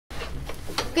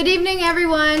Good evening,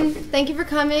 everyone. Thank you for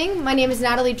coming. My name is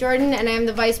Natalie Jordan, and I am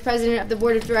the Vice President of the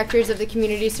Board of Directors of the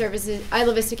Community Services,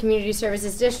 Isla Vista Community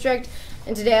Services District,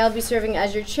 and today I'll be serving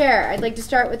as your chair. I'd like to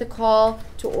start with a call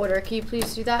to order. Can you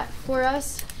please do that for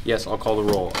us? Yes, I'll call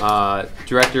the roll.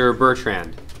 Director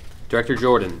Bertrand. Director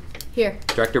Jordan. Here.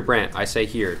 Director Brandt, I say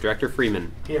here. Director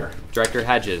Freeman. Here. Director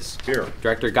Hedges. Here.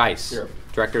 Director Geis. Here.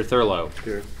 Director Thurlow.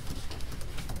 Here.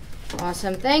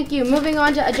 Awesome, thank you. Moving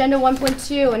on to Agenda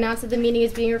 1.2, announce that the meeting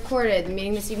is being recorded. The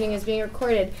meeting this evening is being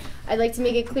recorded. I'd like to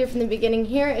make it clear from the beginning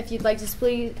here, if you'd like to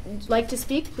speak,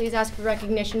 please ask for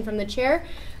recognition from the chair.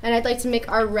 And I'd like to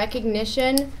make our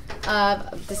recognition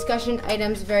of discussion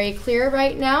items very clear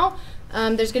right now.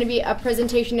 There's going to be a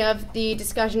presentation of the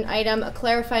discussion item, a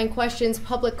clarifying questions,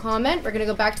 public comment. We're going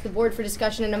to go back to the board for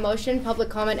discussion and a motion, public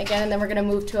comment again, and then we're going to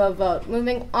move to a vote.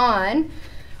 Moving on.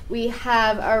 We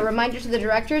have a reminder to the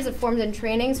directors of forms and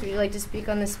trainings. Would you like to speak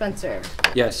on this, Spencer?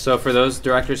 Yes, so for those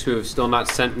directors who have still not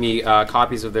sent me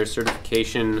copies of their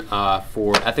certification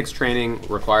for ethics training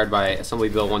required by Assembly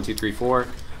Bill 1234,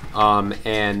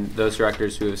 and those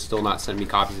directors who have still not sent me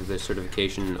copies of their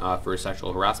certification for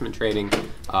sexual harassment training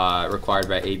required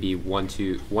by AB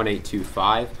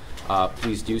 1825,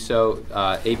 please do so.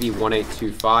 AB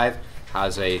 1825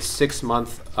 has a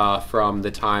 6-month from the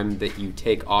time that you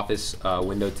take office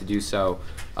window to do so.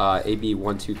 AB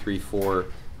 1234,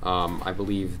 I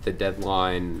believe the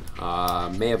deadline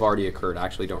may have already occurred. I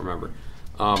actually don't remember.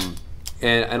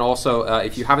 And also,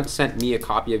 if you haven't sent me a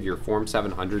copy of your Form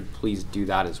 700, please do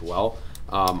that as well.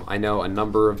 I know a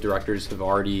number of directors have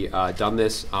already done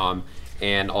this,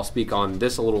 and I'll speak on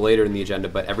this a little later in the agenda,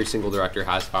 but every single director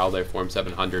has filed their Form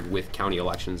 700 with county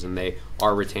elections, and they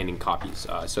are retaining copies.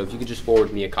 So if you could just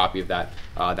forward me a copy of that,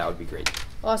 that would be great.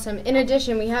 Awesome. In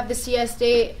addition, we have the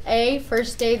CSDA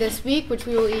first day this week, which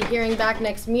we will be hearing back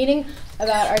next meeting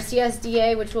about our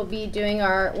CSDA, which will be doing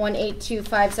our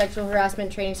 1825 sexual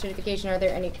harassment training certification. Are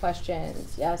there any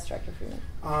questions? Yes, Director Freeman.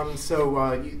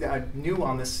 New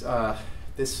on this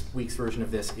this week's version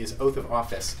of this is oath of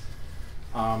office.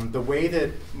 The way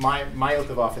that my oath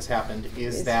of office happened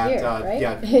is that here,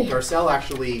 right? Garcelle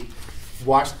actually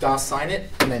watched DOS sign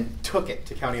it and then took it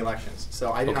to county elections.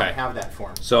 So I do not have that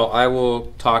form. So I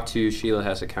will talk to Sheila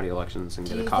Hess at county elections and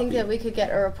get a copy. Do you think that we could get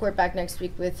a report back next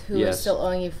week with who is still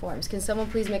owing you forms? Can someone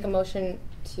please make a motion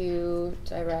to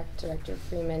direct Director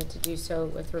Freeman to do so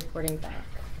with reporting back?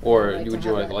 Or would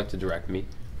you like to direct me?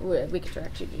 We could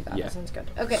direct you to do that. Yeah. That sounds good.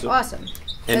 Okay, so, awesome.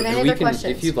 And any other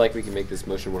questions? If you'd like, we can make this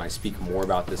motion when I speak more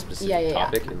about this specific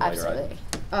topic. Yeah, absolutely.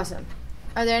 Awesome.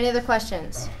 Are there any other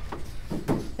questions?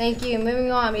 Thank you.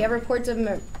 Moving on, we have reports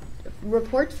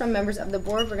from members of the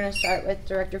board. We're going to start with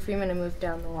Director Freeman and move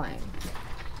down the line.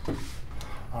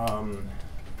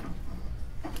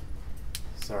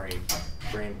 Sorry,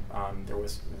 brain. I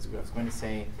was going to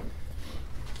say.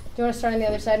 Do you want to start on the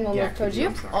other side and we'll move towards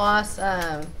you?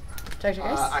 Awesome. Director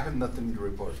Geis? I have nothing to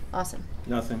report. Awesome.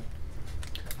 Nothing.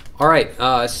 All right,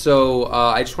 so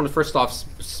I just want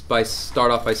to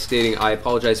start off by stating I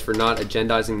apologize for not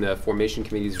agendizing the Formation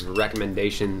Committee's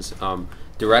recommendations.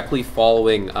 Directly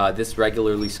following this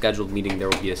regularly scheduled meeting, there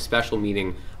will be a special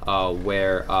meeting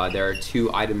where there are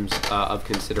 2 items of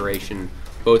consideration,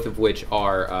 both of which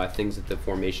are things that the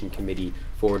Formation Committee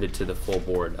forwarded to the full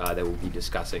board that we'll be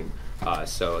discussing.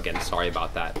 So again, sorry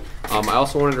about that. I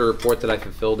also wanted to report that I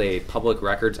fulfilled a Public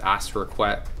Records Act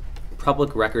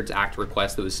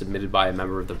request that was submitted by a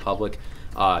member of the public.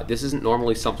 This isn't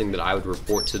normally something that I would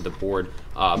report to the board,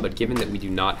 but given that we do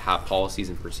not have policies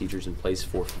and procedures in place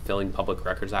for fulfilling Public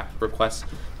Records Act requests,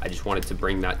 I just wanted to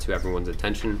bring that to everyone's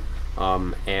attention,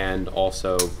 and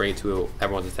also bring it to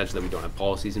everyone's attention that we don't have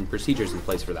policies and procedures in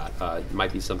place for that. It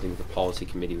might be something that the policy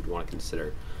committee would want to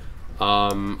consider.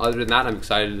 Other than that, I'm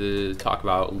excited to talk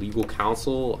about legal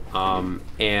counsel,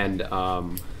 and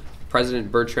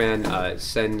President Bertrand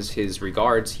sends his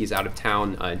regards. He's out of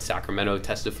town in Sacramento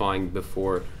testifying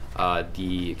before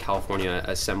the California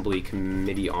Assembly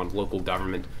Committee on Local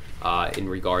Government in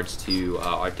regards to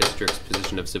our district's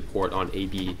position of support on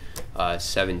AB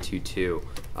 722,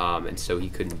 and so he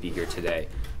couldn't be here today.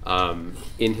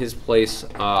 In his place,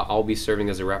 I'll be serving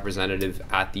as a representative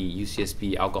at the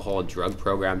UCSB Alcohol and Drug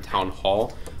Program Town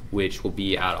Hall, which will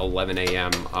be at 11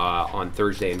 a.m. On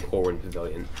Thursday in Corwin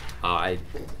Pavilion. I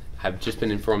have just been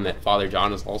informed that Father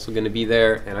John is also going to be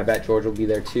there, and I bet George will be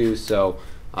there too, so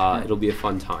it'll be a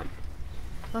fun time.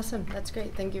 Awesome. That's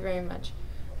great. Thank you very much.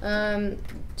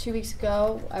 2 weeks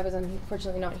ago, I was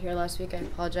unfortunately not here last week. I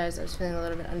apologize. I was feeling a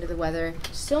little bit under the weather.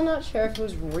 Still not sure if it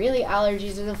was really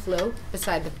allergies or the flu,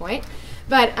 beside the point.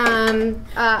 But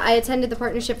I attended the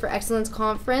Partnership for Excellence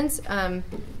conference.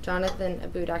 Jonathan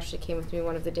Abood actually came with me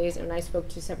one of the days, and I spoke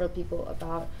to several people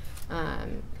about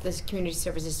this community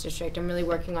services district. I'm really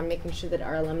working on making sure that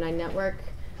our alumni network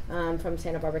from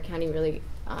Santa Barbara County really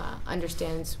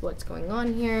understands what's going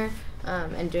on here,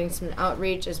 and doing some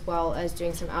outreach, as well as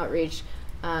doing some outreach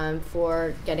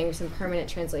for getting some permanent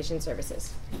translation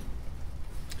services.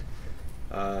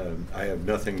 I have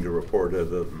nothing to report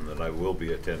other than that I will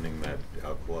be attending that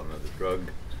alcohol and other drug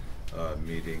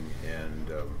meeting, and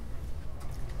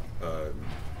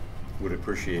would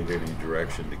appreciate any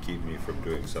direction to keep me from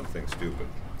doing something stupid.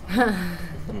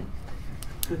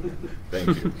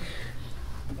 Thank you.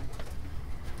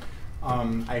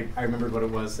 I remembered what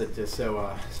it was that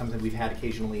something we've had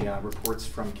occasionally reports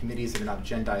from committees that are not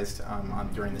agendized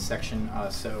during this section.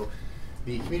 So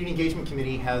the Community Engagement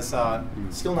Committee has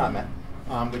still not met,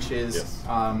 which is yes.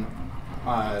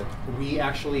 We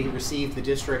actually received the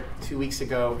district 2 weeks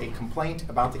ago a complaint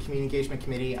about the Community Engagement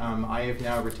Committee. I have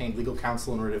now retained legal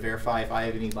counsel in order to verify if I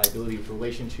have any liability in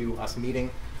relation to us meeting.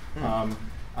 I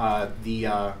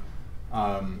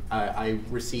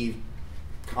received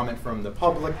comment from the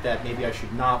public that maybe I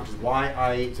should not, which is why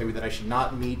that I should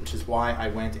not meet, which is why I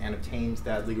went and obtained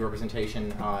that legal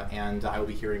representation, and I will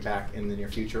be hearing back in the near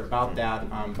future about that.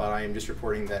 But I am just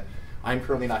reporting that I'm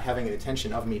currently not having an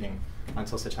intention of meeting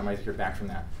until such time I hear back from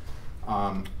that.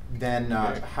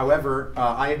 However,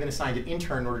 I have been assigned an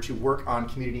intern in order to work on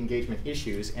community engagement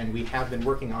issues, and we have been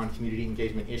working on community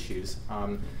engagement issues.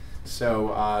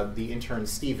 So the intern,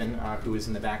 Stephen, who is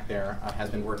in the back there,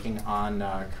 has been working on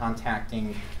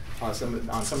contacting some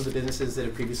of the businesses that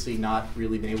have previously not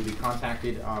really been able to be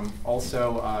contacted.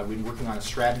 Also, we've been working on a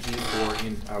strategy for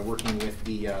working with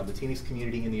the Latinx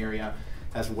community in the area,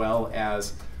 as well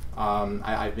as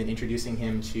I've been introducing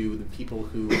him to the people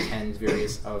who attend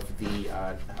various of the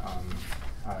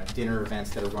dinner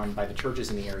events that are run by the churches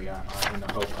in the area, in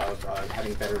the hope of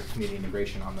having better community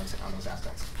integration on those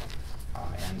aspects.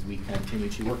 And we continue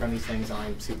to work on these things, and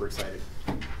I'm super excited.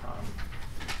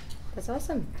 That's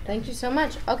awesome. Thank you so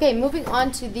much. Okay, moving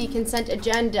on to the consent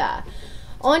agenda.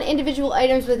 On individual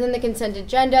items within the consent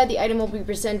agenda, the item will be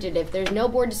presented. If there's no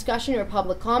board discussion or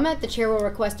public comment, the chair will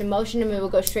request a motion and we will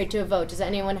go straight to a vote. Does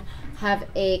anyone have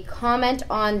a comment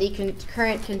on the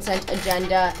current consent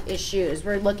agenda issues?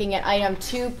 We're looking at item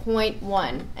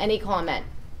 2.1. Any comment?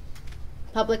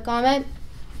 Public comment?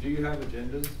 Do you have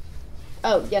agendas?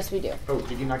 Oh, yes, we do. Oh,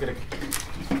 did you not get a...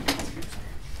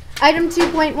 Item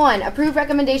 2.1, approve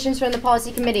recommendations from the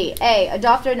Policy Committee. A,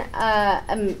 adopt an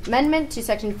amendment to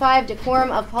Section 5, Decorum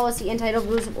of Policy entitled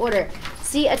Rules of Order.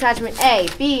 See Attachment A.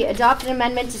 B, adopt an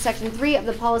amendment to Section 3 of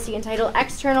the policy entitled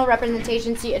External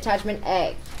Representation. See Attachment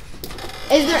A.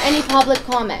 Is there any public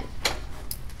comment?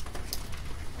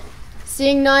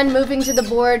 Seeing none, moving to the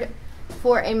board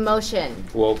for a motion.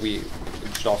 Well, we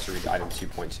should also read item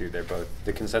 2.2. They're both,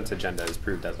 the consent agenda is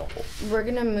approved as a whole. We're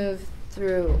going to move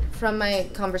through, from my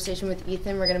conversation with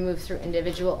Ethan, we're going to move through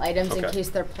individual items in case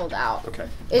they're pulled out. Okay.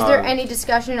 Is there any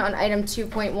discussion on item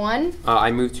 2.1? I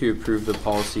move to approve the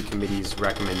policy committee's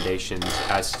recommendations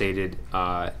as stated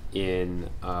in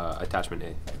attachment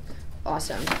A.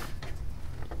 Awesome.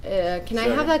 Can I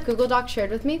have that Google Doc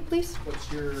shared with me, please?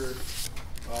 What's your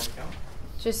account?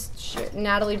 Just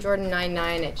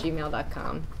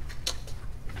NatalieJordan99@gmail.com.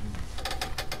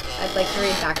 I'd like to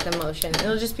read back the motion.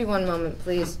 It'll just be one moment,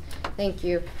 please. Thank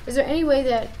you. Is there any way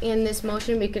that in this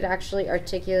motion we could actually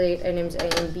articulate items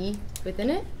A and B within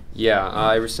it? Yeah,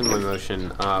 I rescind my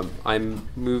motion. I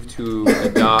move to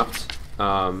adopt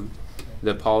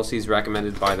the policies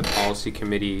recommended by the policy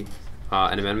committee,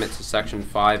 an amendment to section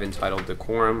 5 entitled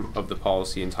Decorum of the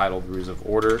policy entitled Rules of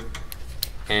Order.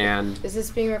 And is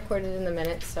this being recorded in the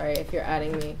minutes? Sorry, if you're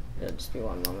adding me, it'll just be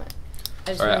one moment.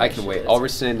 All right, I can wait. I'll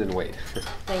rescind and wait.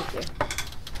 Thank you.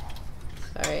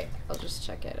 Sorry, I'll just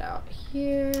check it out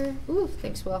here. Ooh,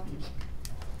 thanks, Will.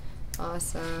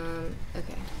 Awesome.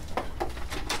 Okay.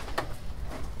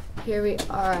 Here we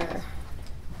are.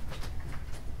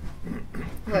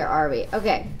 Where are we?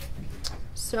 Okay.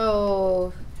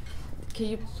 So, can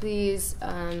you please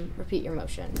repeat your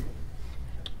motion?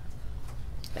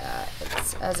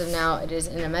 It's, as of now, it is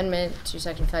an amendment to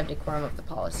Section 5 Decorum of the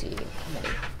Policy Committee.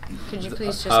 Could you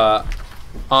please just...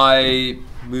 I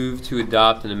move to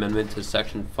adopt an amendment to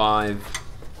Section 5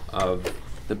 of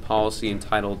the policy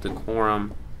entitled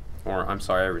Decorum, or I'm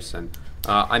sorry, I rescind.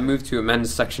 I move to amend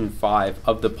Section 5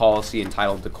 of the policy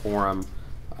entitled Decorum.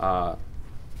 I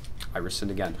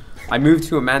rescind again. I move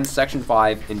to amend Section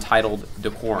 5 entitled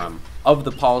Decorum of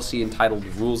the policy entitled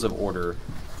Rules of Order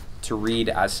to read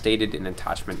as stated in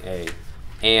Attachment A.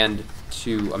 and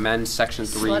to amend section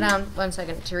 3. Slow down 1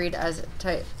 second. To read as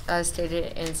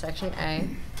stated in section A.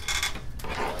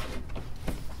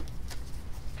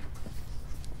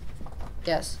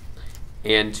 Yes.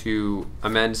 And to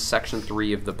amend section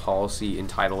 3 of the policy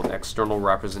entitled External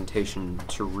Representation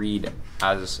to read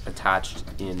as attached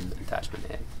in attachment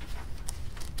A.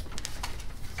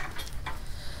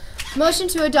 Motion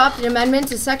to adopt an amendment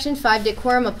to Section 5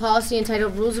 Decorum of Policy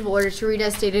entitled Rules of Order to read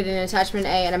as stated in Attachment A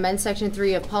and amend Section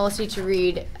 3 of Policy to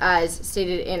read as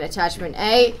stated in Attachment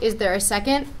A. Is there a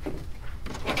second?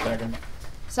 Second.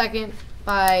 Second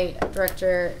by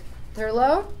Director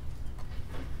Thurlow.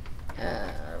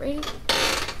 Alrighty.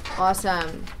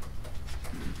 Awesome.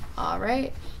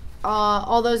 Alright.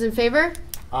 All those in favor?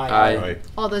 Aye.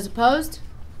 All those opposed?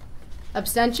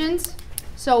 Abstentions?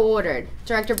 So ordered.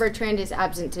 Director Bertrand is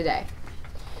absent today.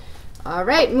 All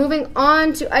right, moving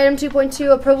on to item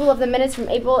 2.2, approval of the minutes from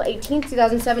April 18th,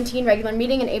 2017, regular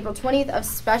meeting, and April 20th of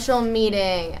special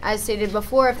meeting. As stated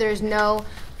before, if there is no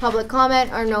public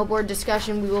comment or no board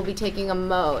discussion, we will be taking a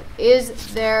vote.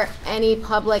 Is there any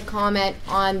public comment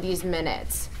on these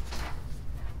minutes?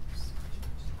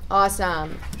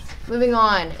 Awesome. Moving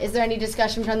on, is there any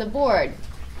discussion from the board?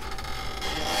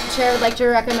 Chair would like to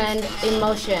recommend a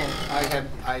motion.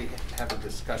 I have a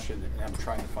discussion and I'm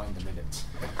trying to find the minutes.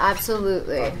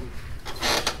 Absolutely.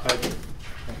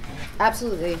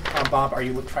 Absolutely. Bob, are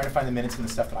you trying to find the minutes and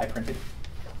the stuff that I printed?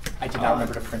 I did not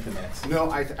remember to print the minutes. No,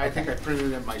 I think I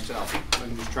printed it myself.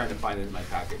 I'm just trying to find it in my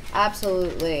package.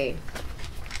 Absolutely.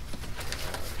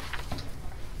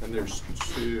 And there's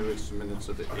two, it's the minutes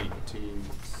of the 18th.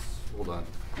 Hold on,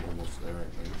 I'm almost there,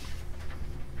 I think.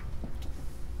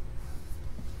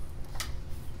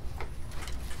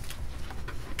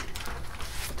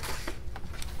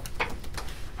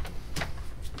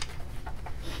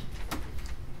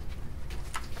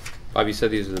 Bob, you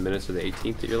said these are the minutes of the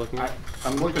 18th that you're looking at?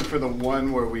 I'm looking for the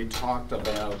one where we talked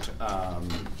about,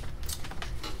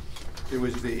 it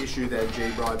was the issue that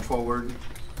Jay brought forward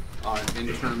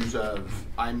in terms of,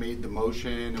 I made the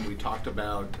motion and we talked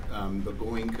about the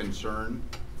going concern.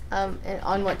 And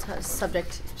on what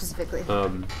subject specifically?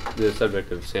 The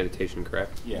subject of sanitation,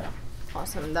 correct? Yeah.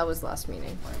 Awesome. That was last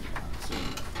meeting.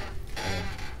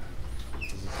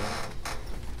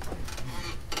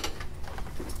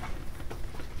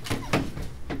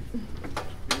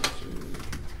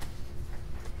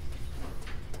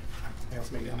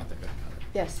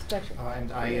 Yes, Director.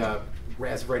 And I,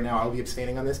 as of right now, I'll be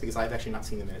abstaining on this because I've actually not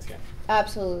seen the minutes yet.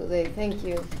 Absolutely. Thank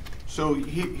you. So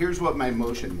here's what my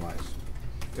motion was.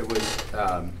 It was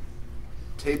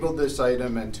table this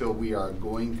item until we are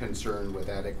going concern with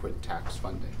adequate tax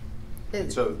funding.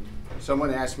 And so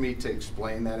someone asked me to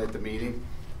explain that at the meeting,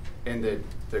 and that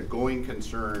the going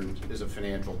concern is a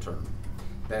financial term.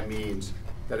 That means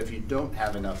that if you don't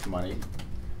have enough money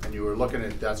and you were looking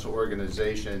at this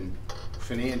organization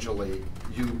financially,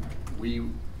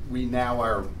 we now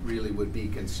are really would be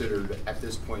considered at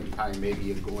this point in time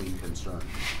maybe a going concern.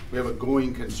 We have a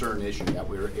going concern issue that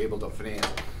we were able to finance.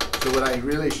 So what I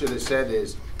really should have said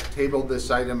is table this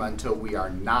item until we are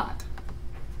not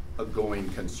a going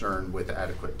concern with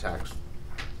adequate tax,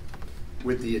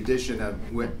 with the addition of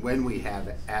when we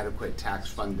have adequate tax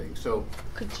funding. So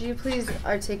could you please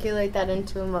articulate that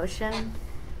into a motion?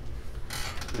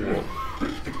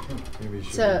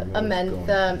 To amend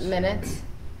the minutes?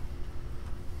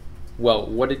 Well,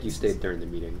 what did you state during the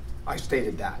meeting? I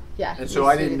stated that. Yeah, And you so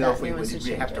I stated didn't know that, if we and he would wants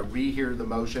to we have change to it. rehear the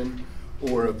motion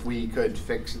or if we could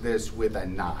fix this with a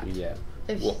not. Yeah.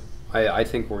 If- Well, I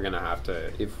think we're going to have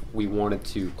to, if we wanted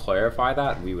to clarify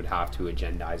that, we would have to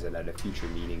agendize it at a future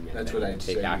meeting and That's then what I'd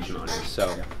take say we action should on do. it. So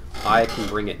Yeah. I can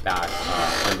bring it back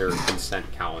under consent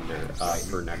calendar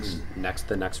for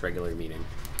the next regular meeting.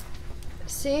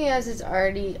 Seeing as it's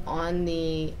already on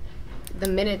the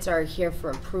minutes are here for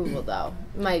approval though.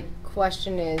 My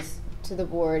question is to the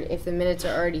board, if the minutes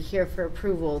are already here for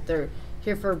approval, they're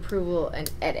here for approval and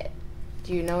edit.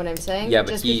 Do you know what I'm saying? Yeah,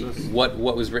 but Just what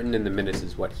was written in the minutes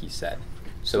is what he said.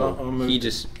 So I'll So move he to-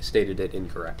 just stated it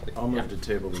incorrectly. I'll move to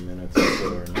table the minutes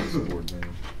until our next board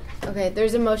meeting. Okay,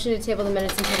 there's a motion to table the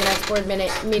minutes until the next board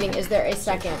meeting. Is there a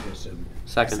second?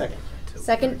 Second.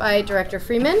 Second by Director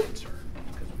Freeman.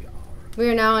 We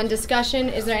are now on discussion.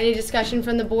 Is there any discussion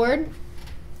from the board?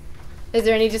 Is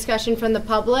there any discussion from the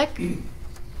public?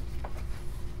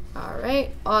 All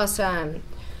right, awesome.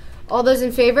 All those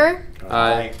in favor?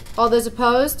 Aye. All those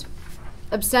opposed?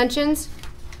 Abstentions?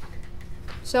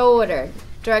 So ordered.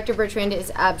 Director Bertrand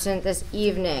is absent this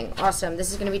evening. Awesome.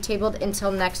 This is going to be tabled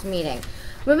until next meeting.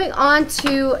 Moving on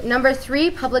to number 3,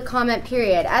 public comment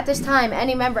period. At this time,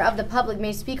 any member of the public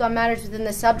may speak on matters within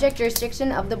the subject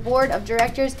jurisdiction of the Board of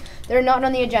Directors that are not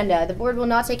on the agenda. The Board will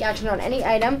not take action on any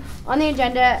item on the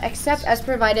agenda except as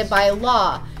provided by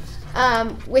law.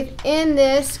 Within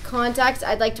this context,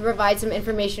 I'd like to provide some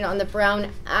information on the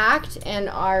Brown Act and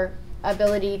our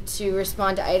ability to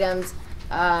respond to items.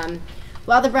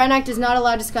 While the Brown Act does not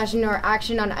allow discussion or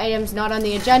action on items not on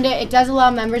the agenda, it does allow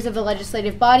members of the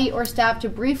legislative body or staff to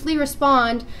briefly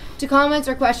respond to comments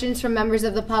or questions from members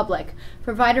of the public,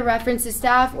 provide a reference to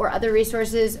staff or other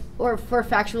resources, or for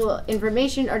factual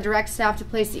information, or direct staff to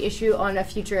place the issue on a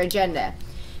future agenda.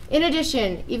 In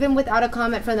addition, even without a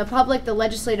comment from the public, the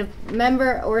legislative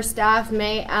member or staff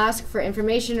may ask for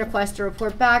information, request to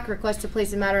report back, request to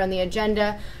place a matter on the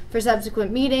agenda for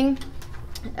subsequent meeting,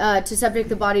 to subject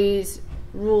the body's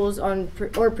rules on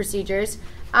or procedures,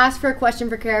 ask for a question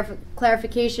for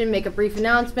clarification, make a brief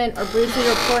announcement, or briefly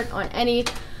report on any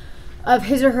of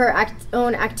his or her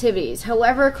own activities.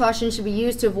 However, caution should be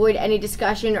used to avoid any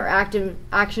discussion or active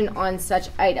action on such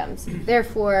items.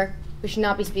 Therefore, we should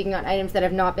not be speaking on items that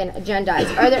have not been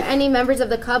agendized. Are there any members of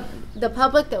the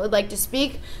public that would like to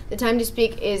speak? The time to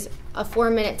speak is a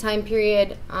 4-minute time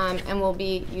period and will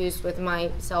be used with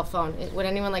my cell phone. Would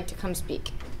anyone like to come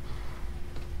speak?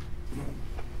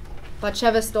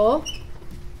 Batsheva Stoll?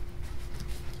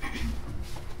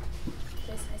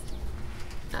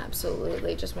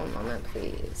 Absolutely. Just one moment,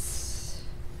 please.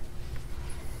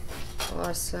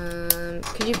 Awesome.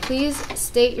 Could you please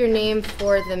state your name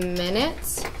for the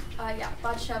minutes? Yeah,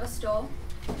 Batsheva Stoll.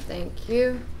 Thank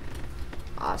you.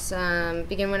 Awesome.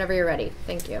 Begin whenever you're ready.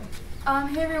 Thank you.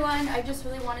 Hey everyone, I just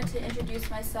really wanted to introduce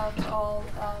myself to all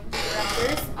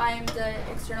directors. I am the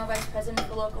External Vice President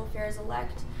for Local Affairs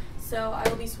Elect, so I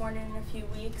will be sworn in a few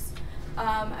weeks.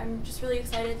 I'm just really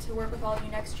excited to work with all of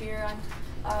you next year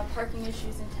on parking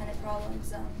issues and tenant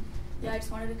problems. Yeah, I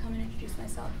just wanted to come and introduce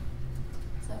myself.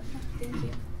 So, thank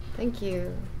you. Thank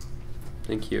you.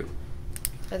 Thank you.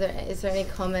 Is there any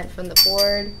comment from the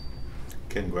board?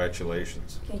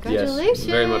 Congratulations. Congratulations.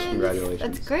 Yes, very much congratulations.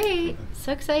 That's great.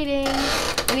 So exciting.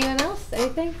 Anyone else?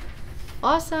 Anything?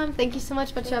 Awesome. Thank you so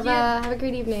much, Batsheva. Have a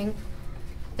great evening.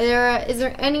 Is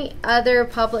there any other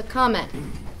public comment?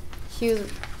 Hugh.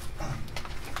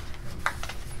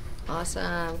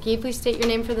 Awesome. Can you please state your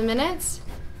name for the minutes?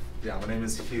 Yeah, my name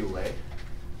is Hugh Lay.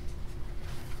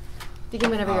 Begin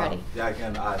whenever you're ready. Yeah,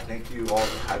 again, thank you all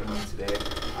for having me today.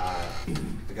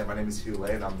 Again, my name is Hugh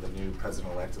Lay, and I'm the new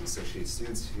president-elect of Associated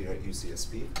Students here at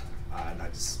UCSB. And I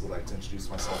just would like to introduce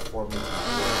myself formally to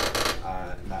the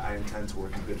board, and that I intend to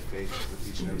work in good faith with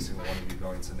each and every single one of you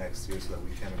going into next year so that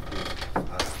we can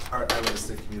improve our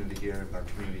IVCSD community here and our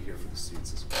community here for the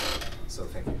students as well. So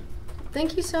thank you.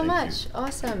 Thank you so much.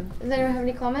 Awesome. Does anyone have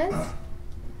any comments?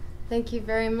 Thank you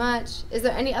very much. Is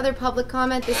there any other public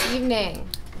comment this evening?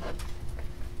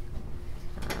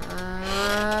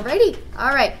 Alrighty.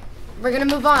 All right. We're going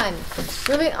to move on.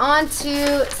 Moving on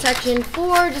to section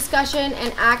 4, discussion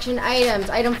and action items.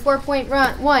 Item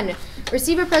 4.1,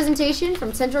 receive a presentation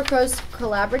from Central Coast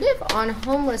Collaborative on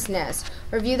homelessness.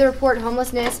 Review the report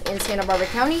Homelessness in Santa Barbara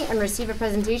County and receive a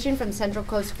presentation from Central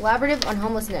Coast Collaborative on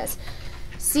homelessness.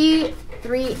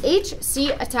 C3H,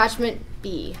 see attachment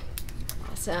B.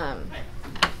 Awesome.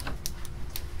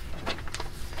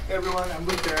 Hey everyone, I'm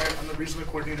Luke Barrett. I'm the regional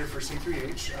coordinator for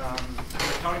C3H. We're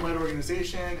a county-wide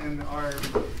organization, and our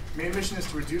main mission is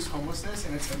to reduce homelessness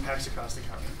and its impacts across the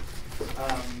county.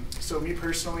 So me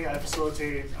personally, I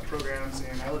facilitate programs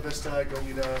in Isla Vista,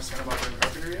 Goleta, Santa Barbara, and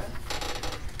Carpinteria.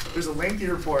 There's a lengthy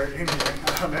report in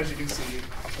here, as you can see.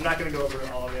 I'm not going to go over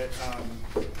all of it.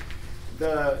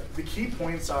 The key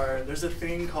points are, there's a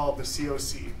thing called the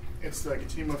COC. It's the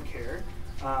continuum of care.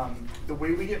 The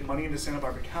way we get money into Santa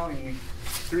Barbara County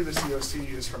through the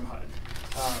COC is from HUD.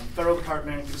 Federal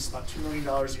department gives about $2 million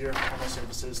a year for homeless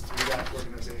services through that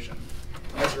organization.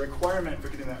 As a requirement for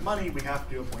getting that money, we have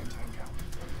to do a point-in-time count.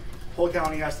 Whole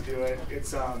county has to do it.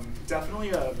 It's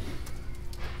definitely a,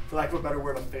 for lack of a better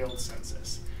word, a failed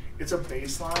census. It's a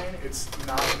baseline. It's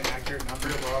not an accurate number.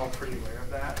 We're all pretty aware of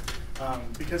that.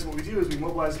 Because what we do is we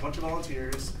mobilize a bunch of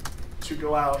volunteers to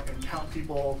go out and count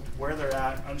people where they're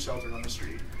at, unsheltered on the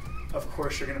street. Of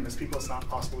course, you're going to miss people. It's not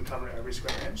possible to cover every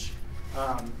square inch.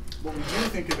 What we do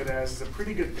think of it as is a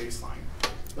pretty good baseline.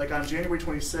 Like on January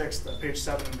 26th, page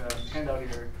 7 in the handout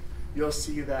here, you'll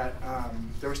see that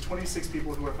there was 26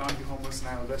 people who were found to be homeless in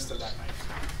Isla Vista that night.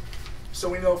 So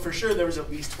we know for sure there was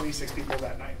at least 26 people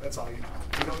that night. That's all you know.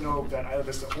 We don't know that Isla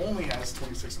Vista only has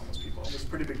 26 homeless people. There's a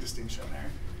pretty big distinction there.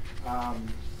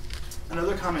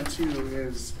 Another comment too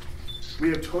is we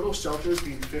have total shelters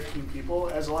being 15 people.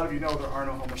 As a lot of you know, there are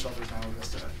no homeless shelters now in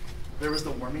Vista. There was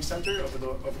the warming center over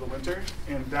the winter,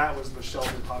 and that was the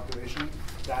shelter population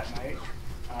that night.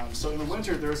 So in the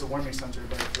winter, there is a warming center,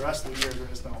 but the rest of the year, there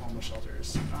is no homeless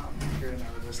shelters here in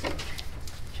Isla Vista.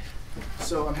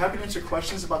 So I'm happy to answer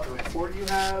questions about the report you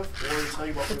have, or to tell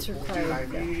you what we do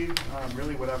in IV,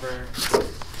 really whatever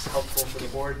is helpful for the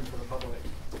board and for the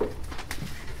public.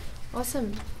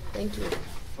 Awesome. Thank you.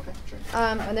 Okay, sure.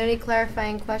 Are there any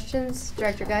clarifying questions,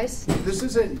 Director Geis? This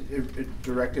isn't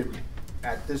directed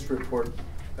at this report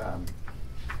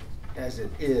as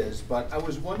it is, but I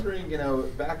was wondering, you know,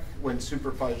 back when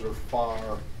Supervisor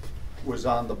Farr was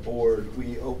on the board,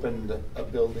 we opened a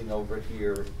building over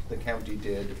here, the county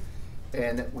did,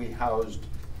 and we housed,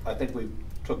 I think we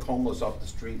took homeless off the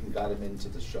street and got them into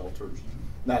the shelters,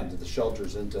 not into the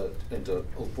shelters, into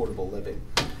affordable living.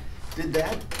 Did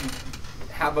that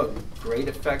have a great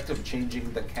effect of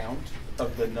changing the count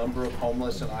of the number of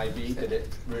homeless in IV?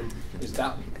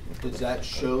 Does that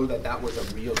show that that was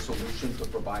a real solution to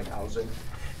provide housing?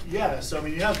 Yeah, so I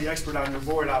mean, you have the expert on your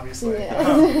board, obviously. Yeah.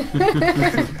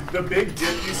 The big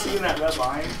dip you see in that red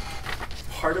line,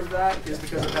 part of that is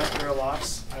because of Pescadero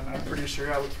Lofts. I'm pretty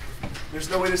sure. There's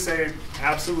no way to say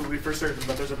absolutely for certain,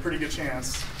 but there's a pretty good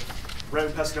chance. Right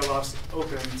when Pescadero Lofts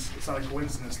opens, it's not a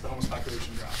coincidence the homeless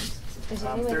population drops.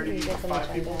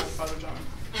 35 people, Father John.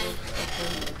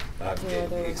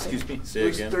 Excuse me, say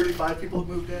again? 35 people have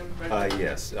moved in, right?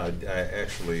 Yes,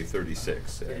 actually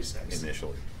 36, 36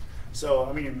 initially. So,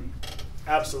 I mean,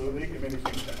 absolutely, it made a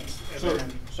huge difference.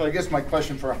 So I guess my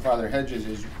question for Father Hedges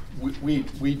is,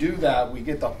 we do that, we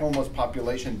get the homeless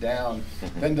population down,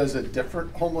 then does a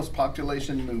different homeless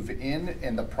population move in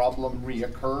and the problem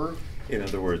reoccur? In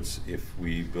other words, if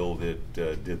we build it,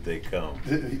 did they come?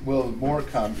 Will more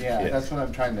come? Yeah, Yes. that's what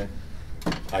I'm trying to.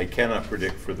 I cannot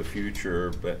predict for the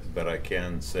future, but I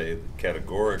can say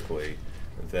categorically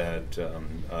that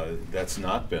that's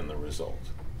not been the result.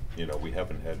 You know, we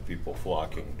haven't had people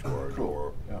flocking to our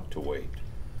door to wait.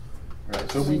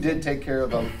 Right. So we did take care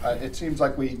of them. It seems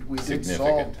like we did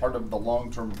solve part of the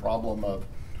long-term problem of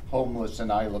homeless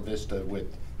in Isla Vista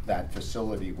with that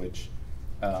facility, which,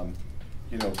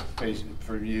 you know,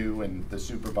 for you and the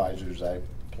supervisors, I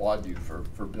applaud you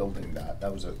for building that.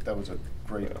 That was a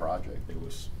great project. It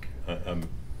was a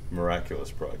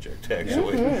miraculous project,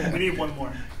 actually. We need one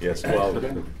more. Yes, well,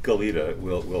 Galita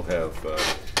will have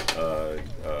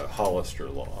Hollister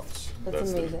Lofts.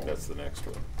 That's amazing. That's the next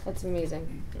one. That's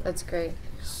amazing. That's great.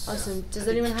 Awesome. Does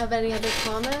anyone have any other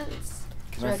comments?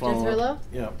 Can I Director follow up?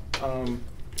 Thurlow? Yeah.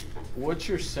 What's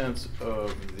your sense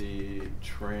of the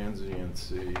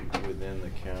transiency within the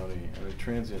county? I mean,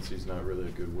 transiency is not really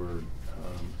a good word,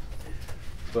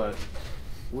 but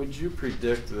would you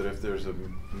predict that if there's a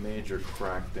major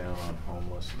crackdown on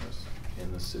homelessness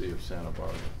in the city of Santa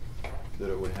Barbara,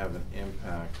 that it would have an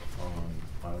impact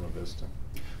on Isla Vista?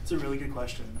 It's a really good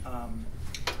question. I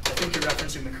think you're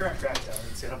referencing the current crackdown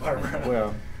in Santa Barbara.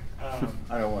 Well,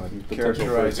 I don't want to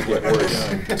characterize it what we're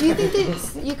doing. Do you think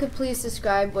that you could please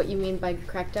describe what you mean by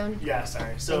crackdown? Yeah,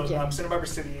 sorry. So Thank you. Santa Barbara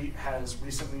City has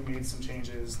recently made some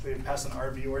changes. They've passed an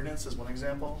RV ordinance as one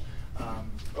example.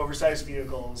 Oversized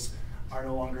vehicles are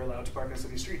no longer allowed to park on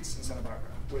city streets in Santa Barbara,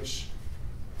 which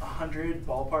 100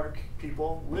 ballpark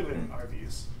people live in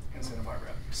RVs in Santa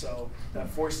Barbara. So that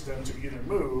forces them to either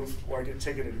move or get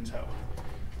ticketed and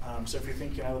towed. So if you're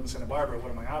thinking, I live in Santa Barbara,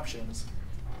 what are my options?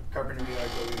 Carpinteria,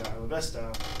 Goleta, Isla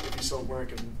Vista. If you still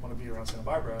work and want to be around Santa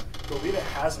Barbara, Goleta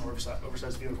has an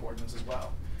oversized vehicle ordinance as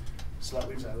well. So that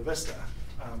leaves Isla Vista.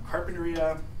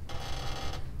 Carpinteria,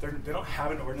 they don't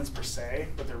have an ordinance per se,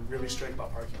 but they're really strict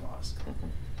about parking laws.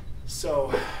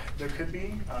 So there could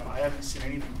be. I haven't seen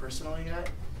anything personally yet.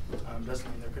 Doesn't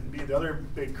mean there couldn't be. The other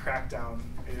big crackdown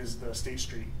is the State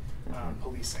Street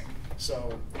policing.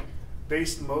 So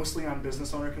based mostly on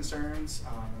business owner concerns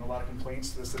and a lot of complaints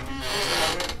to the city police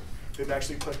department, they've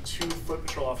actually put 2 foot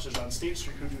patrol officers on State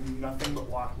Street who do nothing but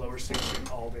walk Lower State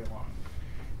Street all day long.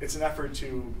 It's an effort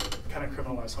to kind of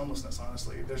criminalize homelessness,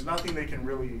 honestly. There's nothing they can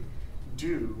really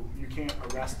do. You can't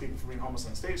arrest people for being homeless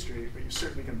on State Street, but you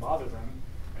certainly can bother them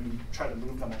and try to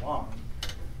move them along.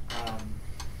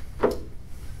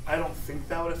 I don't think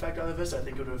that would affect Isla Vista. I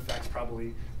think it would affect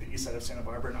probably the east side of Santa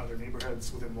Barbara and other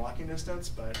neighborhoods within walking distance,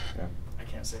 but I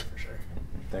can't say for sure.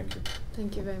 Thank you.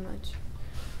 Thank you very much.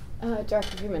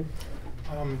 Director Freeman.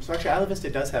 So actually, Isla Vista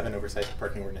does have an oversized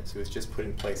parking ordinance. It was just put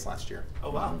in place last year. Oh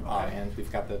wow! Okay. And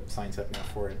we've got the signs up now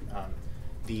for it.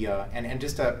 And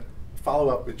just to follow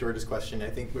up with George's question, I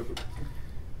think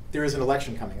there is an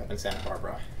election coming up in Santa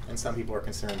Barbara, and some people are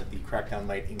concerned that the crackdown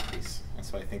might increase. And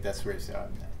so I think that's where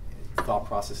thought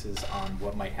processes on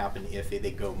what might happen if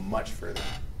they go much further.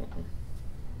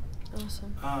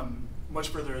 Awesome. Much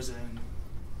further as in,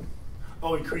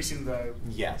 increasing the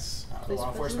Yes.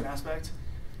 law enforcement aspect.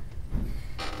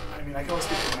 I mean, I can only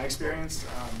speak from my experience.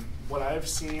 What I've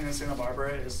seen in Santa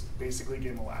Barbara is basically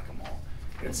game of whack-a-mole.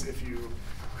 It's if you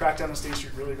crack down on State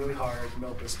Street really, really hard,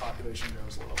 Milpas population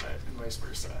grows a little bit, and vice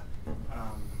versa.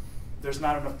 There's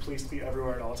not enough police to be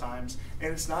everywhere at all times,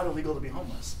 and it's not illegal to be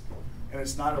homeless, and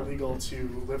it's not illegal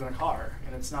to live in a car,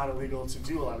 and it's not illegal to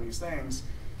do a lot of these things.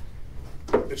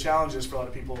 The challenge is for a lot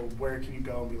of people, where can you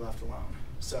go and be left alone?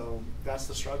 So that's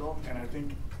the struggle, and I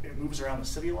think it moves around the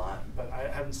city a lot, but I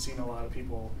haven't seen a lot of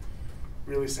people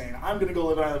really saying, I'm going to go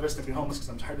live in Isla Vista and be homeless because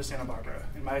I'm tired of Santa Barbara.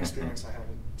 In my experience, I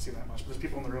haven't seen that much. But there's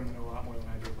people in the room that know a lot more than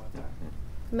I do about that.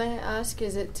 May I ask,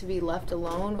 is it to be left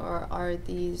alone, or are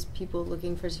these people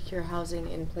looking for secure housing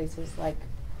in places like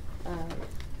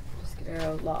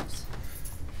Pescadero Lofts?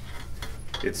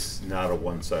 It's not a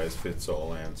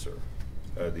one-size-fits-all answer.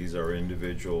 These are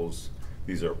individuals,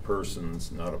 these are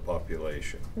persons, not a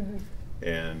population. Mm-hmm.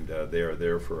 And they are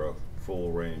there for a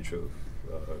full range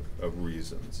of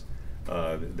reasons.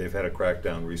 They've had a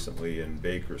crackdown recently in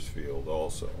Bakersfield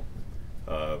also.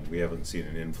 We haven't seen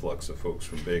an influx of folks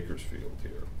from Bakersfield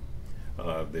here.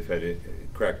 They've had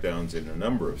crackdowns in a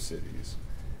number of cities.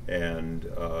 And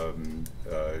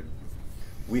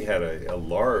we had a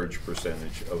large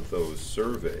percentage of those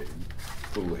surveyed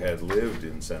who had lived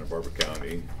in Santa Barbara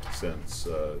County since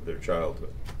their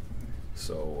childhood.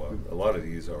 So a lot of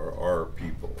these are our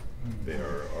people. They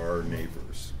are our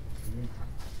neighbors,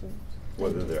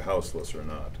 whether they're houseless or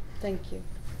not. Thank you.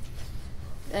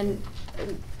 And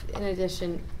in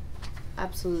addition,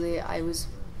 absolutely,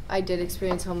 I did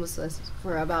experience homelessness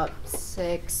for about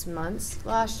 6 months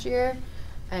last year,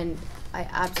 and I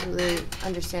absolutely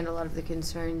understand a lot of the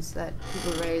concerns that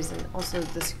people raise, and also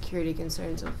the security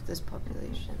concerns of this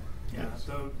population. Yeah,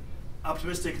 so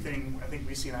optimistic thing I think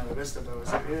we see in Isla Vista, though,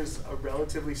 is it is a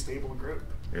relatively stable group.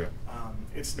 Yeah.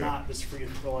 It's not this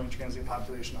free-flowing transient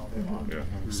population all day long. Yeah.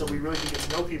 So we really can get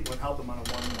to know people and help them on a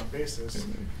one-on-one basis.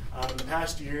 In the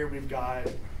past year, we've got,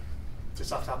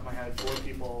 just off the top of my head, 4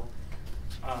 people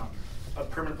a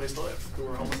permanent place to live who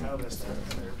were homeless in Isla Vista,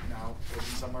 and they're now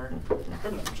living somewhere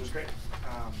permanent, which is great.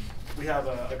 We have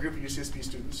a group of UCSB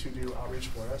students who do outreach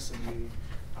for us, and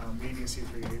we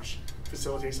IVCSD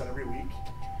facilitates that every week.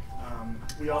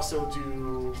 We also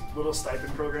do little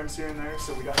stipend programs here and there,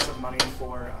 so we got some money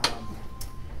for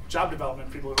job development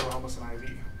for people who are homeless in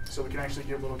IV. So we can actually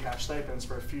give little cash stipends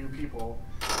for a few people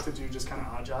to do just kind of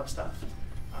odd job stuff.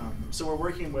 So we're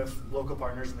working with local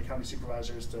partners and the county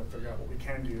supervisors to figure out what we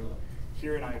can do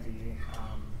here in IV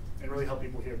and really help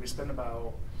people here. We spend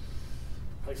about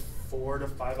like 4 to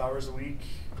 5 hours a week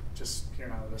just here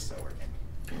in Isla Vista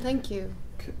working. Thank you.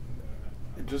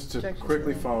 Just to Director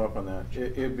quickly Sherman. follow up on that,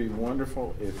 it'd be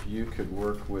wonderful if you could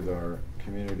work with our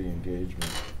community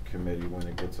engagement committee when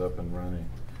it gets up and running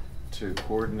to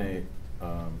coordinate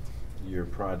your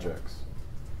projects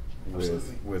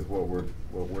with what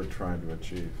we're trying to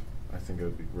achieve. I think it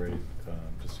would be great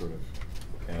to sort of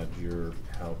add your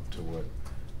help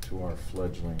to our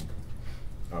fleggling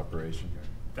operation here.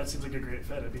 That seems like a great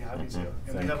fit. I'd be happy to. And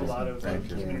Thank we have you. a lot of Thank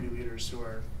you. community leaders who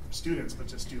are students but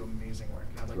just do amazing work.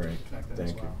 And I'd like Great. to connect them Thank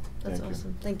as you. well. That's Thank you.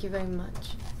 awesome. Thank you very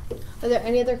much. Are there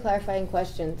any other clarifying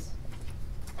questions?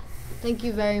 Thank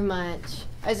you very much.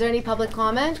 Is there any public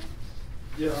comment?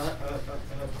 Yeah,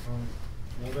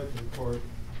 I read the report.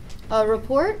 A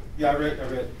report? Yeah, I read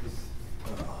this.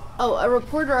 Oh, a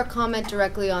report or a comment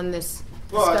directly on this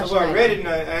Well, discussion I read it,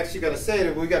 item? and I actually got to say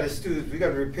that we got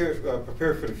to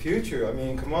prepare for the future. I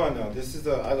mean, come on now, this is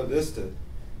Isla Vista,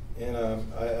 and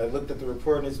I looked at the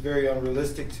report, and it's very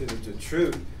unrealistic to the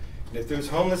truth. And if there's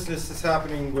homelessness that's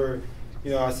happening, where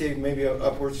I see maybe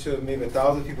upwards to maybe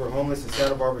 1,000 people are homeless in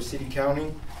Santa Barbara City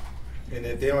County, and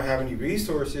if they don't have any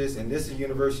resources, and this is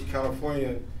University of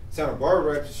California, Santa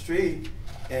Barbara right up the street,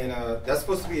 and that's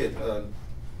supposed to be an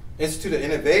institute of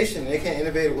innovation. They can't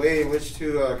innovate a way in which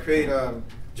to create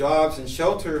jobs and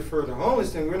shelter for the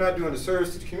homeless, and we're not doing a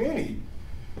service to the community.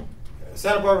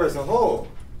 Santa Barbara as a whole.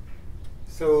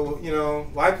 So,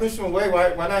 why push them away?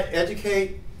 Why not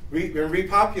educate and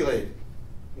repopulate?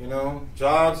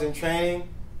 Jobs and training.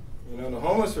 The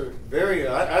homeless are very,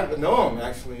 I know them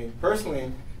actually,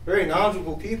 personally, very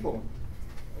knowledgeable people.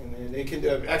 And they can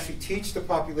actually teach the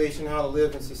population how to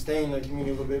live and sustain their community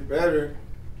a little bit better.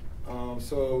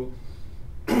 So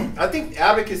I think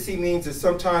advocacy means that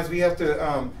sometimes we have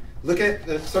to look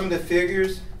at some of the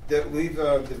figures that we've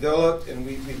developed and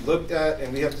we've looked at,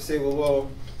 and we have to say, well,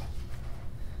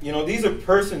 these are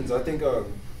persons. I think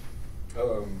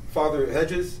Father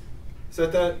Hedges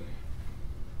Said that?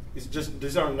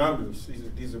 These aren't numbers.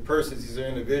 These are persons. These are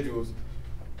individuals.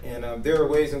 And there are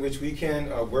ways in which we can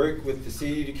work with the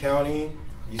city, the county,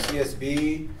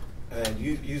 UCSB, and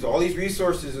use all these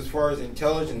resources as far as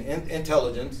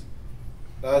intelligence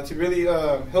to really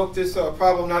help this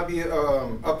problem not be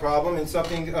a problem and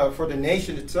something for the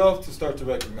nation itself to start to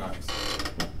recognize.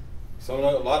 So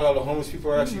a lot of the homeless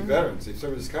people are actually veterans. They've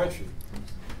served this country.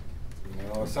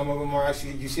 You know, some of them are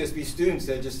actually UCSB students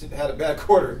that just had a bad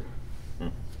quarter.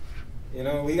 You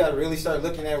know, we got to really start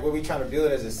looking at what we're trying to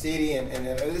build as a city, and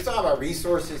it's all about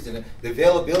resources and the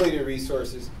availability of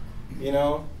resources, you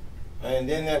know. And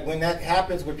then when that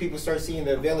happens, when people start seeing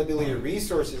the availability of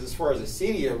resources as far as a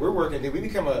city we're working, we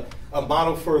become a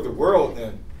model for the world.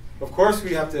 Then, of course,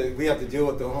 we have to deal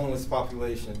with the homeless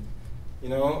population. You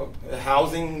know,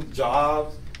 housing,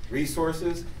 jobs,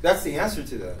 resources. That's the answer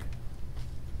to that.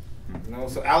 You know,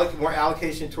 so more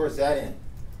allocation towards that end.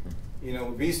 You know,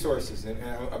 resources, and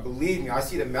believe me, I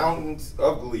see the mountains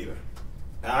of Goleta,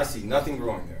 and I see nothing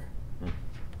growing there.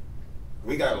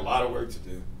 We got a lot of work to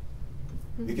do.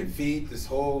 We can feed this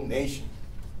whole nation.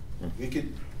 We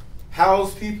could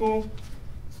house people,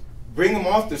 bring them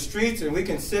off the streets, and we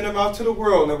can send them out to the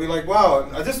world, and they'll be like, wow,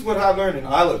 this is what I learned in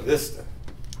Isla Vista.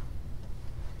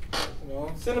 You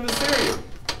know, send them to Syria.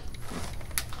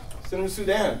 Send them to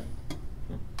Sudan.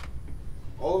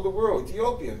 All over the world,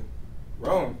 Ethiopia,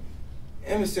 Rome.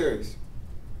 Emissaries.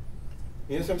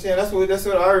 You know what I'm saying? That's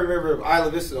what I remember of Isla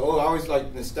Vista. I always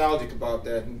like nostalgic about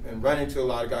that, and run into a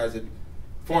lot of guys that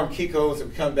form Kikos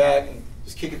that come back and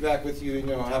just kick it back with you, you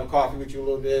know, have a coffee with you a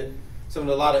little bit. A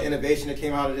lot of innovation that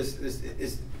came out of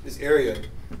this area.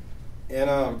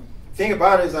 And thing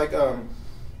about it is like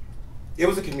it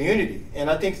was a community,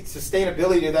 and I think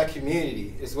sustainability of that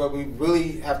community is what we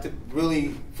really have to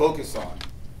really focus on.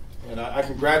 And I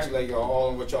congratulate y'all all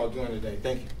on what y'all doing today.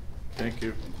 Thank you. Thank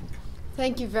you.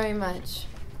 Thank you very much.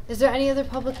 Is there any other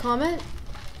public comment?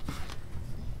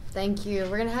 Thank you.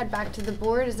 We're going to head back to the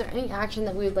board. Is there any action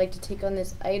that we would like to take on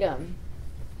this item?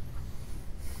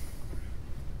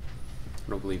 I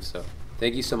don't believe so.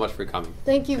 Thank you so much for coming.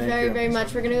 Thank you Thank very, you. very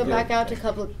much. We're going to go back out to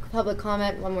public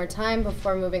comment one more time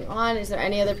before moving on. Is there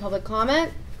any other public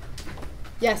comment?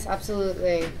 Yes,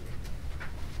 absolutely.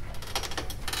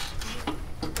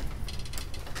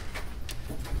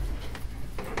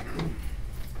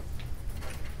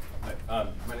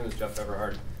 My name is Jeff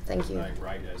Everhard. Thank you. And I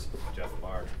write as Jeff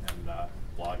Bard and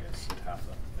blog as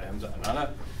Hamza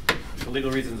Anana. For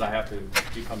legal reasons, I have to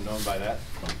become known by that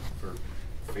for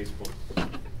Facebook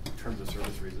terms of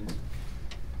service reasons.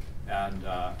 And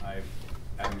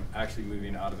I'm actually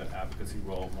moving out of an advocacy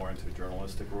role more into a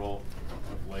journalistic role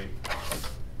of late.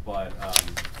 But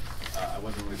I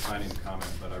wasn't really planning to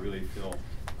comment, but I really feel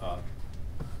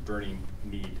burning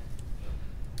need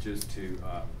just to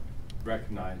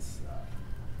recognize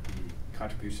the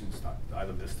contributions to the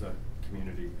Isla Vista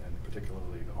community, and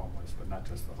particularly the homeless, but not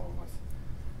just the homeless,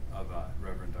 of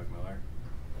Reverend Doug Miller.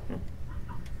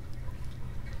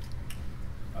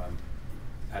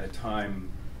 At a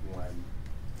time when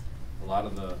a lot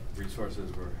of the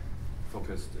resources were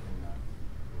focused in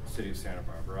the city of Santa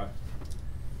Barbara,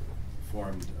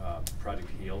 formed Project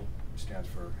HEAL, which stands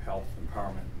for Health,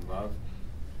 Empowerment, and Love,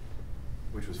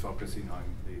 which was focusing on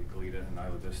the Goleta and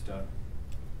Isla Vista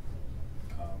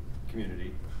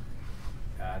community.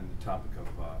 And the topic of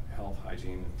health,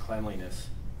 hygiene, and cleanliness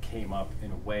came up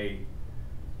in a way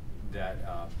that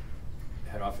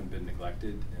had often been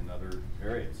neglected in other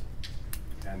areas.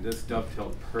 And this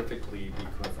dovetailed perfectly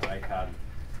because I had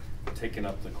taken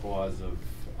up the cause of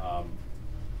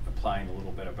applying a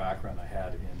little bit of background I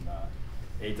had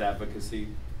in AIDS advocacy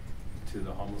to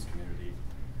the homeless community.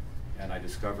 And I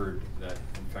discovered that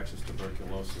infectious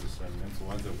tuberculosis and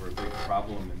influenza were a big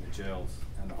problem in the jails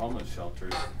and the homeless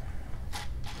shelters,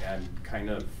 and kind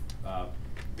of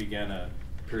began a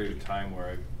period of time where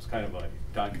I was kind of like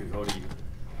Don Quixote,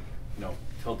 you know,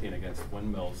 tilting against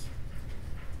windmills.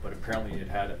 But apparently it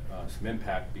had some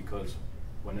impact, because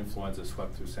when influenza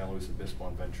swept through San Luis Obispo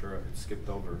and Ventura, it skipped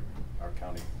over our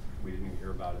county. We didn't even hear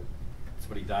about it.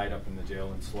 Somebody died up in the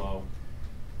jail in SLO.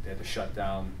 They had to shut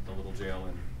down the little jail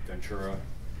in Ventura.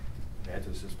 They had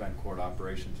to suspend court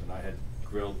operations, and I had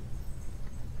grilled,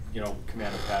 you know,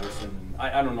 Commander Patterson. And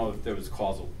I don't know if there was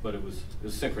causal, but it was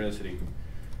synchronicity.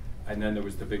 And then there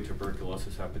was the big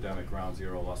tuberculosis epidemic, Ground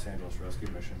Zero, Los Angeles Rescue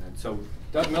Mission. And so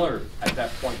Doug Miller, at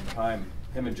that point in time,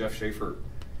 him and Jeff Schaefer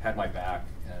had my back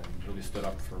and really stood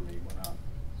up for me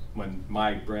when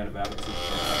my brand of advocacy was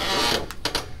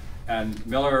controversial. And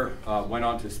Miller went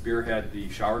on to spearhead the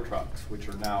shower trucks, which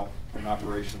are now in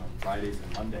operation on Fridays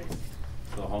and Mondays.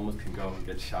 So the homeless can go and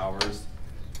get showers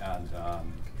And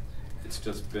it's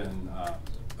just been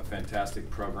a fantastic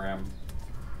program.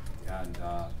 And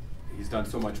he's done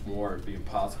so much more, it'd be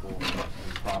impossible in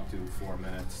impromptu 4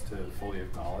 minutes to fully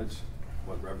acknowledge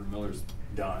what Reverend Miller's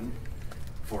done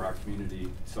for our community.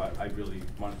 So I really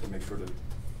wanted to make sure to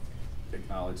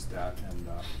acknowledge that, and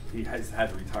he has had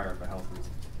to retire for health reasons.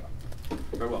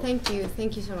 So, very well. Thank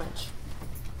you so much.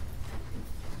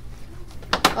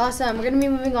 Awesome. We're going to be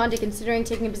moving on to considering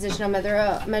taking a position on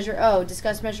Measure O.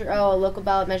 Discuss Measure O, a local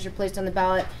ballot measure placed on the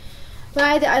ballot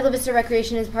by the Isla Vista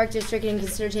Recreation and Park District, and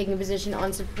consider taking a position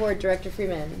on support. Director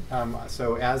Freeman.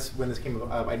 So when this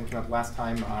item came up last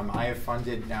time, I have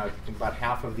funded now about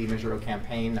half of the Measure O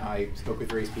campaign. I spoke with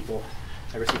various people.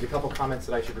 I received a couple comments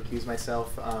that I should recuse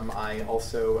myself. I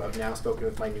also have now spoken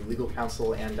with my new legal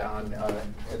counsel, and on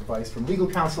advice from legal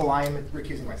counsel, I am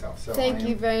recusing myself. So thank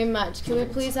you very much. Can we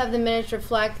please have the minutes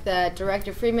reflect that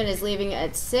Director Freeman is leaving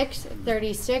at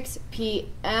 6:36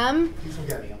 p.m. Please don't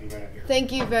get me. I'll be right up here.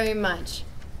 Thank you very much.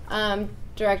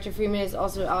 Director Freeman is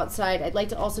also outside. I'd like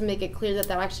to also make it clear that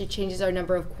that actually changes our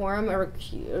number of quorum.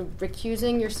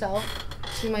 Recusing yourself,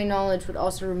 to my knowledge, would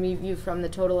also remove you from the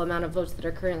total amount of votes that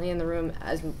are currently in the room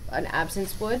as an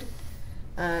absence would,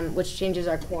 which changes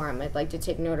our quorum. I'd like to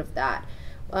take note of that.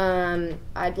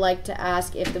 I'd like to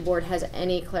ask if the board has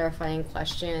any clarifying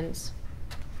questions.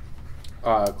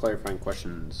 Clarifying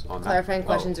questions on Clarifying that?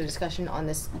 questions or discussion on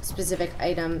this specific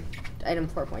item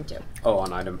 4.2. Oh,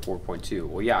 on item 4.2.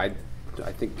 Well, yeah,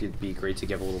 I think it'd be great to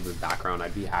give a little bit of background.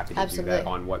 I'd be happy to do that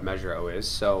on what Measure O is.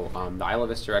 So the Isla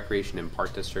Vista Recreation and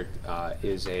Park District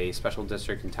is a special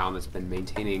district in town that's been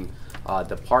maintaining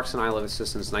the parks in Isla Vista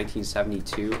since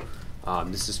 1972.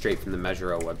 This is straight from the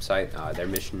Measure O website. Their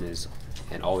mission is,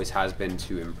 and always has been,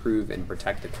 to improve and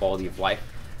protect the quality of life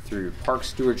through park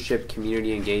stewardship,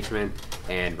 community engagement,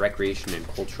 and recreation and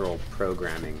cultural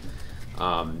programming.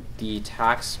 The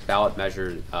tax ballot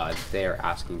measure they are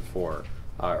asking for,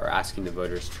 or asking the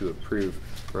voters to approve,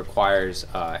 requires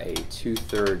a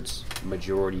 2/3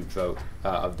 majority vote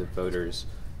of the voters.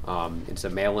 It's a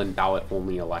mail-in ballot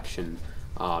only election,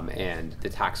 and the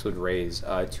tax would raise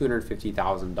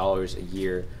 $250,000 a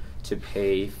year to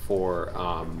pay for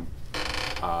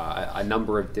a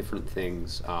number of different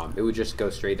things. It would just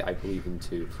go straight, I believe,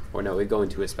 into, or no, it would go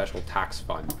into a special tax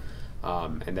fund,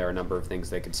 and there are a number of things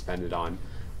they could spend it on.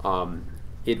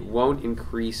 It won't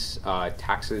increase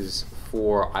taxes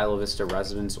for Isla Vista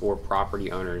residents or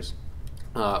property owners,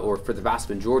 or for the vast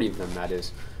majority of them, that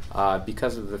is,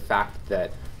 because of the fact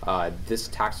that this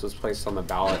tax was placed on the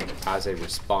ballot as a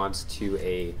response to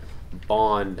a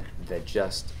bond that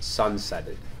just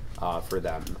sunsetted for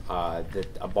them,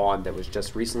 a bond that was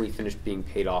just recently finished being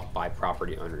paid off by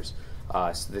property owners.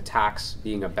 So the tax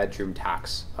being a bedroom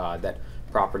tax that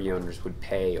property owners would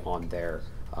pay on their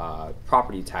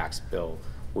property tax bill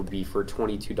would be for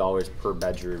 $22 per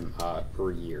bedroom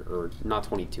per year, or not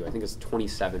 22, I think it's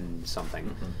 27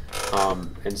 something.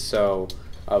 And so,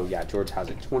 oh yeah, George has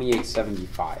it,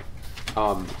 28.75.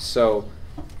 So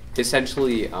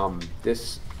essentially,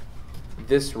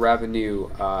 this revenue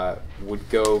would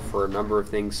go for a number of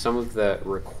things. Some of the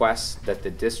requests that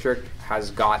the district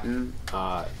has gotten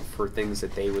for things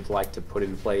that they would like to put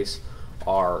in place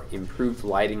are improved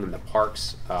lighting in the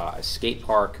parks, a skate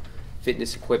park,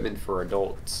 fitness equipment for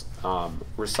adults,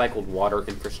 recycled water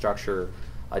infrastructure,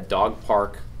 a dog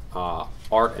park,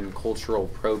 art and cultural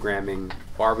programming,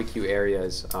 barbecue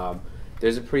areas.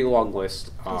 There's a pretty long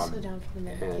list. Slow down for the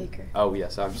minute taker. Oh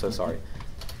yes, I'm so sorry.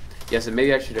 Yes, and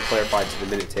maybe I should have clarified to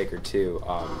the minute taker too.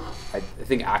 I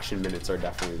think action minutes are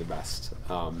definitely the best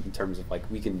in terms of, like,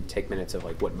 we can take minutes of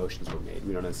like what motions were made.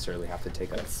 We don't necessarily have to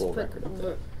take a full record of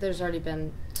that. There's already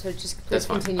been, so just That's please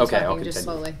fine. continue Okay, I'll talking just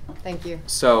continue. slowly. Thank you.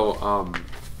 So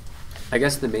I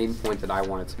guess the main point that I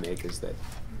wanted to make is that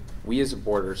we as a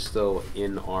board are still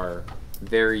in our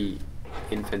very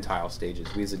infantile stages.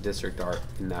 We as a district are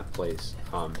in that place.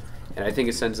 And I think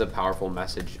it sends a powerful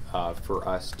message for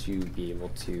us to be able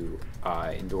to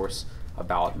endorse a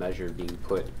ballot measure being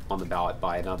put on the ballot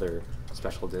by another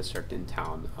special district in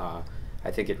town.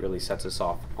 I think it really sets us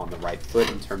off on the right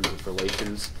foot in terms of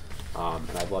relations,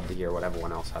 and I'd love to hear what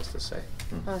everyone else has to say.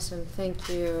 Awesome, thank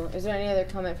you. Is there any other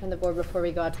comment from the board before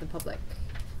we go out to the public?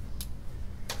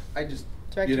 I just,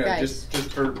 Director Geis.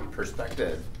 just for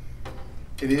perspective,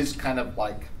 it is kind of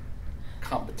like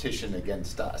competition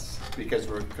against us because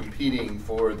we're competing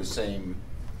for the same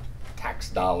tax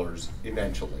dollars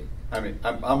eventually. I mean,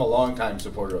 I'm a longtime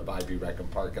supporter of Ivy Rec and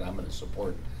Park, and I'm going to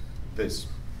support this.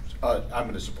 I'm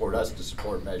going to support us to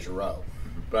support Measure O.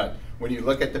 But when you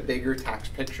look at the bigger tax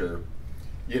picture,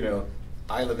 you know,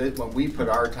 Isla Vista, when we put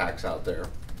our tax out there,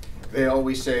 they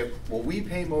always say, well, we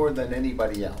pay more than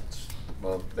anybody else.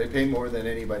 Well, they pay more than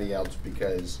anybody else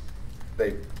because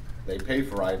they pay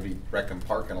for Ivy Rec and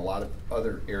Park, and a lot of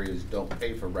other areas don't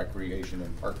pay for recreation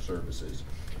and park services.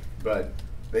 But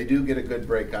they do get a good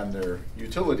break on their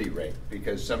utility rate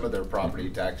because some of their property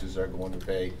taxes are going to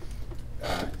pay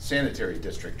sanitary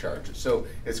district charges. So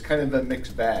it's kind of a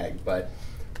mixed bag, but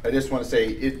I just want to say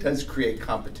it does create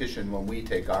competition when we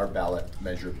take our ballot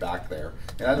measure back there.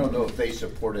 And I don't know if they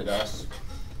supported us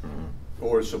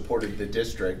or supported the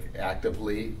district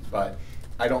actively, but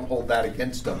I don't hold that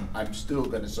against them. I'm still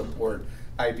going to support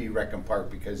Ivy Rec and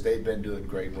Park because they've been doing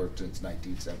great work since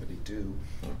 1972.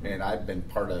 And I've been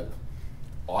part of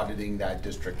auditing that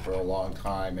district for a long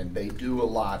time, and they do a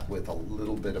lot with a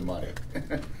little bit of money.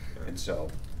 And so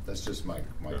that's just my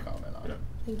comment on it.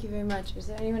 Thank you very much. Is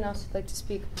there anyone else who'd like to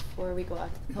speak before we go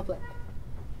out to the public?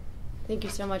 Thank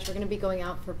you so much. We're going to be going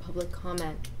out for public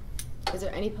comment. Is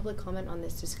there any public comment on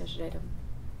this discussion item?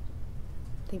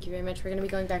 Thank you very much. We're going to be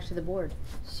going back to the board.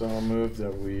 So I'll move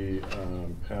that we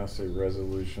pass a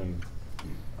resolution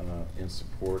in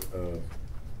support of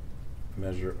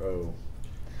Measure O.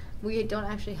 We don't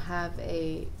actually have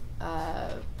a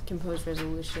composed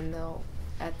resolution, though,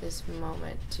 at this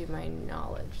moment, to my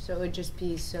knowledge. So it would just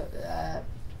be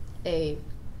a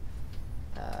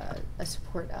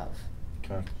support of.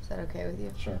 Okay. Is that okay with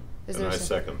you? Sure. And I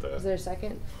second that. Is there a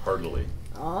second? Heartily.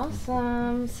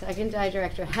 Awesome. Second by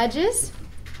Director Hedges.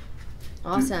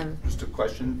 Awesome. Just a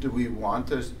question, do we want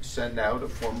to send out a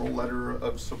formal letter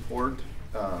of support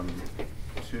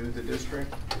to the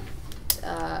district?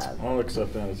 I'll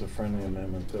accept that as a friendly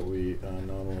amendment that we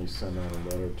not only send out a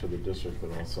letter to the district,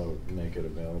 but also make it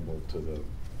available to the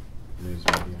news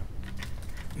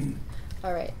media.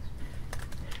 All right.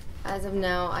 As of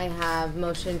now, I have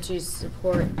motion to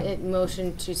support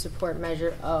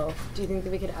Measure O. Do you think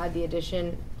that we could add the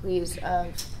addition, please,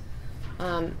 of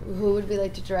who would we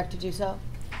like to direct to do so?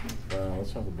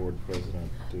 Let's have the board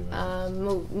president do that.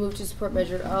 Move to support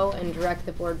Measure O and direct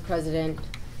the board president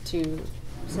to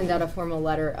send out a formal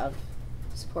letter of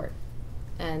support.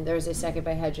 And there's a second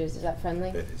by Hedges. Is that friendly?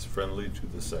 It is friendly to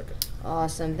the second.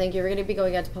 Awesome. Thank you. We're going to be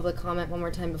going out to public comment one more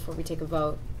time before we take a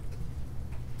vote.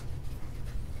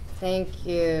 Thank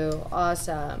you.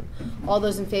 Awesome. All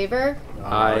those in favor?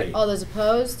 Aye. All those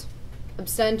opposed?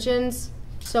 Abstentions?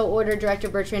 So ordered. Director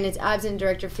Bertrand is absent.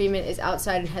 Director Freeman is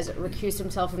outside and has recused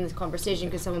himself from this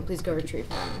conversation. Could someone please go retrieve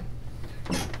him?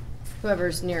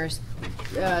 Whoever's nearest,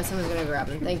 someone's going to grab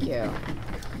him. Thank you.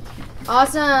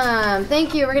 Awesome.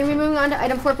 Thank you. We're going to be moving on to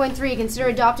item 4.3. Consider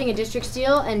adopting a district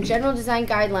seal and general design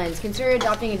guidelines. Consider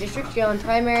adopting a district seal and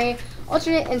primary,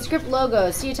 alternate, and script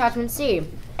logos. See attachment C.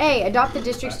 A. Adopt the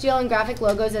district seal and graphic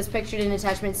logos as pictured in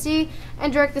attachment C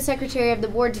and direct the secretary of the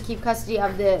board to keep custody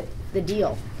of the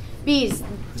deal. B.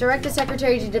 Direct the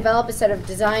secretary to develop a set of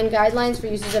design guidelines for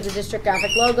uses of the district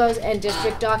graphic logos and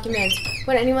district documents.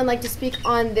 Would anyone like to speak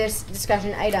on this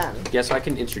discussion item? Yes, I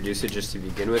can introduce it just to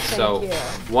begin with. Thank you.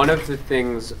 One of the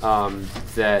things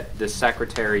that the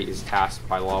secretary is tasked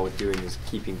by law with doing is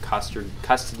keeping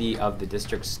custody of the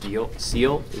district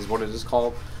seal is what it is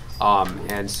called. What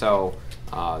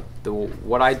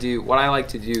I like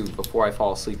to do before I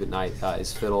fall asleep at night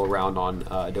is fiddle around on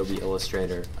Adobe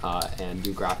Illustrator and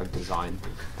do graphic design.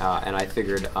 And I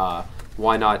figured,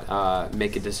 why not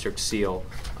make a district seal?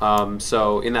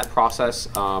 So in that process,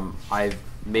 I've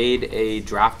made a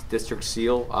draft district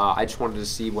seal. I just wanted to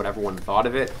see what everyone thought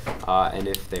of it, and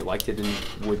if they liked it and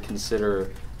would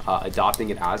consider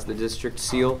adopting it as the district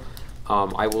seal.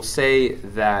 I will say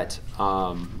that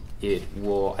I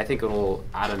think it will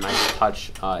add a nice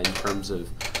touch in terms of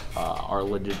our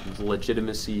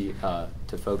legitimacy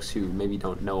to folks who maybe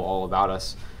don't know all about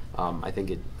us. I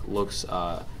think it looks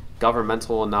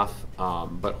governmental enough,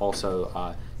 but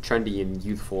also trendy and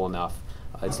youthful enough.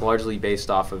 It's largely based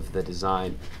off of the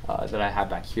design that I have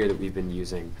back here that we've been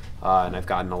using, and I've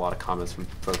gotten a lot of comments from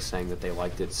folks saying that they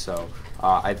liked it. So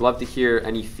I'd love to hear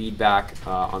any feedback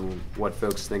on what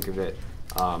folks think of it.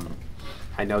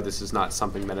 I know this is not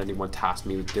something that anyone tasked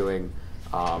me with doing,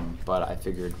 but I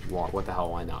figured, what the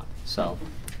hell, why not? So.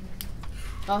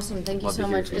 Awesome. Thank you Love to so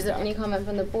hear much. Is there feedback. any comment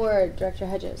from the board? Director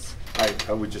Hedges.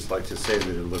 I would just like to say that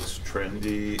it looks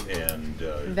trendy and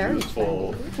Very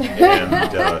youthful,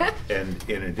 trendy. and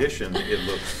in addition, it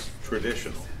looks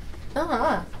traditional.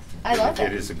 I love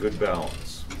it. It is a good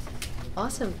balance.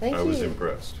 Awesome. Thank you. I was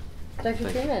impressed. Dr.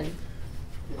 Freeman.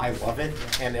 I love it,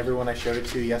 and everyone I showed it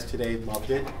to yesterday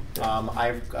loved it. I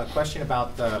have a question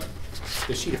about the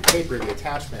sheet of paper, the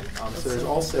attachment. So there's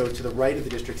also, to the right of the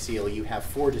district seal, you have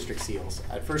 4 district seals.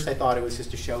 At first I thought it was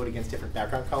just to show it against different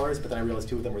background colors, but then I realized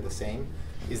 2 of them were the same.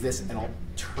 is this an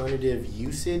alternative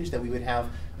usage that we would have?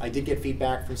 I did get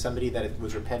feedback from somebody that it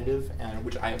was repetitive, and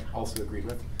which I also agreed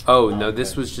with. Oh no,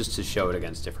 this was just to show it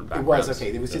against different It backgrounds. was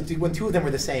okay. It was just, when two of them were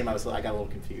the same, I got a little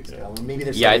confused. Maybe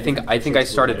there's Yeah, I something think different I shades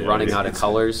started of running blue. out of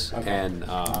colors, Okay. and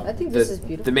I think this is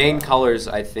beautiful. The main colors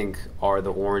I think are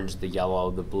the orange, the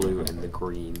yellow, the blue, and the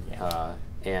green.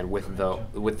 And with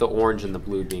the orange and the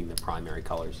blue being the primary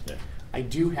colors. Yeah. I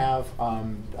do have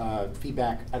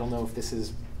feedback. I don't know if this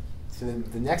is. So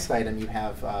the next item you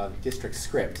have district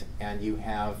script, and you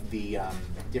have the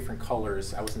different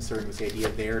colors. I was inserting this idea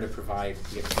there to provide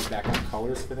feedback on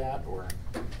colors for that, or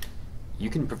You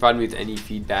can provide me with any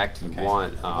feedback you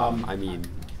want. I mean,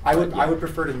 I would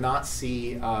prefer to not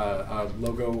see a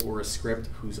logo or a script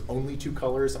whose only two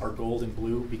colors are gold and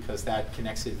blue, because that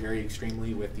connects it very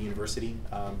extremely with the university.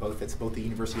 It's both the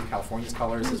University of California's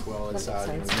colors as well as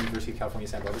the University of California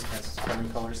San Francisco's covering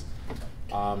colors.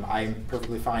 I'm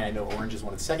perfectly fine. I know orange is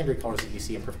one of the secondary colors that you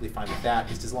see. I'm perfectly fine with that,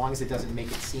 just as long as it doesn't make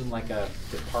it seem like a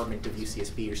department of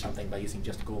UCSB or something by using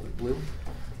just gold and blue.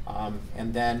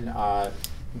 And then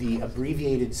the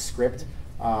abbreviated script.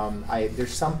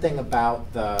 There's something about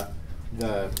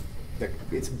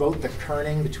it's both the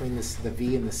kerning between the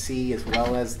V and the C, as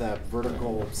well as the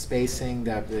vertical spacing.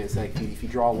 That is like if you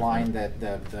draw a line,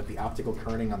 the optical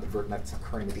kerning on that's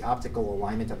kerning, but the optical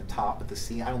alignment at the top of the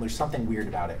C. I don't know. There's something weird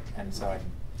about it, and so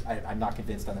I'm not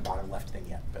convinced on the bottom left thing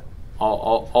yet. But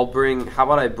I'll bring. How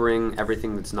about I bring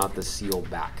everything that's not the seal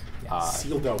back?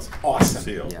 Sealed though is awesome.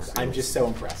 Seal. Yeah. I'm just so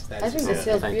impressed. I think the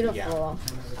seal's beautiful.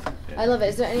 I love it.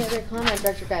 Is there any other comment,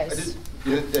 Dr. Geis?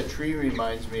 The tree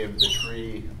reminds me of the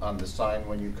tree on the sign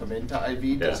when you come into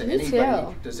IV. Does Me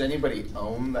too. anybody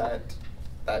own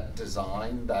that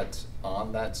design that's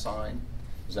on that sign?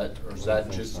 Is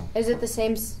that just? Is it the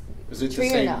same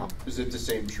tree or no? Is it the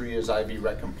same tree as IV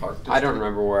Reckham Park District? I don't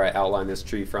remember where I outlined this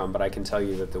tree from, but I can tell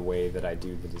you that the way that I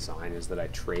do the design is that I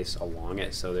trace along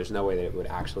it, so there's no way that it would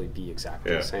actually be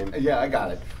exactly the same. Yeah, I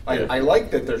got it. I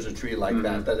like that there's a tree like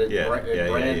that it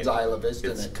brands Isla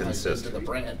Vista It's and it ties into the consistent.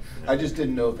 brand. I just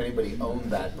didn't know if anybody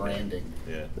owned that branding.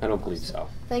 Yeah. I don't believe so.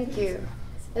 Thank you.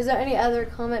 Is there any other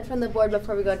comment from the board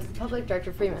before we go to the public?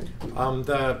 Dr. Freeman.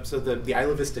 The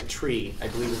Isla Vista tree, I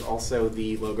believe, is also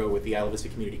the logo with the Isla Vista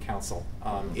Community Council.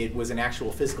 It was an actual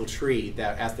physical tree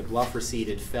that, as the bluff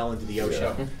receded, fell into the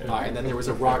ocean. And then there was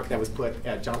a rock that was put.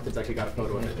 Jonathan's actually got a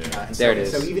photo of it. There it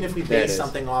is. So even if we There it base is.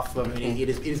 something off of, it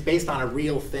is based on a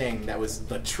real thing that was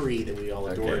the tree that we all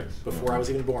adored before I was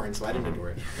even born, so I didn't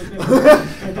adore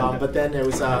it. But then there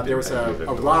was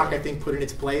a rock, I think, put in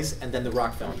its place, and then the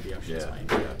rock fell into the ocean. So I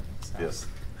enjoyed it. Yes,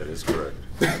 that is correct.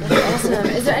 Awesome.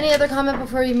 Is there any other comment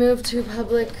before we move to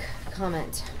public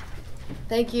comment?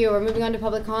 Thank you. We're moving on to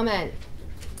public comment.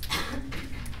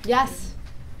 Yes.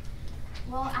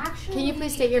 Well, actually, Can you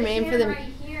please state your name for the? right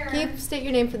here. Can you state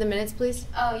your name for the minutes, please?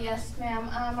 Oh yes, ma'am.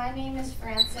 My name is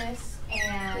Francis,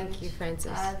 and Thank you,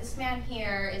 Francis. This man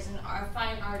here is a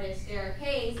fine artist, Derek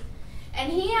Hayes,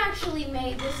 and he actually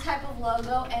made this type of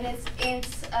logo, and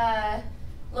it's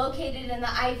located in the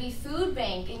IV Food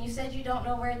Bank. And you said you don't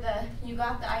know where you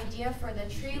got the idea for the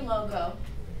tree logo,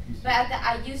 but at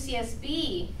the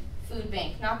UCSB Food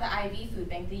Bank, not the IV Food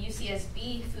Bank, the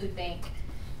UCSB Food Bank,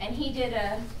 and he did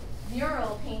a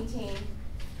mural painting,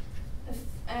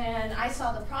 and I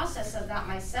saw the process of that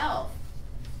myself.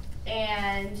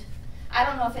 And I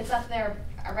don't know if it's up there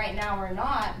right now or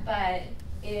not, but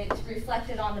it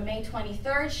reflected on the May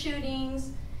 23rd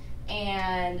shootings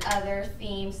and other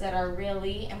themes that are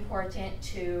really important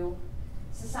to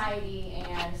society,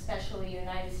 and especially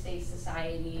United States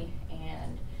society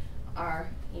and our,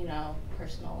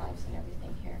 personal lives and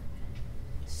everything here.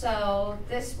 So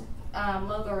this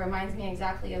logo reminds me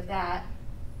exactly of that,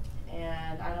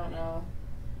 and I don't know,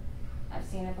 I've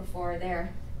seen it before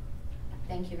there.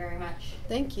 Thank you very much.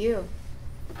 Thank you.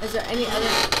 Is there any other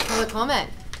public comment?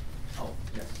 Oh,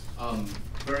 yes.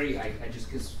 I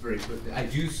just guess very quickly, I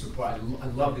do support, I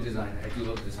love the design, I do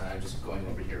love the design, I'm just going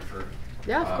over here for.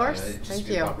 Yeah, of course. Just Thank to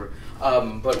be you. proper.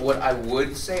 But what I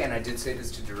would say, and I did say this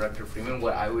to Director Freeman,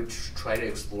 what I would try to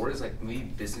explore is like maybe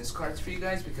business cards for you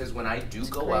guys, because when I do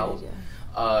go out,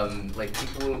 like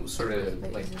people sort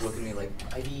of like look at me like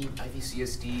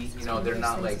IVCSD, they're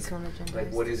not like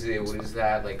what is it, what is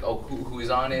that, like, oh, who is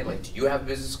on it, like, do you have a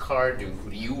business card, who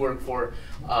do you work for,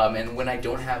 and when I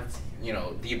don't have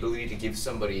the ability to give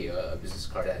somebody a business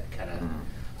card, that kind of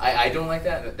I don't like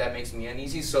that. That makes me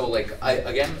uneasy. So like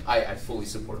I fully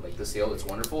support like the sale. It's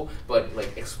wonderful, but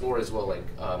like explore as well like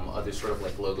other sort of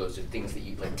like logos or things that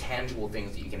you like tangible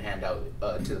things that you can hand out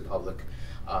to the public.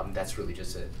 That's really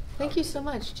just it. Thank you so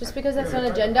much. Just because that's not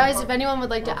agendized, if anyone would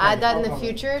like to add that in the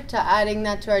future, to adding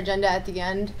that to our agenda at the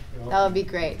end, that would be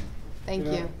great. Thank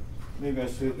you. Maybe I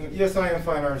should. Yes, I am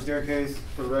fine arts staircase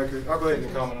for the record. I'll go ahead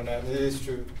and comment on that. It is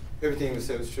true. Everything was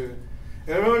said was true.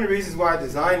 And one of the reasons why I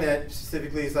designed that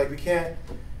specifically is like we can't,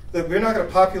 look, we're not going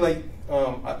to populate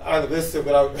Isla Vista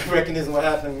without recognizing what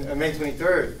happened on May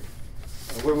 23rd,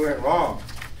 and where we went wrong.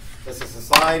 As a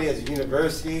society, as a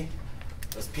university,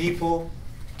 as people,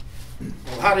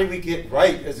 well, how did we get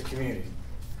right as a community?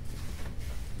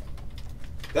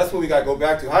 That's what we got to go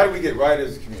back to. How did we get right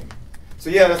as a community? So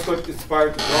yeah, that's what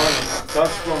inspired the drawing.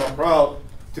 Dr. Sloan, I'm proud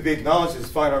to be acknowledged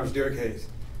as Fine Arts staircase.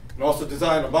 And also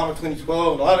designed Obama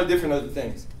 2012 and a lot of different other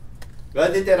things.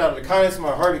 But I did that out of the kindness of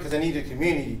my heart because I needed a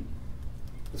community.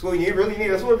 That's what we really need.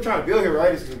 That's what we're trying to build here,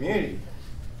 right, is a community.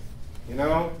 You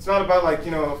know, it's not about like,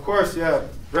 you know, of course, yeah,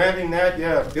 branding that,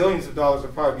 yeah, billions of dollars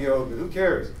would probably be over. Who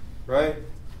cares, right?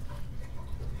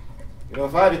 You know,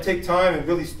 if I had to take time and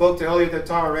really spoke to Elliot at that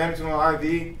time, I ran into him on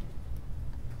IV.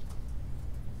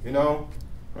 You know,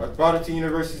 I brought it to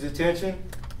university's attention.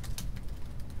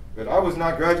 But I was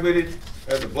not graduated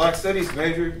as a Black Studies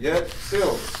major yet,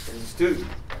 still, as a student.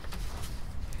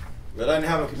 But I didn't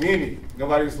have a community.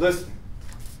 Nobody was listening.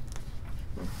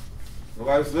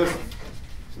 Nobody was listening.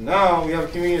 So now we have a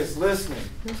community that's listening.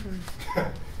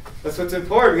 That's what's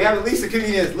important. We have at least a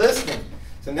community that's listening.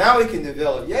 So now we can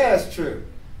develop. Yeah, it's true.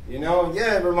 You know,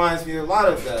 yeah, it reminds me a lot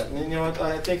of that. And you know,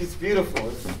 I think it's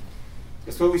beautiful.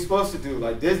 It's what we're supposed to do.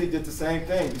 Like Disney did the same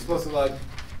thing. We're supposed to like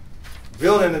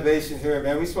build innovation here,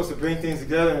 man. We're supposed to bring things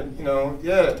together. And, you know,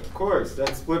 yeah, of course,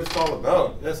 that's what it's all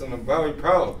about. Yes, and I'm very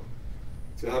proud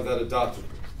to have that adopted.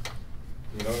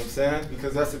 You know what I'm saying?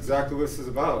 Because that's exactly what this is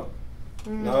about.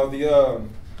 Mm-hmm. Now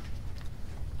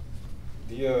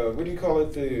what do you call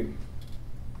it? The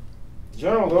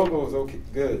general logo is okay,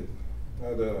 good.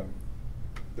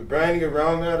 The branding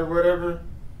around that or whatever,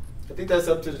 I think that's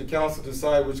up to the council to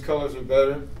decide which colors are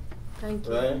better. Thank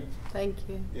you. Right? Thank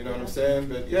you. You know what I'm saying?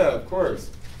 But yeah, of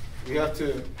course, we have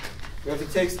to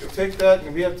take that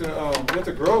and we have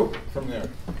to grow from there.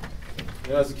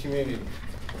 You know, as a community,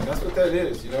 and that's what that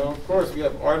is. You know, of course, we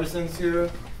have artisans here,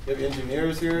 we have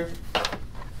engineers here.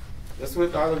 That's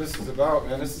what all of this is about,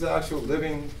 man. This is actual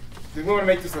living. We want to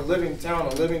make this a living town,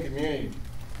 a living community.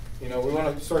 You know, we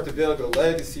want to start to build a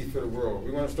legacy for the world.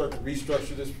 We want to start to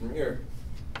restructure this from here.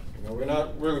 You know, we're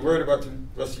not really worried about the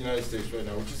rest of the United States right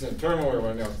now, which is in turmoil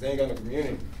right now. They ain't got no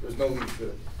community. There's no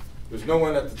leadership. There's no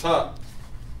one at the top.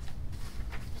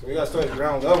 So we got to start at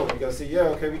ground level. We got to say, yeah,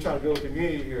 okay, we're trying to build a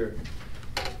community here.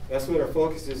 That's what our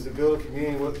focus is, to build a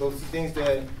community. What those things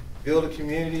that build a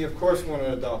community, of course we want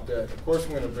to adopt that. Of course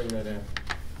we want to bring that in.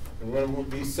 And we're going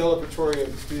to be celebratory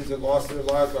of the students that lost their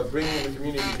lives by bringing the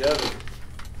community together.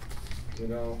 You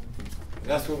know, and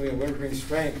that's what we want to bring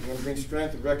strength. We want to bring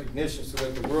strength and recognition so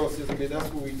that the world says, okay, that's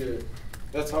what we did.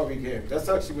 That's how we came. That's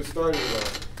actually what started it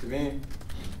all. To me,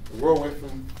 the world went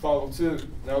from follow to.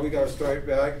 Now we got to start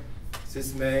back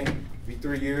since May. Be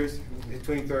 3 years, the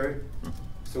 23rd.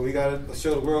 So we got to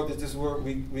show the world that this world,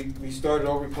 we started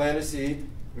over, we planted a seed,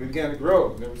 we began to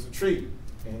grow. There was a tree,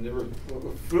 and there was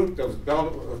a fruit that was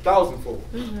bound a thousandfold.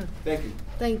 Mm-hmm. Thank you.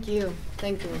 Thank you.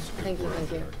 Thank you. Thank you.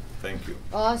 Thank you. Thank you.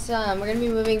 Awesome. We're going to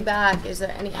be moving back. Is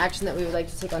there any action that we would like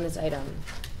to take on this item?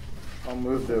 I'll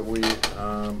move that we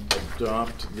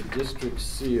adopt the district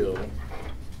seal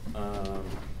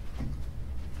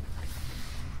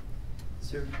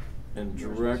and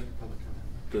direct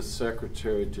the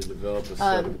secretary to develop a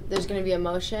set. There's going to be a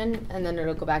motion, and then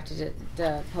it'll go back to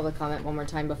the public comment one more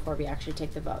time before we actually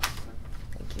take the vote.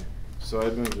 Thank you. So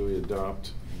I'd move that we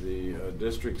adopt the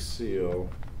district seal,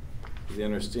 the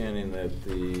understanding that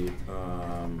the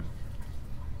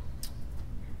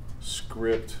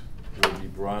script will be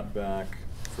brought back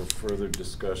for further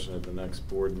discussion at the next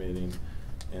board meeting,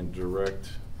 and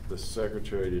direct the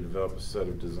secretary to develop a set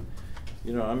of design.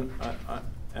 You know, I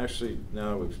actually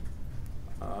now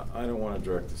I don't want to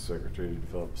direct the secretary to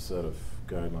develop a set of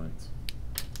guidelines.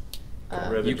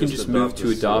 You can just move to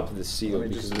adopt the seal,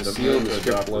 because the seal and the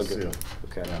script logo.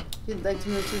 Okay. Yeah. You'd like to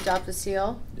move to adopt the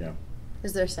seal? Yeah.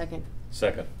 Is there a second?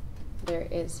 Second. There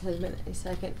has been a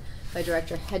second by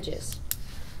Director Hedges.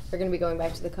 We're going to be going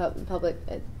back to the public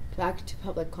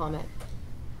comment.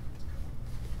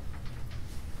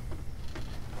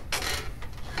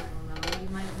 I don't know. You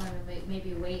might want to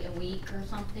maybe wait a week or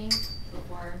something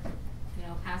before,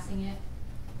 passing it,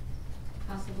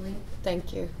 possibly.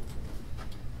 Thank you.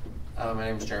 My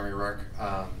name is Jeremy Rourke.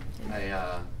 I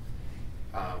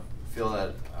feel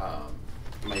that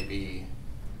it might be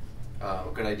a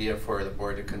good idea for the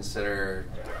board to consider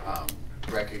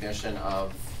recognition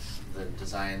of the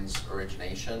design's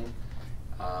origination,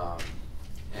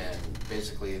 and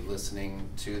basically listening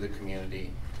to the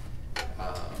community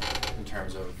in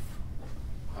terms of,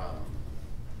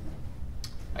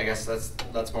 I guess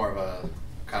that's more of a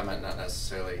comment, not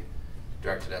necessarily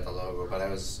directed at the logo, but I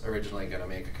was originally going to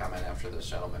make a comment after this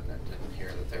gentleman and didn't hear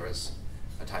that there was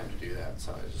a time to do that,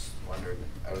 so I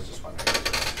was just wondering.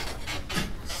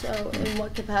 So in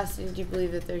what capacity do you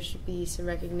believe that there should be some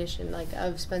recognition, like,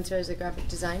 of Spencer as a graphic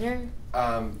designer?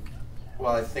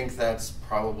 Well, I think that's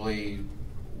probably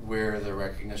where the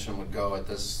recognition would go at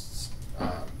this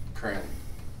current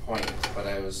point, but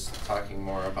I was talking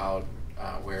more about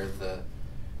where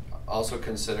also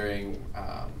considering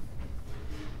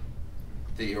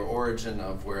the origin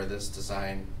of where this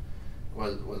design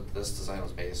was, what this design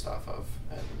was based off of,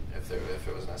 and if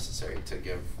it was necessary to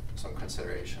give some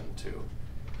consideration to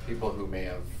people who may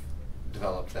have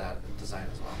developed that design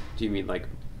as well. Do you mean like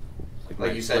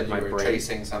you said like you were brain?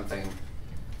 tracing something,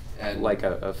 and like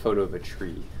a photo of a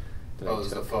tree? Oh, it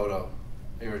was the photo.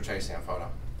 You were tracing a photo.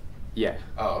 Yeah.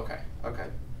 Oh, okay. Okay.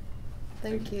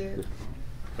 Thank you.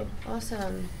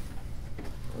 Awesome.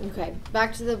 Okay,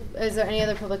 back to is there any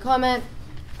other public comment?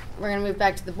 We're gonna move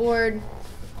back to the board.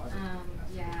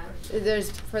 Yeah.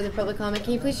 There's further public comment.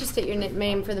 Can you please just state your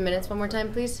name for the minutes one more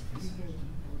time, please?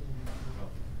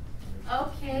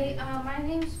 Okay, my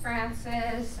name's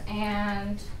Frances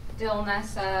and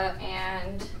Dilnessa,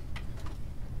 and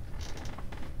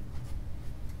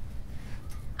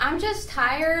I'm just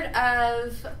tired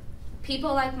of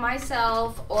people like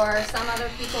myself or some other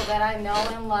people that I know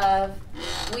and love.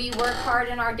 We work hard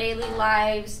in our daily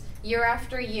lives, year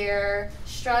after year,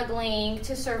 struggling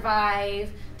to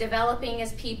survive, developing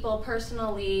as people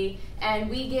personally, and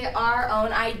we get our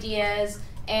own ideas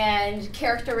and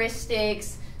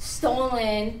characteristics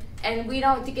stolen, and we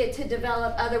don't get to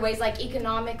develop other ways, like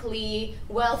economically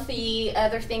wealthy,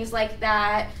 other things like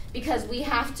that, because we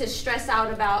have to stress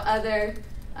out about other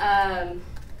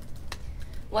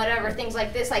whatever, things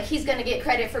like this. Like, he's going to get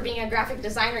credit for being a graphic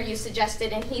designer, you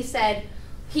suggested, and he said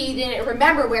he didn't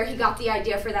remember where he got the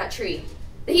idea for that tree.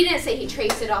 He didn't say he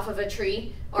traced it off of a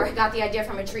tree or he got the idea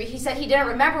from a tree. He said he didn't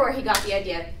remember where he got the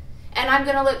idea. And I'm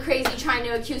going to look crazy trying to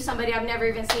accuse somebody I've never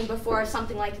even seen before of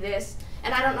something like this.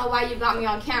 And I don't know why you got me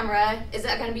on camera. Is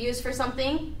that going to be used for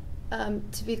something?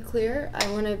 To be clear, I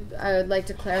would like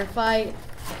to clarify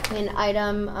in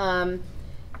item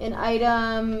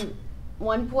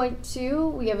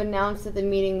 1.2, we have announced that the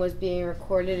meeting was being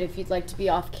recorded. If you'd like to be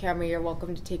off camera, you're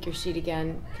welcome to take your seat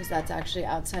again, because that's actually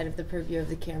outside of the purview of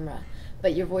the camera.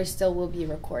 But your voice still will be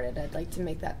recorded. I'd like to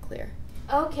make that clear.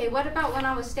 Okay, what about when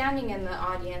I was standing in the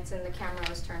audience and the camera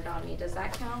was turned on me? Does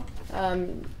that count?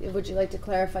 Would you like to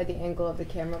clarify the angle of the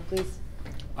camera, please?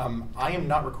 I am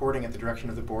not recording at the direction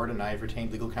of the board, and I have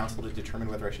retained legal counsel to determine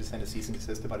whether I should send a cease and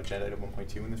desist about agenda item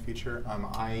 1.2 in the future.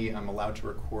 I am allowed to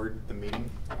record the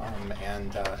meeting,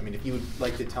 and I mean, if you would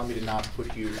like to tell me to not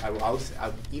push you, I'll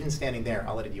even standing there,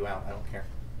 I'll edit you out. I don't care.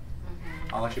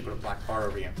 I'll actually put a black bar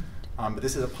over you. But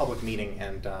this is a public meeting,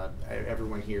 and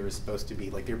everyone here is supposed to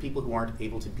be, like, there are people who aren't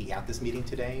able to be at this meeting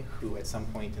today who at some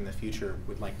point in the future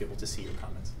would like to be able to see your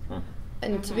comments.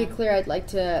 And to be clear, I'd like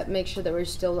to make sure that we're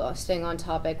still staying on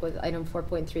topic with item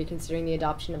 4.3, considering the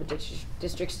adoption of a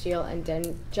district steel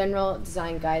and general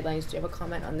design guidelines. Do you have a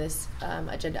comment on this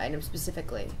agenda item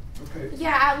specifically? Okay.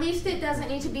 Yeah, at least it doesn't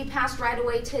need to be passed right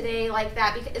away today like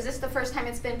that. Because, is this the first time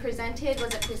it's been presented?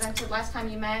 Was it presented last time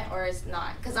you met, or is it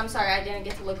not? Because I'm sorry, I didn't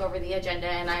get to look over the agenda,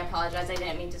 and I apologize. I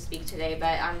didn't mean to speak today,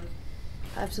 but I'm...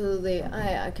 Absolutely.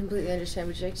 I completely understand.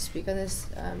 Would you like to speak on this,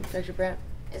 Director Brandt?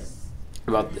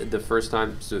 About the first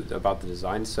time, so about the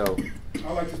design, so... I'd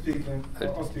like to speak, then.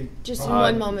 I'll speak. Just in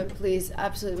one moment, please.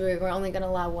 Absolutely. We're only going to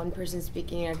allow one person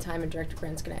speaking at a time, and Director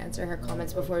Brandt's going to answer her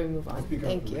comments before we move on.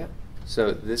 Thank you.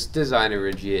 So this design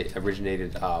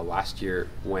originated last year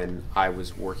when I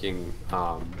was working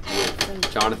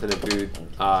with Jonathan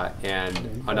Aboud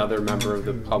and another member of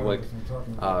the public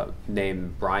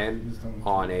named Brian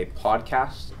on a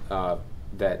podcast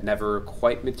that never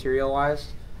quite materialized.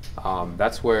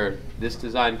 That's where this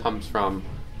design comes from.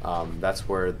 That's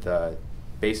where the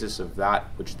basis of that,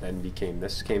 which then became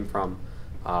this, came from.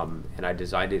 And I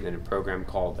designed it in a program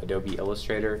called Adobe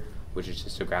Illustrator, which is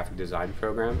just a graphic design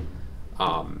program.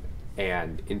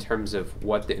 And in terms of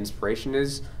what the inspiration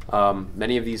is,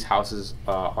 many of these houses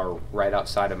are right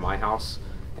outside of my house,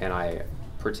 and I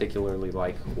particularly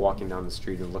like walking down the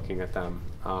street and looking at them.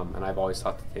 And I've always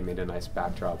thought that they made a nice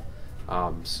backdrop.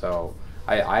 So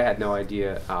I had no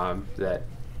idea that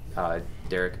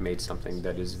Derek made something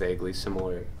that is vaguely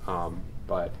similar,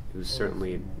 but it was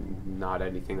certainly not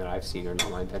anything that I've seen, or not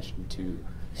my intention to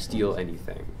steal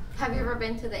anything. Have you ever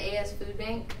been to the AS Food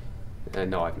Bank?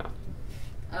 No, I've not.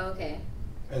 Oh, okay.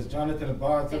 Has Jonathan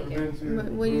Abbas ever Thank you. been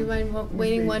to? Will you mind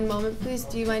waiting one moment, please?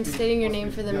 Do you mind stating your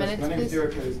name for the Yes, minutes, my name is please?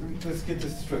 Derek Hayes. Let's get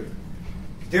this straight.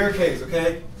 Derek Hayes,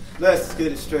 okay? Let's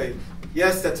get it straight.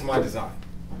 Yes, that's my design.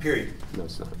 Period. No,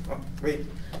 it's not. Oh, wait.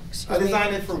 I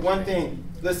designed it for one thing.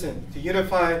 Listen, to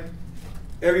unify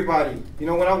everybody. You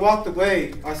know, when I walked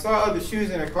away, I saw other shoes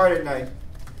in a cart at night.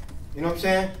 You know what I'm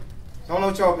saying? I don't know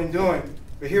what y'all been doing,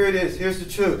 but here it is. Here's the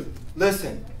truth.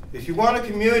 Listen, if you want a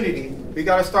community, we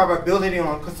got to start by building it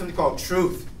on something called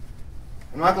truth.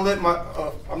 I'm not gonna let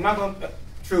my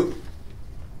truth.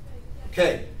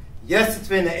 Okay. Yes, it's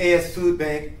been the AS Food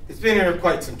Bank. It's been here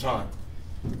quite some time.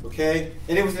 Okay?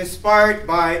 And it was inspired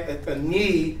by a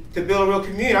need to build a real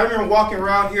community. I remember walking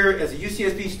around here as a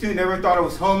UCSD student, never thought I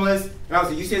was homeless. And I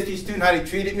was a UCSD student, how they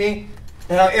treated me.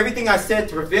 And how everything I said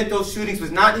to prevent those shootings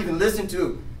was not even listened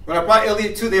to. When I brought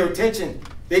Elliot to their attention,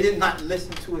 they did not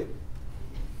listen to it.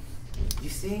 You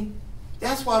see?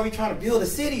 That's why we're trying to build a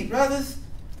city, brothers.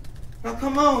 Now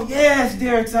come on, yeah, it's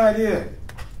Derek's idea.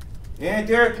 Yeah,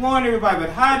 Derek warned everybody, but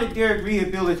how did Derek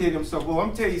rehabilitate himself? Well, I'm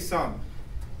gonna tell you something.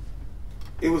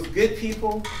 It was good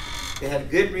people, they had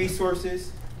good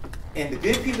resources, and the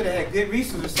good people that had good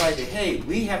resources decided, hey,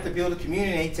 we have to build a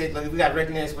community, and they said, look, we gotta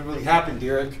recognize what really happened,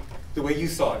 Derek, the way you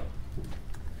saw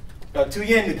it. To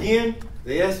you and again,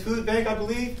 the AS Food Bank, I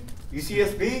believe,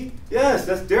 UCSB, yes,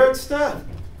 that's Derek's stuff.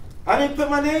 I didn't put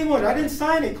my name on it, I didn't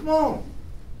sign it, come on.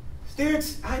 It's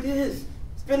Derek's ideas.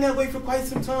 It's been that way for quite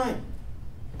some time.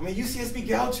 I mean, UCSB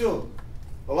Gaucho.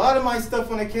 A lot of my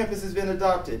stuff on the campus has been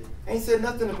adopted. I ain't said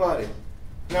nothing about it.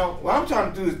 Now, what I'm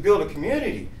trying to do is build a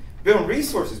community, build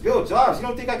resources, build jobs. You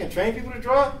don't think I can train people to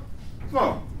draw? Come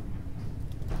on.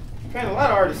 I'm training a lot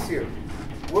of artists here.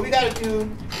 What we got to do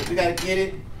is we got to get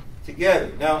it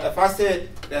together. Now, if I said,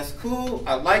 that's cool,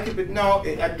 I like it, but no,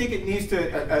 I think it needs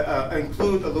to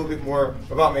include a little bit more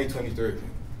about May 23rd.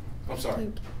 I'm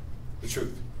sorry. The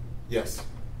truth. Yes.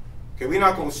 Okay, we're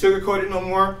not going to sugarcoat it no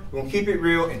more. We're going to keep it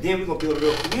real, and then we're going to build a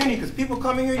real community. Because people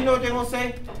come in here, you know what they're going to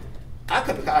say? I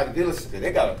come to Ivy Village,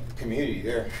 they got a community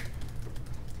there.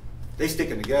 They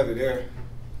sticking together there.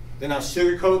 They're not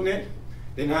sugarcoating it.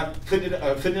 They're not putting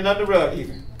it on the rug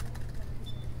either.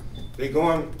 They're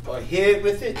going ahead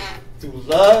with it through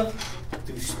love,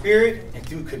 through spirit, and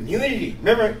through community.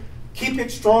 Remember, keep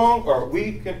it strong, or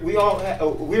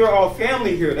we're all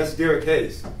family here. That's Derek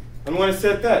Hayes. I'm going to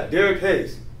set that, Derek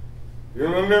Hayes. You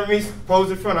remember me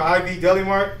posing in front of IV Deli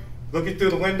Mart, looking through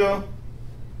the window?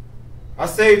 I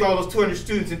saved all those 200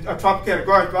 students in Tropicana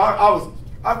Gardens, but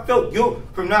I felt guilt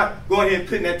for not going ahead and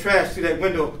putting that trash through that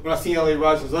window when I seen L.A.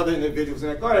 Rogers and other individuals in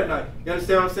that garden at night. You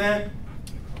understand what I'm saying?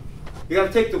 You got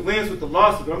to take the wins with the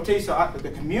losses. But I'm telling you something,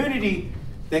 the community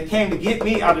that came to get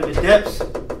me out of the depths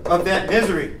of that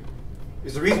misery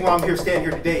is the reason why I'm here, standing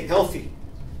here today, healthy.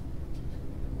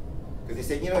 Because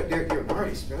they said, you know what, Derek, you're an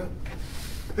artist, bro.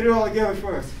 Put it all together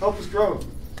for us. Help us grow.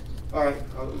 All right,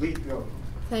 I'll leave. Go.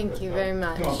 Thank you very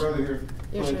much. Come on, brother, here.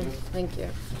 You're sure. Thank you.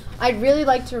 I'd really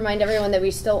like to remind everyone that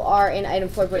we still are in item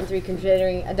 4.3,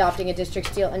 considering adopting a district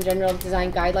steel and general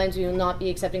design guidelines. We will not be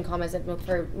accepting comments that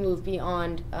move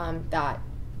beyond that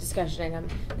discussion item.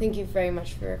 Thank you very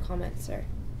much for your comments, sir.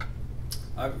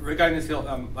 Regarding this,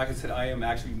 like I said, I am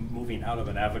actually moving out of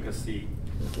an advocacy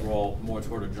role more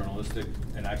toward a journalistic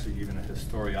and actually even a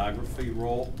historiography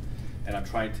role. And I'm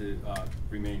trying to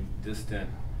remain distant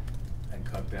and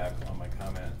cut back on my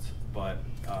comments. But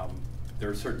there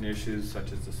are certain issues,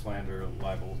 such as the slander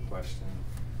libel question,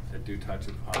 that do touch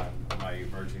upon my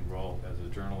emerging role as a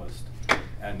journalist.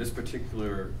 And this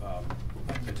particular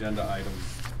agenda item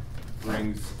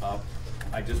brings up,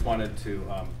 I just wanted to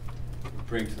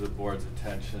bring to the board's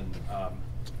attention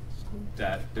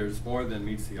that there's more than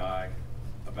meets the eye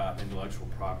about intellectual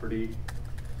property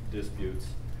disputes.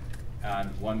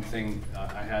 And one thing,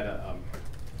 I had a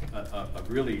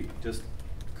really just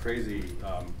crazy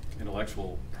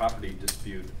intellectual property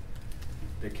dispute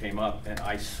that came up, and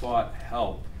I sought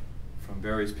help from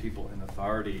various people in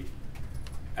authority.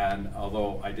 And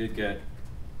although I did get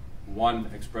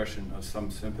one expression of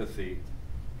some sympathy,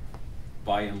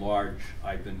 by and large,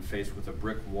 I've been faced with a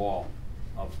brick wall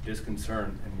of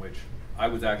disconcern in which I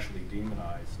was actually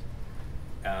demonized.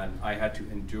 And I had to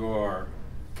endure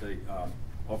the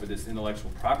over this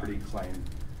intellectual property claim,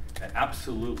 an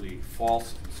absolutely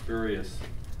false and spurious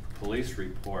police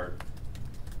report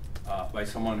by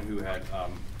someone who had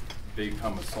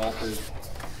become assaulted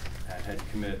and had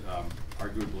committed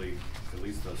arguably at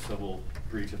least a civil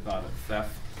breach, if not a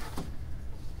theft,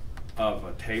 of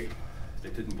a tape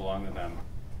that didn't belong to them.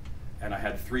 and I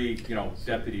had 3,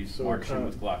 deputies So march in kind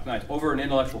with of- Glock 9s over an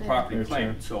intellectual property Fair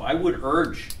claim. chair. So I would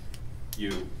urge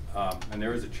you, and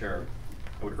there is a chair,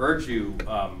 I would urge you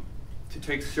to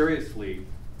take seriously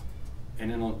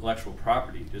an intellectual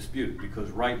property dispute, because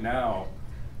right now,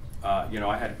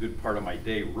 I had a good part of my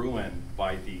day ruined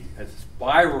by a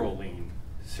spiraling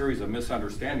series of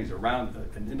misunderstandings around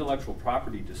an intellectual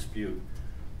property dispute,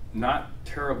 not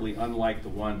terribly unlike the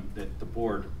one that the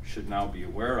board should now be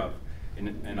aware of.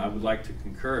 And I would like to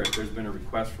concur, if there's been a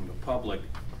request from the public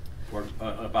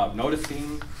about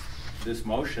noticing this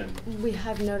motion. We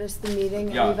have noticed the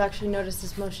meeting, Yeah. and we've actually noticed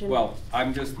this motion. Well,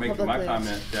 I'm just making my publicly.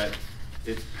 comment that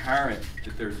it's apparent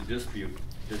that there's a dispute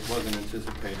that wasn't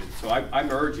anticipated. So I'm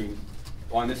urging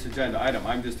on this agenda item,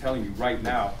 I'm just telling you right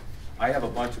now, I have a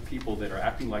bunch of people that are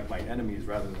acting like my enemies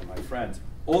rather than my friends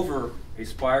over a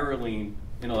spiraling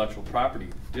intellectual property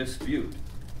dispute.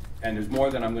 And there's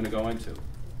more than I'm going to go into.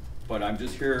 But I'm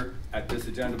just here at this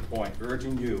agenda point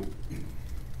urging you,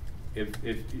 if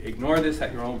ignore this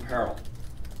at your own peril,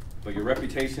 but your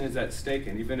reputation is at stake,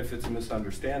 and even if it's a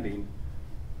misunderstanding,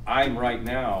 I'm right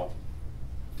now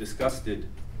disgusted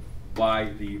by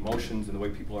the emotions and the way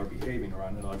people are behaving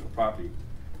around intellectual property.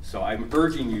 So I'm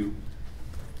urging you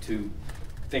to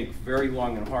think very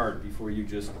long and hard before you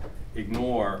just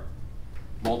ignore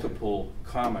multiple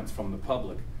comments from the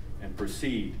public and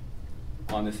proceed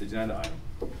on this agenda item.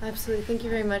 Absolutely. Thank you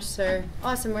very much, sir.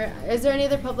 Awesome. Is there any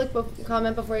other public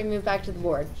comment before we move back to the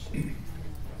board?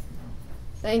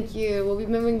 Thank you. We'll be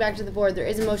moving back to the board. There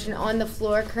is a motion on the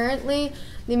floor currently.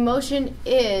 The motion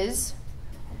is,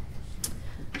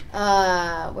 where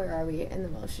are we in the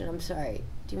motion? I'm sorry.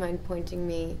 Do you mind pointing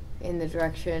me in the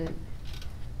direction?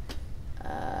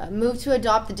 Move to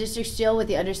adopt the district's deal with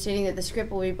the understanding that the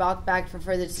script will be brought back for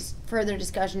further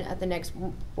discussion at the next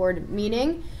board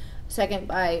meeting. Second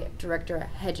by Director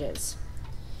Hedges.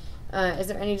 Is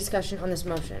there any discussion on this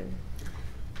motion?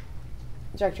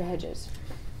 Director Hedges.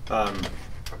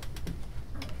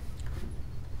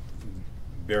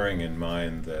 Bearing in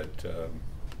mind that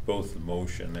both the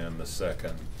motion and the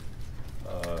second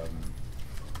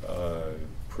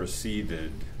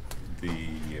preceded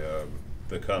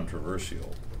the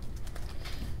controversial,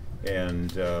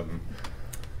 and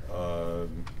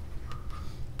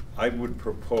I would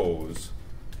propose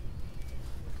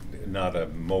not a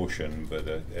motion, but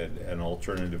an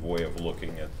alternative way of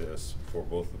looking at this for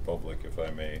both the public, if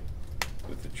I may,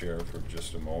 with the chair for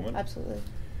just a moment. Absolutely.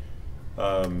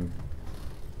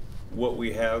 What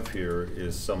we have here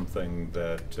is something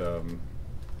that,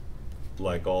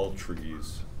 like all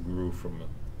trees, grew from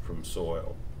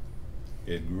soil.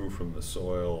 It grew from the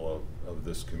soil of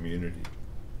this community.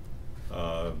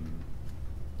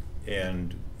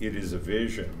 And it is a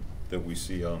vision that we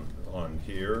see on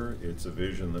here. It's a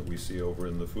vision that we see over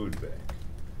in the food bank.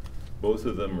 Both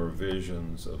of them are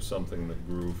visions of something that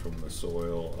grew from the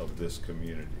soil of this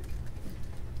community.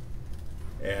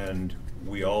 And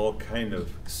we all kind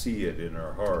of see it in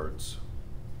our hearts,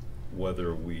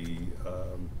 whether we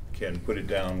can put it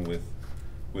down with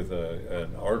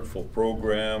an artful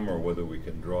program or whether we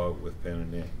can draw it with pen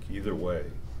and ink. Either way,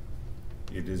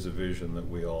 it is a vision that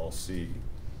we all see.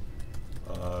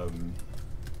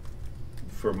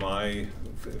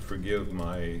 Forgive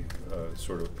my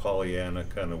sort of Pollyanna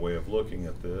kind of way of looking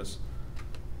at this,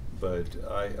 but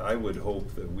I would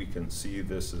hope that we can see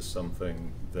this as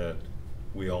something that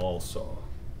we all saw.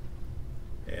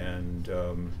 And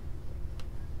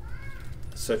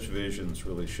such visions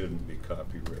really shouldn't be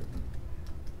copywritten.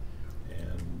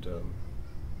 And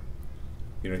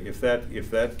if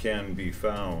that can be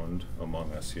found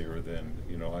among us here, then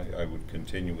I would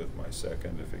continue with my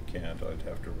second. If it can't, I'd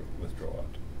have to withdraw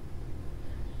it.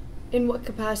 In what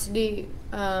capacity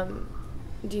do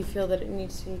you feel that it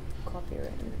needs to be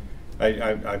copywritten?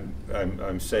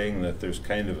 I'm saying that there's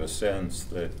kind of a sense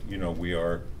that we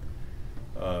are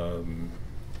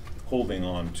holding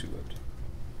on to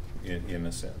it in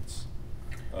a sense,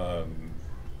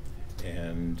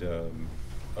 and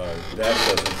that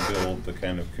doesn't build the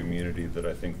kind of community that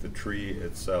I think the tree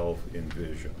itself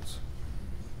envisions.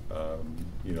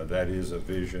 That is a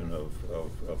vision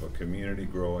of a community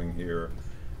growing here,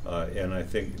 and I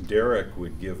think Derek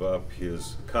would give up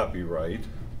his copyright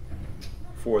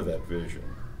for that vision,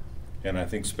 and I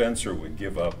think Spencer would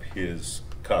give up his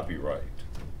copyright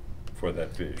for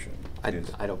that vision. I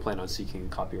don't plan on seeking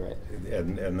copyright.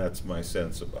 And that's my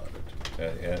sense about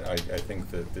it. And I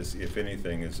think that this, if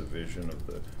anything, is a vision of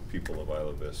the people of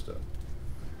Isla Vista.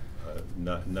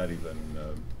 Not even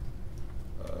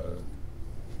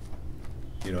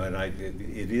You know, and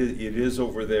it is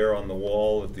over there on the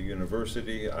wall at the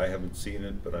university. I haven't seen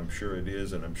it, but I'm sure it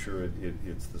is, and I'm sure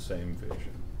it's the same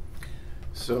vision.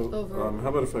 So, how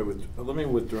about if let me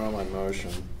withdraw my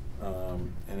motion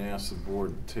and ask the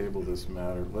board to table this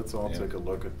matter. Let's all take a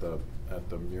look at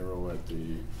the mural at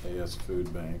the AS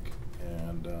Food Bank,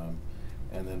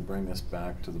 and then bring this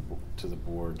back to the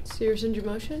board. So you rescind your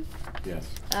motion? Yes.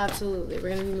 Absolutely.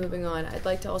 We're going to be moving on. I'd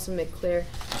like to also make clear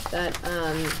that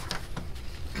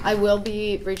I will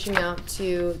be reaching out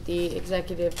to the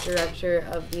executive director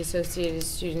of the Associated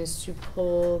Students to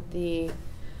pull the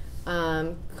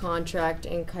contract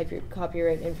and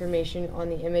copyright information on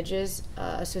the images.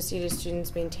 Associated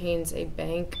Students maintains a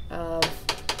bank of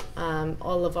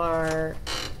all of our,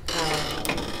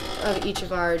 of each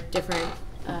of our different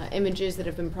images that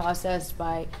have been processed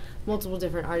by multiple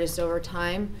different artists over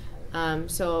time.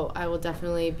 So I will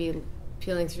definitely be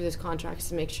peeling through those contracts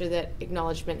to make sure that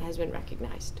acknowledgement has been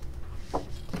recognized.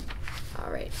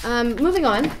 All right, moving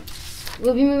on.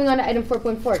 We'll be moving on to item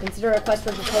 4.4, consider a request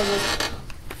for proposals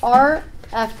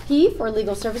RFP for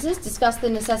legal services, discuss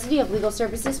the necessity of legal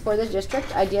services for the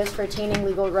district, ideas for attaining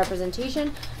legal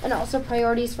representation, and also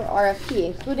priorities for RFP,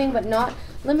 including but not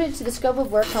limited to the scope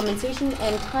of work, compensation,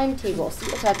 and timetable.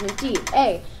 See attachment D.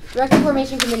 A. Direct the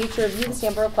formation committee to review the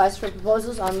sample requests for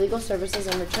proposals on legal services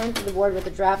and return to the board with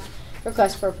a draft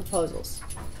request for proposals.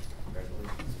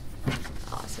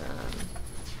 Awesome.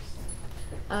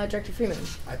 Director Freeman.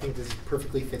 I think this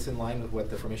perfectly fits in line with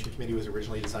what the formation committee was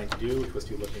originally designed to do, which was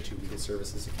to look into legal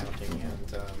services, accounting,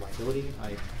 and liability.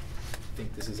 I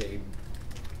think this is I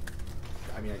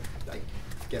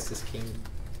guess this came,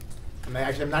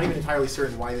 actually, I'm not even entirely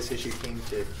certain why this issue came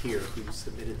to here. Who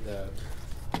submitted the?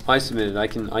 I submitted. I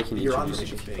can You're on the introduce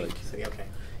it if you'd like. so, yeah, okay.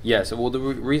 Yeah. So, well,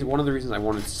 one of the reasons I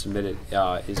wanted to submit it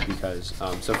is because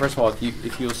so first of all,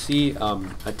 if you'll see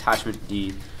attachment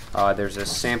D, there's a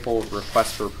sample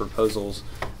request for proposals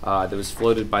that was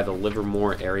floated by the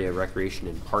Livermore Area Recreation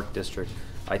and Park District.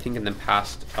 I think in the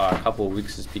past couple of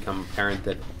weeks, it's become apparent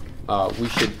that we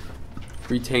should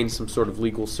retain some sort of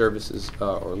legal services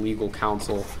or legal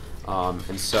counsel,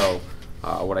 and so.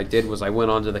 What I did was I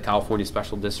went onto the California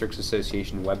Special Districts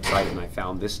Association website and I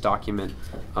found this document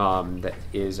that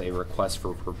is a request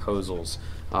for proposals.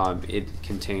 It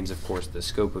contains, of course, the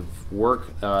scope of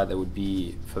work that would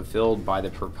be fulfilled by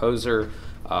the proposer,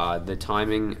 the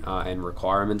timing and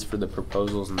requirements for the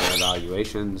proposals and their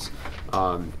evaluations.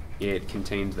 It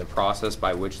contains the process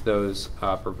by which those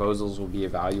proposals will be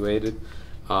evaluated.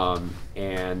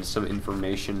 And some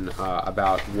information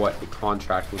about what the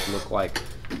contract would look like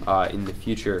in the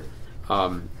future.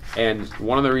 And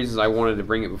one of the reasons I wanted to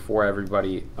bring it before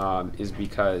everybody is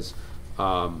because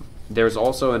there's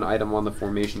also an item on the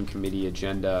formation committee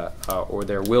agenda, or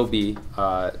there will be,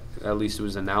 at least it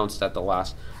was announced at the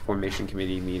last formation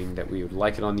committee meeting that we would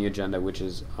like it on the agenda, which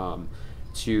is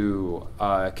to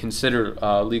consider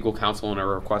legal counsel and a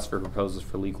request for proposals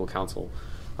for legal counsel.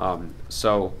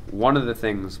 So one of the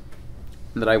things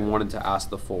that I wanted to ask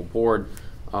the full board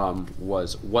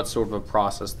was what sort of a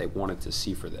process they wanted to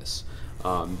see for this,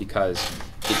 because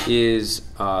it is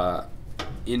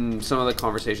in some of the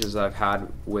conversations that I've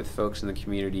had with folks in the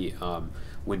community,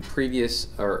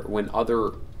 when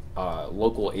other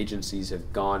local agencies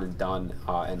have gone and done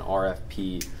an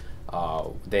RFP,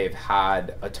 they've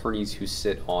had attorneys who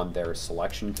sit on their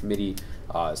selection committee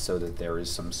so that there is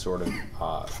some sort of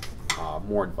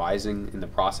more advising in the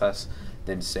process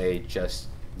than, say, just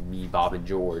me, Bob, and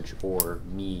George, or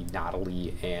me,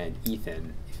 Natalie, and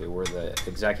Ethan, if it were the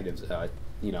executives,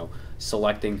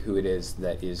 selecting who it is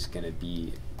that is going to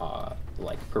be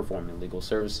performing legal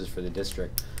services for the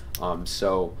district.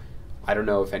 So I don't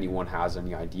know if anyone has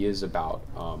any ideas about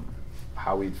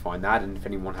how we'd find that, and if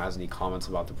anyone has any comments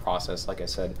about the process. Like I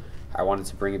said, I wanted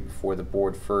to bring it before the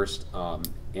board first,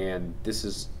 and this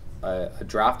is a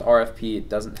draft RFP. It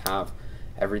doesn't have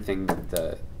everything that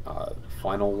the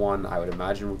final one I would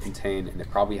imagine would contain, and it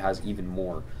probably has even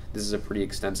more. This is a pretty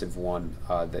extensive one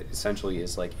that essentially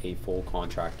is like a full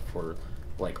contract for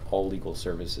like all legal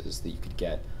services that you could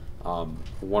get.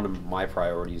 One of my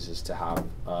priorities is to have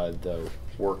the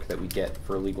work that we get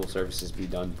for legal services be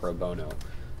done pro bono.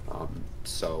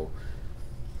 So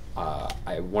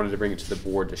I wanted to bring it to the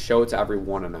board to show it to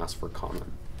everyone and ask for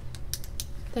comment.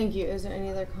 Thank you. Is there any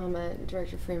other comment,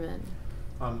 Director Freeman?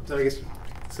 So I guess,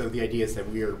 so the idea is that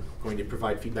we are going to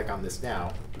provide feedback on this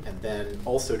now, and then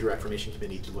also direct formation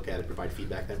committee to look at it, provide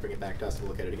feedback, then bring it back to us and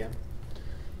look at it again?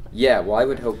 Yeah, well, I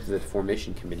would hope that the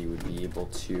formation committee would be able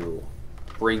to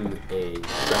bring a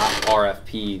draft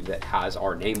RFP that has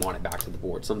our name on it back to the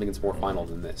board, something that's more final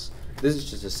than this. This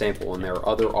is just a sample, and there are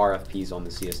other RFPs on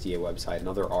the CSDA website and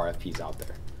other RFPs out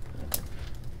there.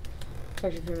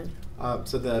 Dr. Freeman.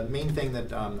 So the main thing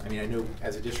that, I mean, I know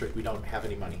as a district we don't have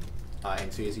any money.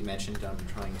 And so as you mentioned, I'm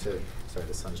trying to, sorry,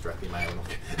 the sun's directly in my eye.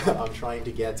 I'm trying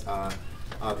to get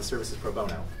the services pro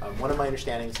bono. One of my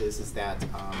understandings is that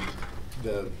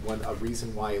a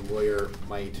reason why a lawyer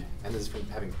might, and this is from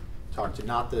having talked to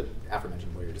not the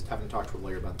aforementioned lawyer, just having talked to a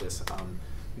lawyer about this,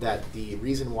 that the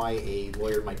reason why a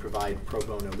lawyer might provide pro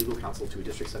bono legal counsel to a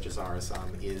district such as ours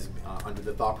is under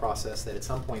the thought process that at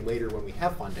some point later when we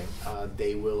have funding,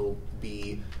 they will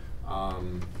be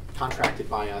contracted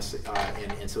by us,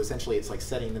 and so essentially it's like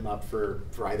setting them up for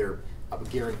either a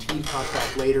guaranteed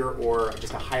contract later or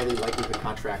just a highly likelihood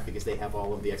contract because they have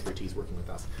all of the expertise working with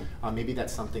us. Maybe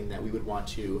that's something that we would want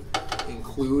to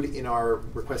include in our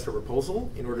request for proposal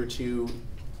in order to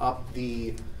up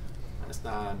the,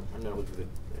 I'm not looking at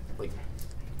like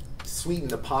sweeten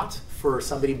the pot for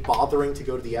somebody bothering to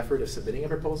go to the effort of submitting a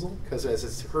proposal, because as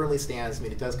it currently stands, I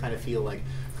mean, it does kind of feel like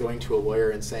going to a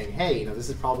lawyer and saying, hey, you know, this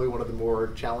is probably one of the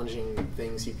more challenging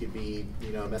things you could be,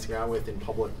 you know, messing around with in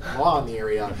public law in the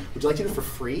area. Would you like to do it for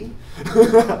free?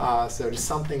 So just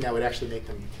something that would actually make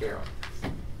them care.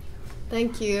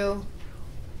 Thank you.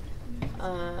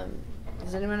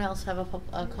 Does anyone else have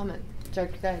a comment?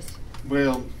 Dr. Geist.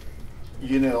 Well,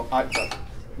 you know,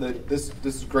 this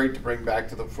is great to bring back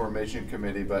to the formation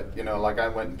committee, but you know, like I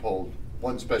went and pulled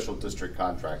one special district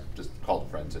contract, just called a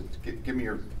friend, said, give me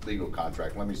your legal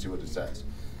contract, let me see what it says.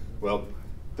 Well,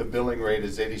 the billing rate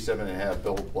is 87.5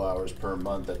 billable hours per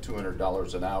month at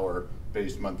 $200 an hour.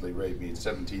 Base monthly rate means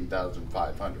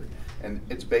 $17,500, and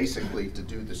it's basically to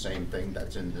do the same thing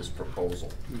that's in this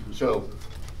proposal. Mm-hmm. So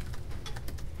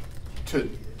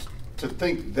to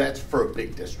think that's for a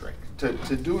big district.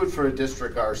 To do it for a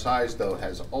district our size, though,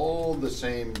 has all the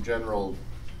same general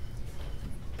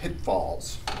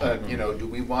pitfalls. You know, do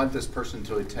we want this person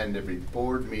to attend every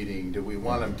board meeting? Do we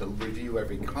want them to review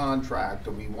every contract?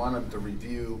 Do we want them to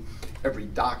review every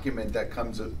document that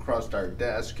comes across our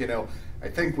desk? You know, I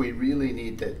think we really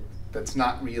need to, that's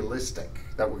not realistic,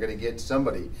 that we're going to get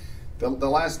somebody. The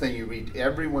last thing, you read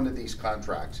every one of these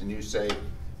contracts and you say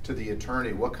to the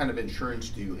attorney, what kind of insurance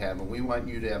do you have? And we want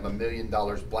you to have $1 million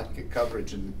blanket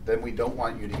coverage, and then we don't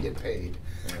want you to get paid.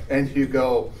 And you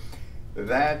go,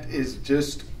 that is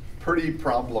just pretty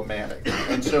problematic.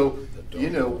 And so,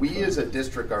 you know, we as a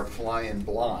district are flying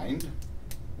blind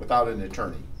without an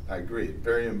attorney. I agree,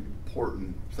 very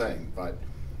important thing. But,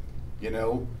 you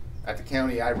know, at the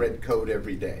county, I read code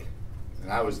every day.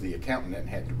 And I was the accountant and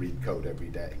had to read code every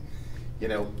day. You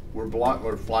know, we're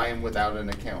flying without an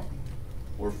accountant.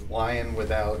 We're flying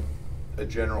without a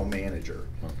general manager.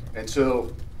 Okay. And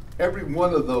so every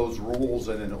one of those roles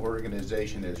in an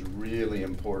organization is really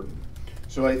important.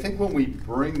 So I think when we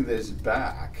bring this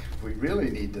back, we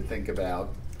really need to think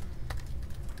about,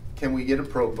 can we get a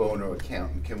pro bono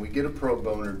accountant? Can we get a pro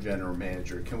bono general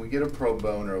manager? Can we get a pro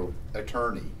bono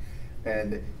attorney?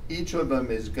 And each of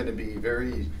them is going to be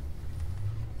very,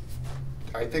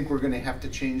 I think we're going to have to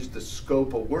change the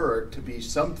scope of work to be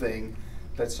something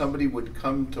that somebody would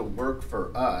come to work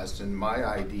for us. And my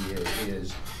idea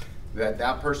is that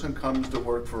that person comes to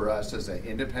work for us as an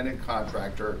independent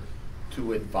contractor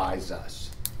to advise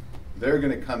us. They're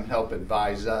going to come help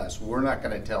advise us. We're not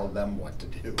going to tell them what to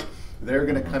do. They're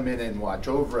going to come in and watch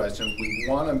over us, and we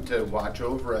want them to watch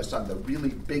over us on the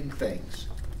really big things.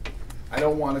 I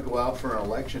don't want to go out for an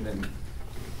election in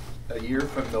a year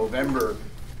from November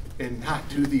and not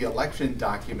do the election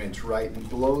documents right and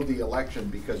blow the election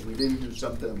because we didn't do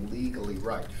something legally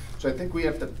right. So I think we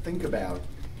have to think about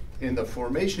in the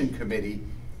formation committee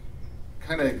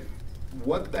kind of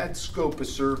what that scope of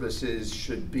services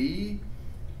should be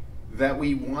that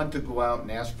we want to go out and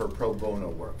ask for pro bono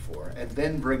work for, and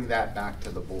then bring that back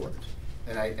to the board.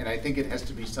 And I think it has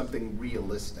to be something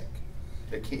realistic.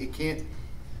 It can't,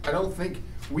 I don't think,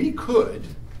 we could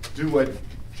do what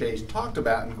Jay's talked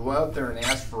about and go out there and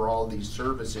ask for all these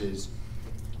services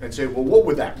and say, well, what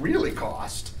would that really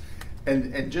cost?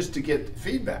 And just to get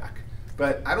feedback.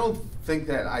 But I don't think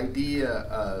that idea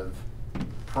of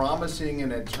promising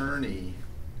an attorney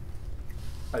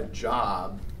a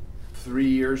job 3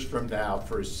 years from now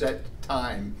for a set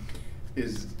time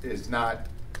is not,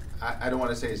 I don't want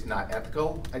to say it's not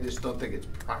ethical, I just don't think it's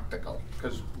practical,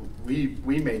 because we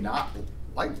may not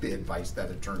like the advice that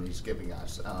attorney's giving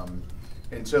us.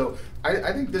 And so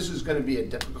I think this is going to be a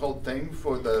difficult thing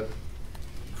for the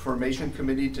formation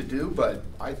committee to do, but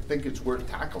I think it's worth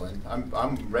tackling.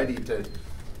 I'm ready to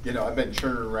you know, I've been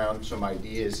churning around some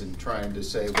ideas and trying to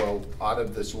say, well, out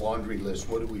of this laundry list,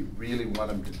 what do we really want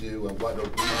them to do, and what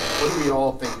do we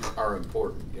all think are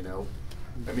important, you know?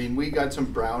 I mean, we got some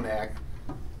Brown Act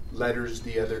letters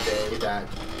the other day that,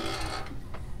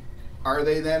 are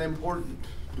they that important?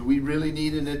 Do we really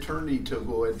need an attorney to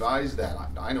go advise that?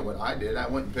 I know what I did. I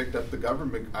went and picked up the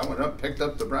picked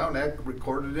up the Brown Act,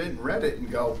 recorded it, and read it, and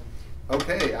go,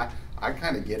 okay, I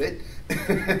kind of get it.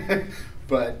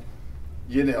 But,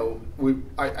 you know,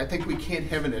 I think we can't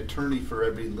have an attorney for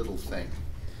every little thing.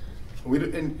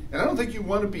 And I don't think you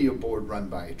want to be a board run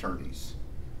by attorneys.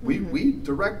 We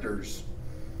directors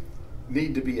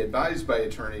need to be advised by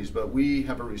attorneys, but we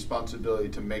have a responsibility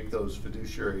to make those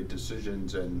fiduciary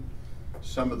decisions and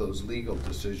some of those legal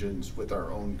decisions with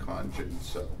our own conscience.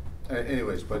 So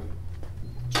anyways, but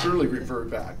surely refer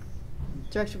back.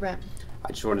 Director Brandt.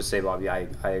 I just want to say, Bobby, I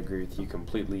agree with you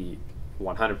completely,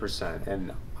 100%.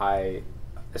 And I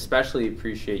especially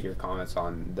appreciate your comments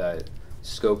on the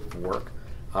scope of work,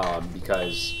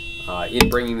 because in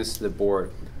bringing this to the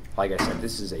board, like I said,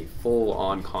 this is a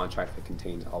full-on contract that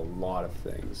contains a lot of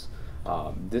things.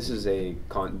 This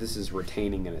is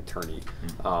retaining an attorney.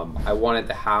 I wanted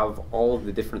to have all of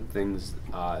the different things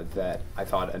that I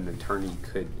thought an attorney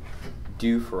could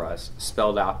do for us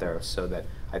spelled out there, so that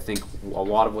I think a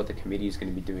lot of what the committee is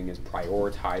going to be doing is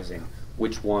prioritizing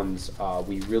which ones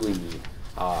we really need.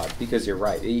 Because you're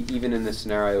right, even in this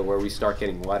scenario where we start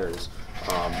getting letters,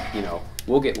 you know,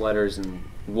 we'll get letters and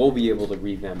we'll be able to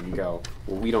read them and go,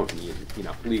 well, we don't need, you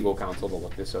know, legal counsel to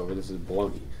look this over. This is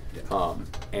baloney. Yeah.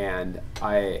 And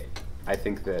I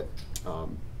think that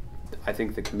I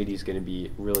think the committee is going to be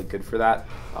really good for that,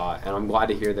 and I'm glad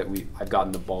to hear that I've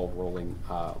gotten the ball rolling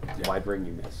by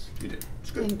bringing this. You did.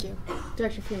 It's good. Thank you,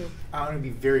 Director Freeman. I want to be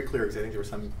very clear because I think there was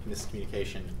some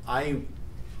miscommunication.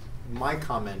 My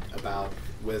comment about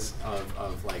was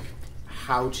of like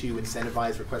how to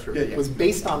incentivize requests for was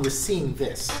based on seeing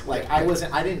this. Like I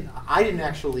didn't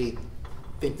actually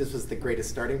think this was the greatest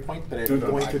starting point, but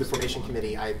going through the formation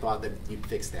committee, I thought that you'd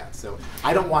fix that. So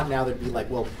I don't want now to be like,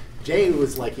 well, Jay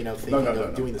was like, you know, thinking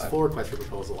of doing this full request for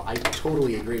proposal. I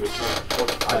totally agree with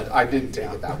you. I didn't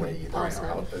take it that way either.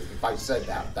 Awesome. If I said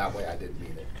that way, I didn't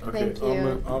mean it. Okay, Thank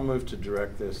you. I'll move to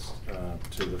direct this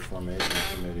to the formation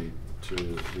committee to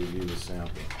review the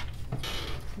sample.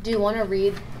 Do you want to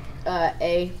read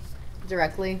A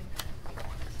directly,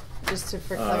 just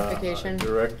for clarification?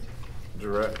 Direct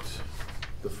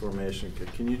the formation.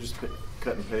 Can you just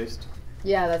cut and paste?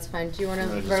 Yeah, that's fine. Do you want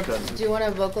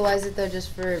to vocalize it though,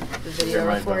 just for the video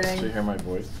recording? To hear my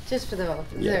voice? Just for the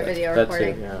video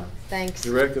recording. Yeah. Thanks.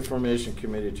 Direct the formation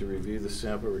committee to review the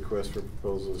sample request for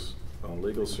proposals on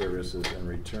legal services and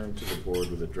return to the board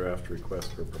with a draft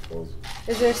request for proposals.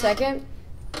 Is there a second?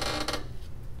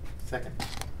 Second.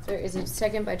 There is a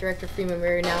second by Director Freeman.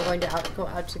 We're now going to go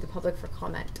out to the public for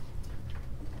comment.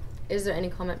 Is there any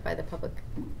comment by the public?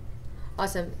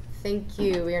 Awesome. Thank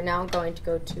you. We are now going to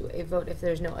go to a vote if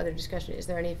there's no other discussion. Is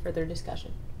there any further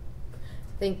discussion?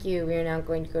 Thank you. We are now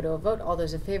going to go to a vote. All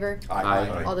those in favor?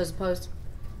 Aye. All those opposed?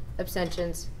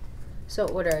 Abstentions? So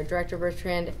ordered. Director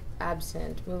Bertrand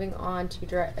absent. Moving on to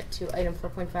item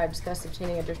 4.5, discuss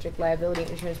obtaining a district liability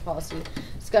insurance policy.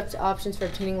 Discuss options for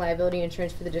obtaining liability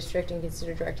insurance for the district and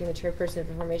consider directing the chairperson of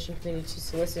the formation committee to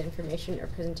solicit information or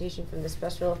presentation from the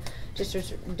special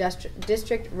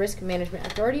district risk management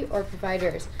authority or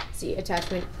providers. See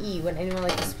attachment E. Would anyone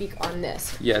like to speak on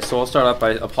this? Yeah, so I'll start off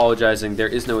by apologizing. There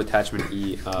is no attachment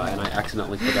E, and I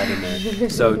accidentally put that in there.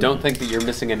 So don't think that you're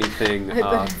missing anything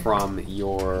from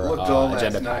your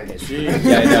agenda package. Yeah,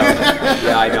 I know.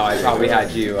 Yeah, I know. I probably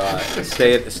had you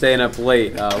staying up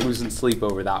late, losing sleep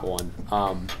over that one.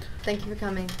 Thank you for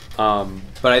coming.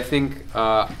 But I think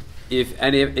if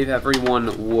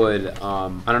everyone would, I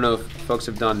don't know if folks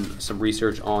have done some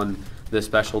research on the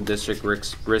Special District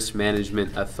Risk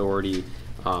Management Authority.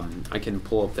 I can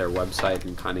pull up their website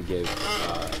and kind of give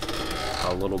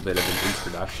a little bit of an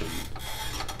introduction.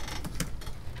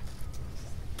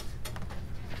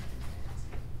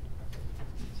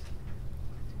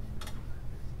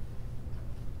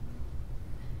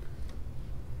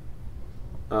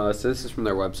 So this is from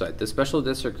their website. The Special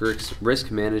District Risk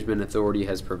Management Authority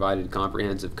has provided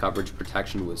comprehensive coverage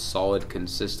protection with solid,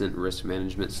 consistent risk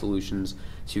management solutions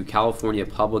to California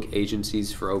public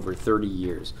agencies for over 30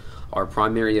 years. Our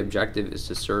primary objective is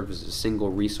to serve as a single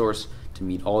resource to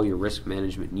meet all your risk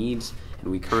management needs,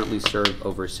 and we currently serve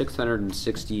over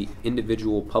 660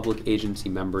 individual public agency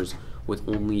members with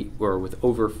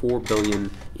over $4 billion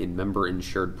in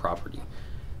member-insured property.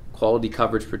 quality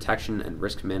coverage protection and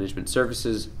risk management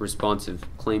services, responsive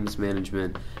claims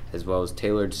management, as well as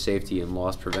tailored safety and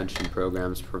loss prevention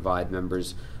programs provide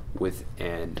members with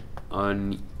an I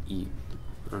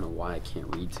don't know why I can't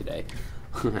read today,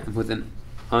 with an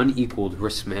unequaled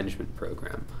risk management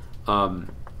program.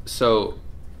 One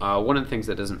of the things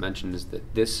that doesn't mention is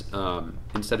that this,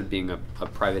 instead of being a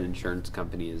private insurance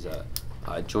company, is a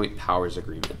joint powers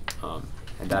agreement,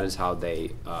 and that is how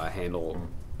they handle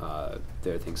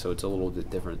their thing. So it's a little bit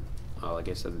different, like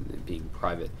I said, than it being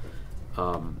private.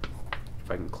 If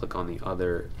I can click on the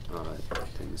other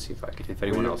thing to see if I can. If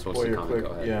anyone else wants to comment,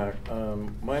 go ahead. Yeah,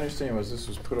 my understanding was this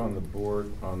was put on the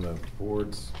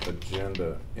board's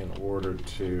agenda in order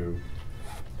to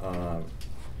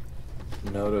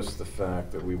notice the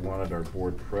fact that we wanted our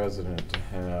board president to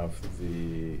have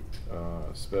the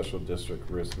Special District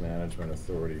Risk Management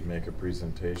Authority make a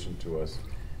presentation to us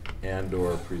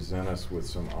and/or present us with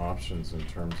some options in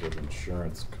terms of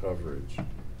insurance coverage.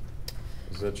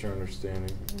 Is that your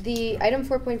understanding? The item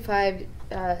 4.5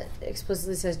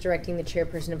 explicitly says directing the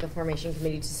chairperson of the formation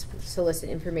committee to solicit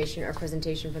information or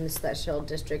presentation from the special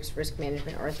district's risk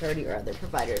management or authority or other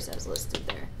providers as listed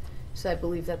there. So I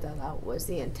believe that was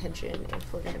the intention,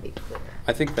 if we're going to be clear.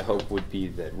 I think the hope would be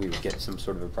that we would get some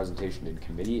sort of a presentation in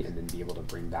committee and then be able to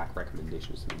bring back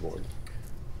recommendations to the board.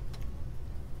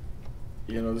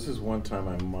 You know, this is one time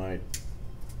I might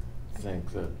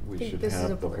think that we should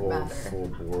have the whole full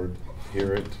board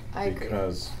hear it.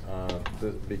 Because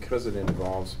it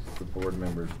involves the board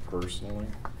members personally.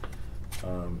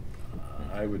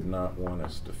 I would not want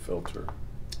us to filter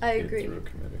it through a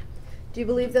committee. Do you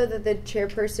believe, though, that the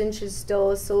chairperson should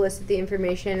still solicit the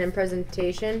information and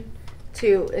presentation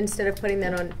instead of putting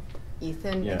that on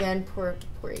Ethan? Yeah. Again, poor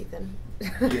Ethan.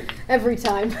 Yeah. Every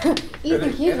time.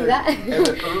 Ethan, can you do that?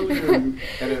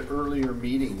 At an earlier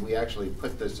meeting, we actually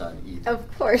put this on Ethan. Of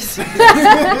course.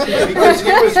 Because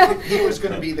he was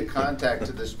going to be the contact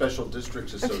to the Special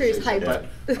Districts Association. I'm sure he's hyped.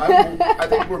 But I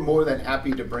think we're more than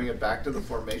happy to bring it back to the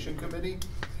formation committee.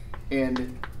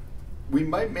 And we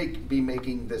might be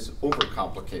making this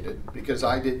overcomplicated, because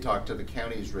I did talk to the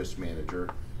county's risk manager.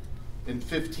 In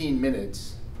 15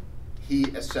 minutes, he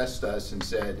assessed us and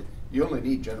said, you only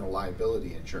need general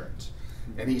liability insurance.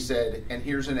 And he said, and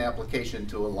here's an application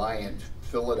to Alliant,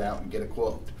 fill it out and get a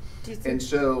quote. And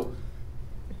so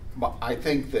I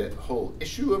think the whole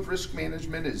issue of risk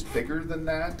management is bigger than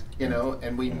that, you know,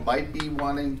 and we might be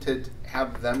wanting to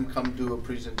have them come do a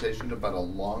presentation about a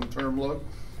long-term look.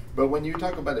 But when you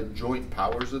talk about a joint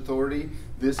powers authority,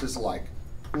 this is like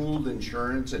pooled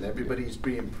insurance and everybody's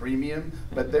paying premium,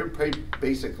 but they're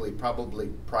basically probably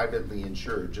privately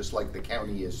insured, just like the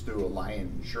county is through Alliant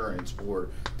Insurance for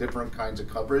different kinds of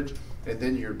coverage. And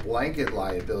then your blanket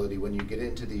liability, when you get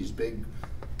into these big,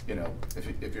 you know,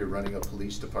 if you're running a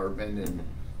police department and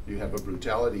you have a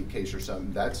brutality case or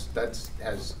something, that's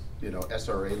has, you know,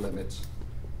 SRA limits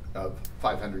of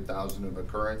 500,000 of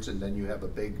occurrence, and then you have a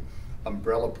big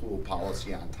umbrella pool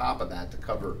policy on top of that to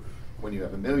cover when you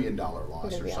have $1 million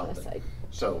loss or something.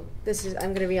 So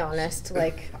I'm gonna be honest.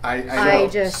 Like I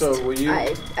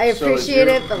appreciate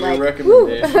it, but like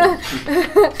recommendation.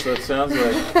 So it sounds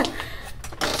like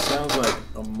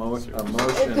a motion.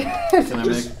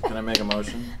 Can I make a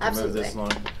motion? Absolutely. To move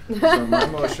this along? So my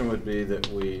motion would be that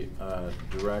we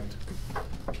direct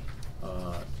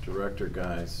director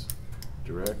guys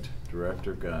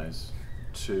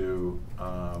to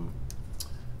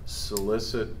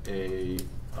solicit a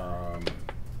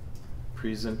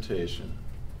presentation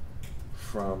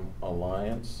from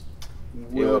Alliance.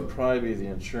 It would probably be the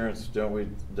insurance, don't we have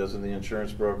to have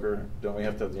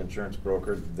the insurance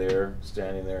broker there,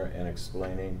 standing there and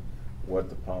explaining what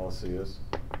the policy is?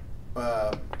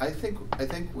 I think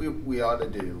we ought to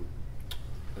do,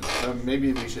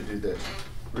 maybe we should do this.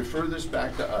 Refer this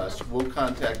back to us. We'll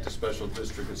contact the Special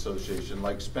District Association.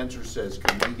 Like Spencer says,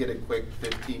 can we get a quick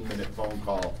 15-minute phone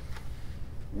call?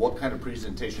 What kind of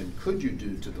presentation could you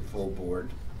do to the full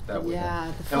board that would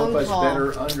help us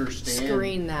better understand?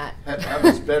 Screen that. Have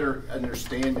us better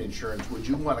understand insurance. Would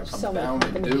you want to come down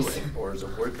and do it, or is it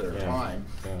worth their time?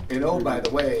 Yeah. And oh, by the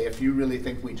way, if you really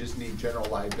think we just need general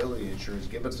liability insurance,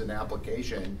 give us an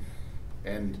application,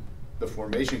 and the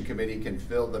formation committee can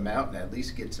fill them out and at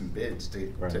least get some bids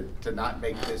to not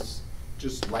make this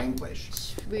just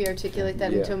languish. We articulate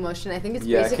that into a motion. I think it's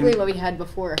basically what we had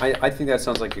before. I think that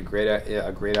sounds like a great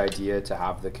idea to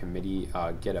have the committee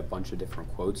get a bunch of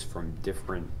different quotes from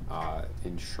different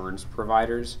insurance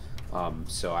providers.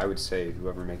 So I would say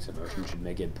whoever makes a motion should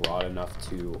make it broad enough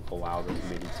to allow the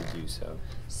committee to do so.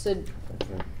 So,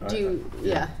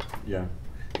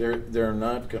 They're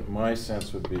not. My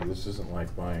sense would be this isn't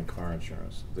like buying car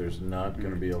insurance. There's not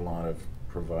going to be a lot of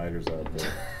providers out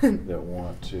there that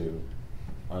want to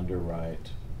underwrite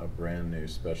a brand new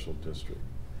special district,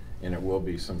 and it will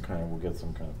be some kind of. We'll get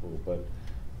some kind of rule,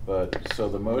 but so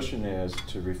the motion is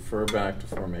to refer back to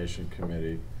formation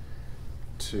committee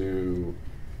to.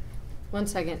 1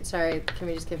 second. Sorry. Can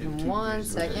we just give him 1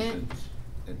 second?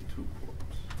 And 2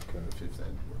 quotes. If that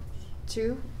works.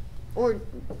 2? Or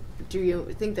do you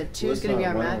think that 2 is going to be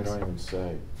our max? We don't even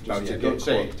say. No, Just to get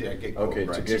quotes. get Okay, quote, to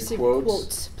right. get Just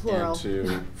quotes plural. and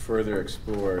to further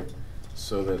explore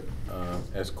so that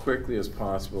as quickly as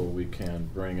possible we can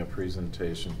bring a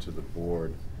presentation to the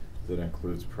board that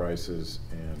includes prices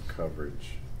and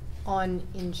coverage. On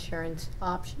insurance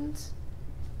options?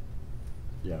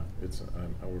 Yeah, it's,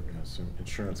 we're going to assume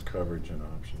insurance coverage and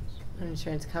options.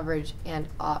 Insurance coverage and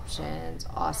options.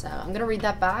 Awesome. I'm going to read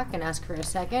that back and ask for a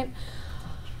second.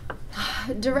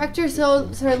 Director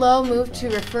Serlo moved to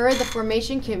refer the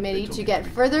formation committee to get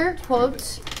further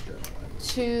quotes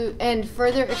to and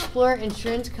further explore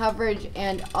insurance coverage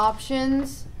and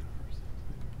options.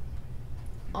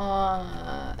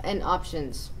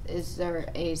 Is there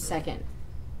a second?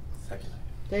 Second.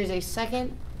 There's a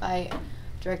second by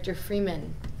Director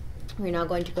Freeman. We're now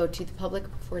going to go to the public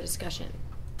for discussion.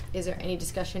 Is there any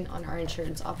discussion on our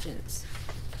insurance options?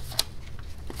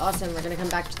 Awesome, we're going to come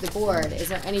back to the board. Is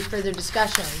there any further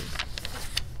discussion?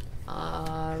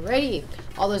 Alrighty.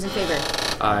 All those in favor?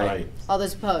 Aye. All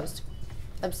those opposed?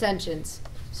 Abstentions?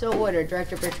 So ordered.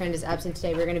 Director Bertrand is absent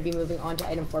today. We're going to be moving on to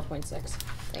item 4.6.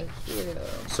 Thank you.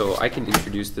 So I can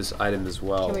introduce this item as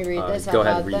well. Can we read this Go out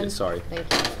ahead, loud read then? it, sorry.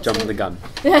 Thank you. Jumping the gun.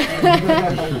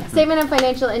 Statement of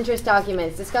financial interest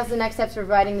documents. Discuss the next steps for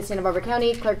providing the Santa Barbara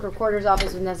County Clerk Recorder's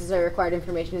Office with necessary required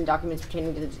information and documents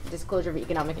pertaining to the disclosure of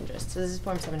economic interest. So this is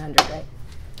Form 700, right?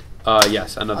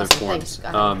 Yes, another Awesome, forms.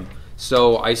 thanks. Go ahead.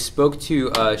 So I spoke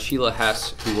to Sheila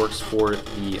Hess, who works for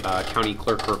the County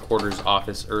Clerk Recorder's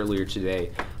Office earlier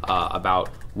today about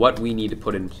what we need to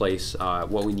put in place,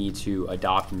 what we need to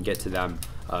adopt and get to them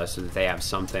so that they have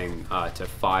something to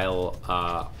file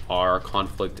our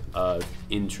conflict of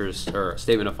interest or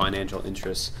statement of financial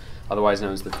interests, otherwise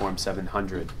known as the Form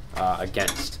 700,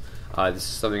 against. This is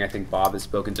something I think Bob has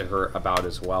spoken to her about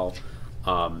as well.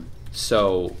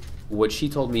 So what she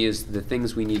told me is the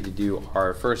things we need to do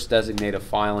are first designate a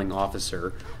filing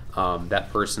officer.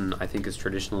 That person, I think, is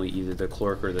traditionally either the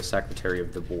clerk or the secretary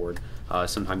of the board,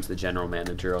 sometimes the general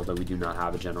manager, although we do not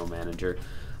have a general manager.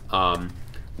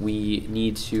 We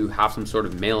need to have some sort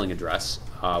of mailing address,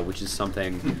 which is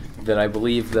something that I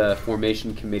believe the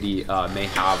formation committee may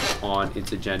have on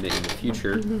its agenda in the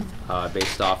future,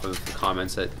 based off of the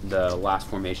comments at the last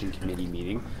formation committee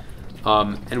meeting.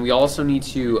 And we also need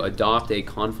to adopt a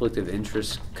conflict of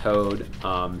interest code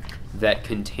that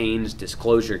contains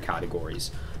disclosure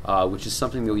categories, which is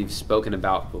something that we've spoken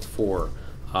about before,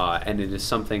 and it is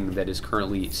something that is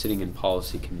currently sitting in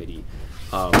policy committee.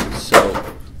 I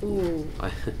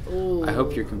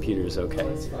hope your computer is okay.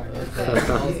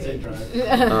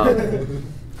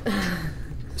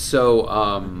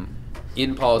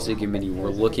 In policy committee, we're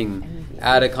looking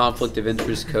at a conflict of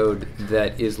interest code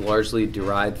that is largely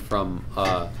derived from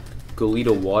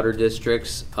Goleta Water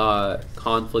District's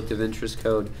conflict of interest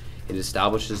code. It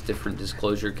establishes different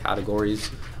disclosure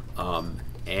categories,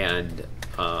 and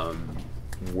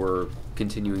we're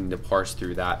continuing to parse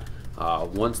through that.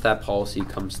 Once that policy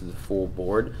comes to the full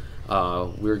board,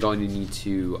 we're going to need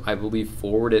to, I believe,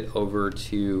 forward it over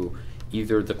to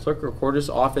either the clerk recorder's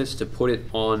office to put it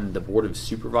on the Board of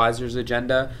Supervisors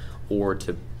agenda, or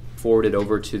to forward it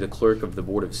over to the clerk of the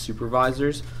Board of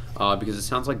Supervisors, because it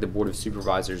sounds like the Board of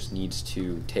Supervisors needs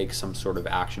to take some sort of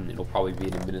action. It'll probably be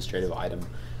an administrative item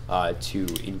to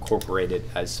incorporate it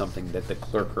as something that the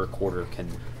clerk recorder can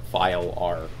file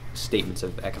our statements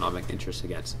of economic interest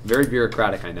against. Very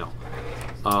bureaucratic, I know.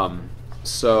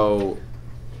 So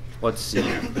let's see.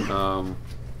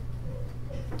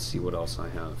 Let's see what else I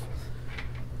have.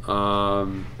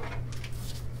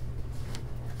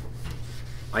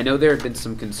 I know there have been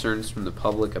some concerns from the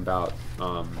public about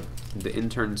the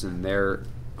interns and their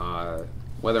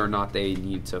whether or not they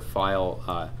need to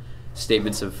file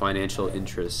statements of financial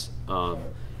interest.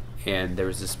 And there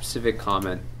was a specific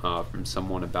comment from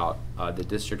someone about the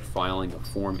district filing a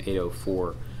Form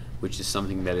 804, which is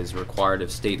something that is required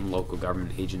of state and local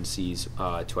government agencies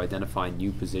to identify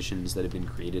new positions that have been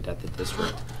created at the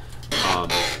district.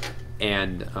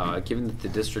 Given that the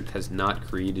district has not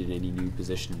created any new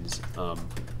positions,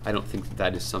 I don't think that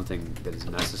that is something that is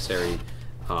necessary.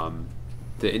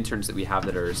 The interns that we have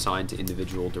that are assigned to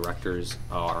individual directors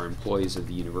are employees of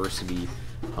the university,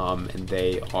 and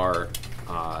they are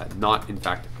not in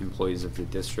fact employees of the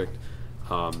district.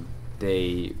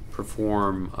 They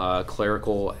perform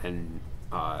clerical and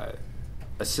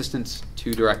assistance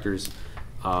to directors,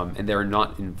 and they're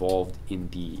not involved in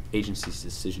the agency's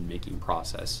decision-making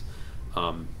process.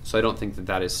 So I don't think that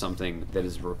that is something that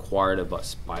is required of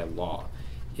us by law.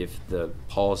 If the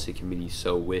policy committee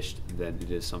so wished, then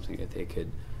it is something that they could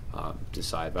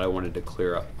decide. But I wanted to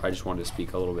clear up, I just wanted to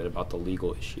speak a little bit about the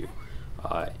legal issue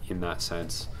in that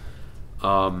sense.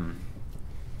 But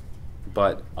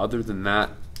other than that,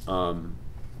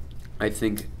 I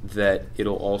think that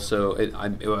it'll also,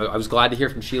 I was glad to hear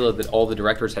from Sheila that all the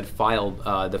directors had filed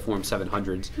the Form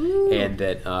 700s and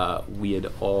that we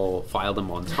had all filed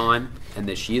them on time, and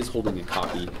that she is holding a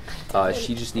copy.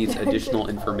 She just needs additional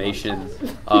information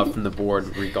from the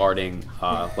board regarding,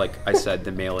 like I said,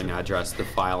 the mailing address, the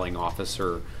filing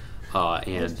officer,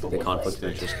 and the conflict of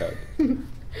interest code.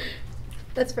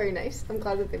 That's very nice. I'm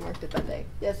glad that they marked it that day.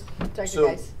 Yes, Dr. So,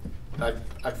 Geis.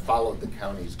 I've followed the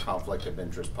county's conflict of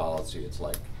interest policy. It's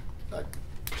like,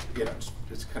 you know,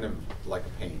 it's kind of like a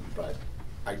pain, but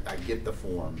I get the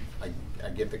form, I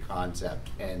get the concept,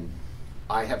 and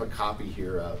I have a copy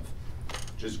here of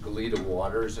just Goleta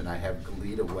Waters, and I have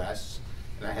Goleta West,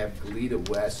 and I have Goleta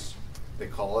West, they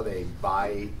call it a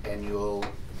biannual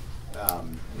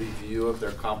review of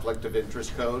their conflict of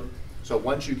interest code. So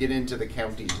once you get into the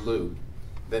county's loop,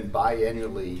 then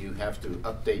biannually you have to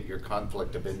update your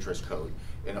conflict of interest code.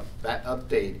 And that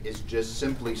update is just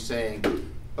simply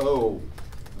saying, oh,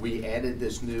 we added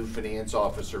this new finance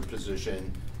officer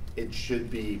position. It should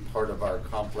be part of our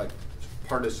conflict,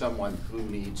 part of someone who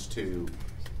needs to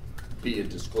be a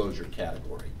disclosure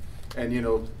category. And you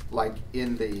know, like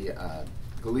in the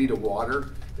Goleta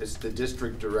Water, it's the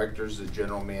district directors, the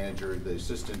general manager, the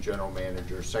assistant general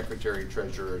manager, secretary,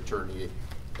 treasurer, attorney,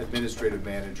 administrative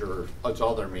manager, it's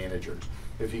all their managers.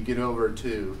 If you get over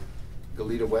to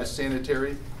Goleta West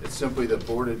Sanitary, it's simply the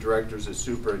board of directors, the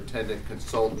superintendent,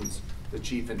 consultants, the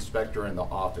chief inspector, and the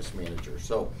office manager.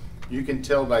 So you can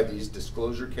tell by these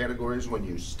disclosure categories when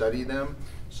you study them,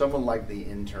 someone like the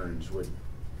interns would,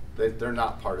 they're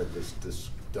not part of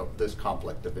this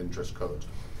conflict of interest codes.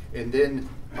 And then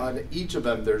on each of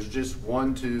them, there's just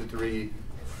 1, 2, 3,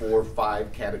 4,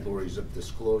 5 categories of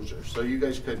disclosure. So you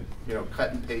guys could, you know,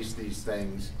 cut and paste these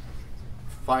things,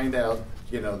 find out,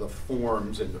 you know, the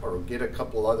forms, and or get a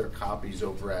couple other copies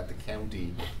over at the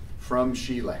county from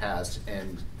Sheila Hess,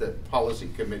 and the policy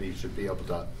committee should be able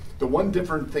to. The one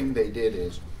different thing they did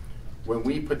is when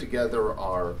we put together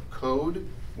our code,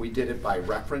 we did it by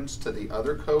reference to the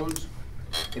other codes.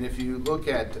 And if you look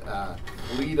at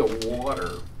Goleta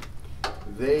Water,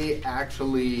 they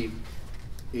actually,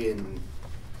 in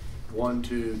 1,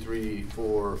 2, 3,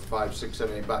 4, 5, 6,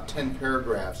 7, 8, about 10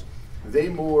 paragraphs, they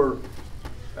more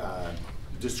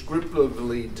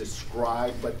descriptively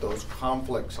describe what those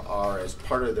conflicts are as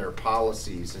part of their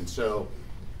policies. And so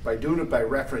by doing it by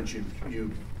reference,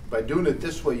 by doing it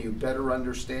this way, you better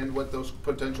understand what those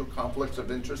potential conflicts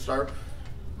of interest are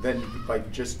than by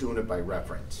just doing it by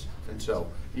reference. And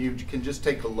so you can just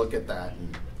take a look at that,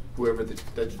 and whoever,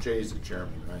 that's Jay's the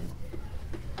chairman,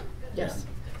 right? Yes.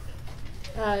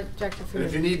 Dr. And Freeman.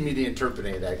 if you need me to interpret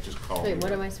any of that, just call me. Wait,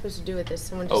 what am I supposed to do with this?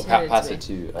 Someone Oh, just handed pass it it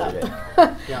to me. to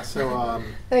Jay. Yeah, so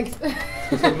Thanks.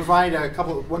 to provide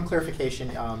one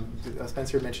clarification,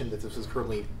 Spencer mentioned that this was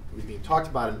currently being talked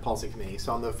about in the policy committee.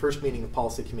 So on the first meeting of the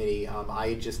policy committee, I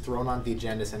had just thrown on the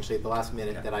agenda essentially at the last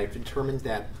minute that I determined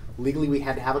that legally we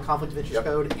had to have a conflict of interest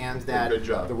code, and that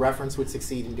the reference would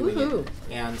succeed in doing it.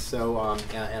 And so,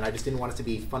 and I just didn't want us to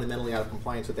be fundamentally out of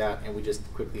compliance with that, and we just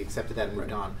quickly accepted that and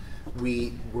moved on.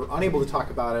 We were unable to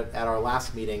talk about it at our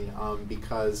last meeting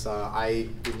because I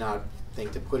did not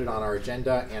think to put it on our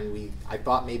agenda, and I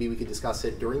thought maybe we could discuss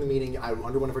it during the meeting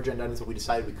under one of our agenda items, but we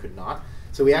decided we could not.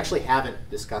 So we actually haven't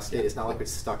discussed it. It's not like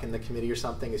it's stuck in the committee or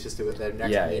something. It's just that the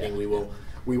next meeting we will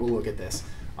look at this.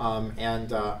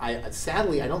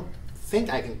 Sadly, I don't think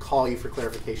I can call you for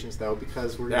clarifications though,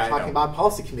 because we're talking about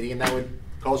policy committee, and that would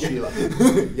call Sheila.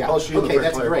 Yeah. Call Sheila for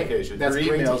that's great. That's great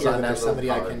to hear that there's somebody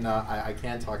I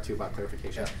can talk to about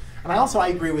clarification. And I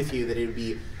agree with you that it would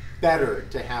be better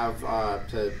to have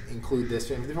to include this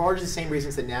for largely the same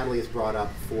reasons that Natalie has brought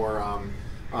up for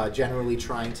generally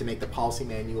trying to make the policy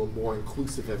manual more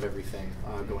inclusive of everything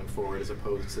going forward, as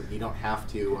opposed to you don't have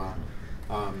to.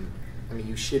 I mean,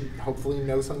 you should hopefully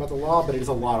know something about the law, but it is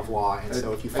a lot of law, and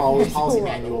so if you follow the policy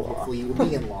manual, hopefully you will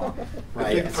be in law. Right?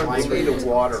 I think for Goleta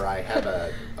Water, I have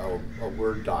a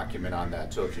Word document on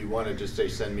that. So if you want to just say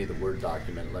send me the Word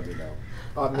document, let me know.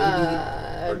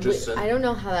 I don't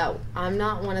know how that. I'm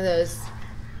not one of those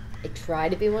I try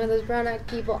to be one of those Brown Act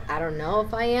people. I don't know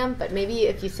if I am, but maybe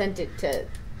if you sent it to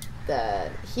the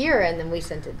here and then we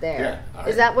sent it there. Yeah,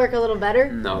 Does that work a little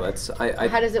better? No, that's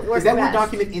How does it work? Is that Word best?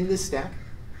 document in this stack?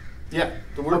 Yeah,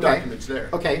 the Word document's there.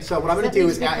 Okay, so what I'm going to do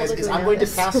is I'm going to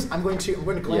pass. I'm going to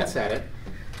glance at it,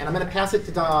 and I'm going to pass it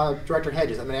to Director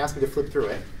Hedges. I'm going to ask him to flip through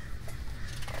it.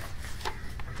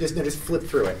 Just flip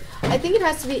through it. I think it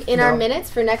has to be in our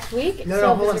minutes for next week.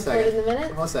 No, hold on a it's second. recorded in the minutes.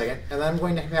 Hold on a second, and then I'm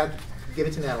going to give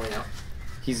it to Natalie now.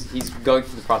 He's going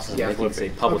through the process of making it a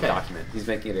public Okay. document. He's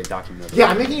making it a document. Yeah,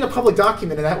 I'm making it a public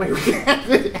document, and that way we can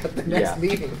have it at the next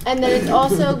meeting. And then it's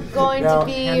also going to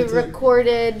be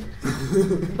recorded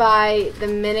by the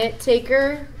minute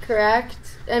taker, correct?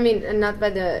 I mean, not by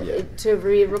the to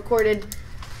be recorded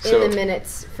in the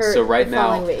minutes for so right the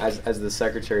now, following week. as the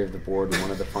secretary of the board, one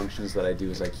of the functions that I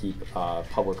do is I keep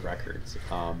public records,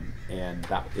 and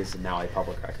that is now a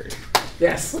public record.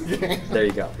 Yes. There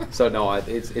you go. So no,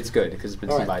 it's good because it's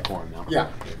been seen by a quorum now. Yeah,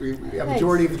 a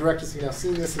majority of the directors have now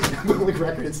seen this as a public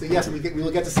record, and so yes, we will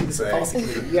get to see this in policy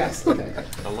committee. Yes. Okay.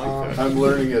 I like that. I'm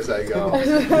learning as I go. And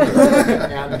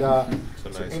It's a so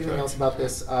nice anything touch. else about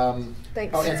this?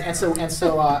 Thanks. Oh, and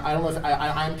so I don't know if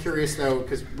I'm curious though,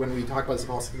 because when we talk about this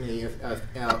policy committee, if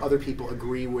other people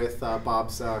agree with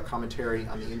Bob's commentary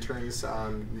on the interns.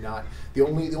 Not the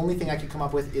only thing I could come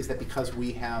up with is that because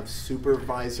we have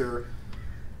supervisor.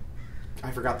 I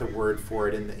forgot the word for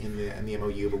it in the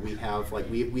MOU, but we have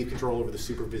we have control over the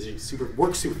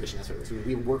work supervision. That's what it is.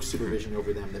 We have work supervision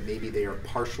over them. That maybe they are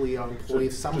partially employee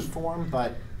of some form,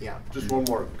 but yeah. Just one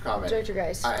more comment. Director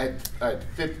Geis. I had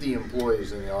 50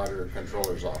 employees in the auditor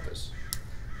controller's office.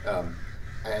 I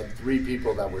had 3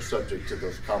 people that were subject to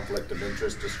those conflict of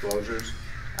interest disclosures.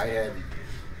 I had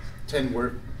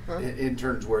 10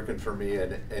 interns working for me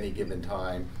at any given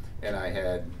time, and I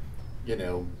had,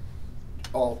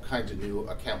 all kinds of new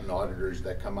accountant auditors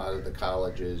that come out of the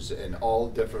colleges and all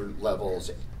different levels,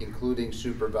 including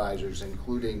supervisors,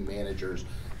 including managers,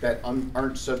 that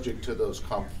aren't subject to those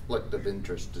conflict of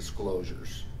interest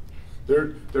disclosures.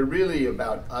 They're really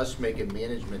about us making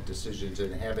management decisions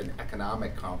and having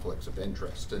economic conflicts of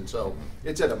interest. And so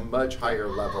it's at a much higher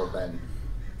level than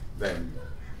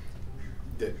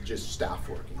just staff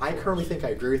working. I currently think I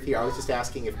agree with you. I was just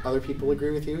asking if other people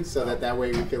agree with you, so that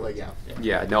way we feel like,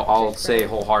 Yeah, no, I'll say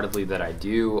wholeheartedly that I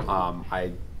do.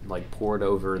 I poured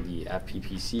over the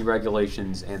FPPC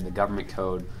regulations and the government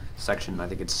code section. I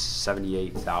think it's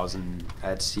 78,000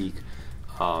 at SEEK,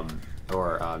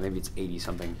 or maybe it's 80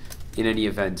 something. In any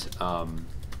event,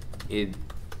 the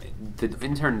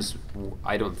interns,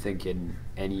 I don't think in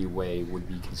any way would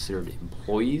be considered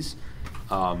employees.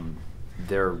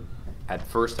 They're at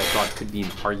first I thought could be an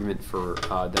argument for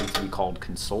them to be called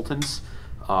consultants,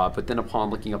 but then upon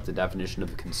looking up the definition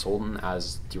of a consultant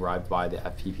as derived by the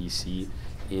FPPC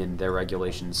in their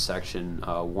regulations section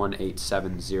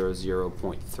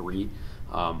 18700.3,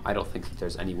 I don't think that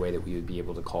there's any way that we would be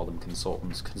able to call them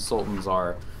consultants. Consultants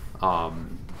are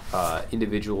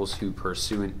individuals who,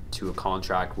 pursuant to a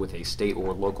contract with a state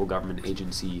or local government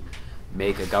agency,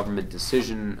 make a government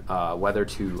decision whether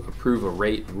to approve a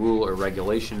rate, rule, or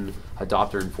regulation,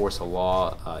 adopt or enforce a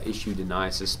law, issue, deny,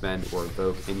 suspend, or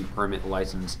revoke any permit,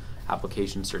 license,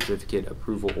 application, certificate,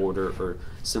 approval order, or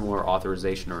similar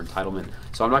authorization or entitlement.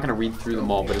 So I'm not going to read through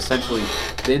them all, but essentially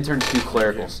the interns do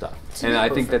clerical stuff, and I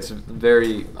think that's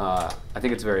very. I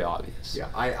think it's very obvious. Yeah,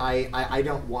 I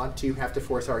don't want to have to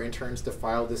force our interns to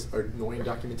file this annoying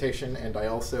documentation, and I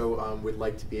also would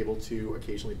like to be able to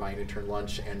occasionally buy an intern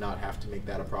lunch and not have to make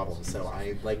that a problem. So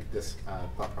I like this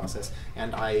thought process,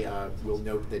 and I will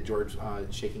note that George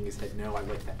shaking his head no. I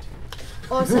like that too.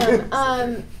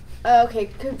 Awesome. Okay,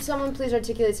 could someone please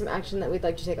articulate some action that we'd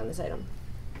like to take on this item?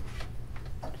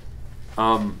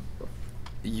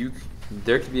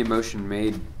 There could be a motion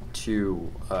made to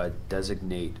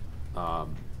designate a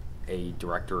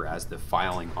director as the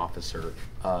filing officer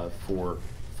for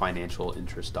financial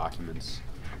interest documents.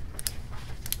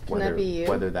 Can that be you?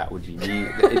 Whether that would be me.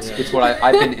 It's what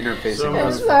I've been interfacing with.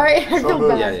 I'm sorry, I feel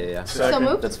bad. Yeah. So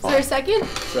moved? That's Is fine. there a second?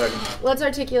 Second. Let's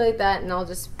articulate that, and I'll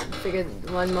just figure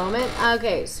one moment.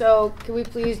 Okay, so can we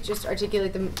please just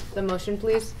articulate the motion,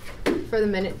 please, for the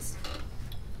minutes?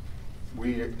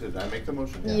 Did I make the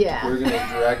motion? Yeah. We're going to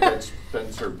direct that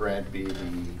Spencer Brandt be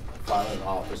the filing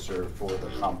officer for the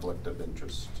conflict of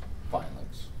interest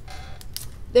filings.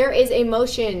 There is a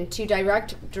motion to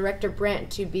direct Director Brandt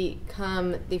to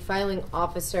become the filing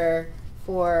officer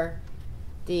for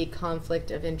the conflict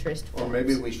of interest Or forms.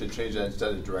 maybe we should change that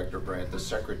instead of Director Brandt, the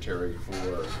secretary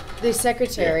for. The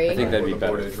secretary. I think that'd be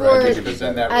better.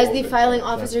 As the filing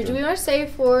officer, do we want to say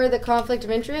for the conflict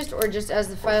of interest, or just as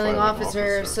the filing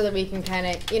officer, so that we can kind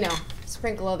of, you know,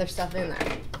 sprinkle other stuff in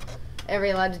there? Are we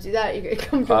allowed to do that? You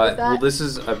comfortable with that? Well, this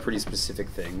is a pretty specific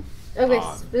thing. Okay,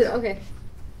 okay.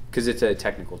 Because it's a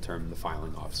technical term, the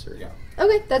filing officer. Yeah.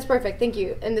 Okay, that's perfect. Thank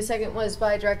you. And the second was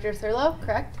by Director Thurlow,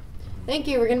 correct? Thank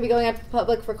you. We're going to be going out to the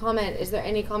public for comment. Is there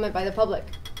any comment by the public?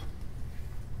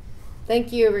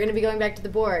 Thank you. We're going to be going back to the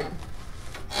board.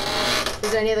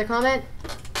 Is there any other comment?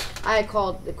 I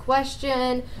called the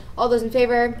question. All those in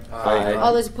favor? Aye.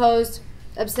 All those opposed?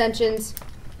 Abstentions?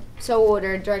 So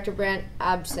ordered. Director Brandt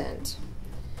absent.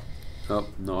 Oh,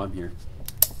 no, I'm here.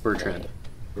 Bertrand.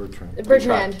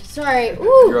 Bertrand, sorry.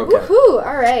 Ooh, You're okay. woohoo.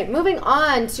 All right, moving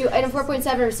on to item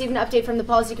 4.7, receive an update from the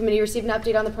policy committee, receive an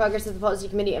update on the progress of the policy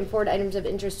committee, and forward items of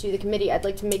interest to the committee. I'd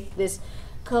like to make this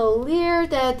clear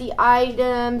that the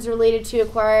items related to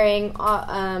acquiring,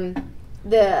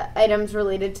 the items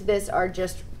related to this are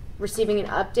just receiving an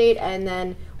update, and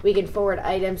then we can forward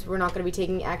items. We're not going to be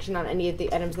taking action on any of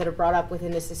the items that are brought up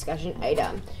within this discussion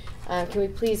item. Can we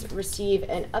please receive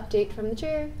an update from the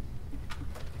chair?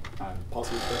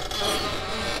 Policy first?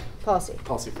 Policy.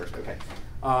 Policy first, okay.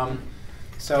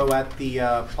 So at the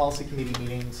policy committee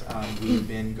meetings, we've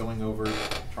been going over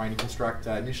trying to construct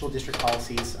initial district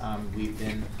policies. We've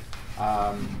been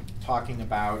talking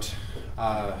about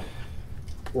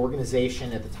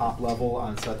organization at the top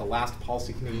level. So at the last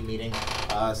policy committee meeting,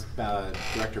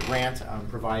 Director Brandt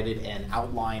provided an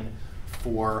outline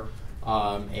for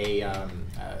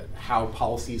how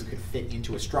policies could fit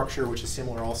into a structure, which is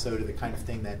similar also to the kind of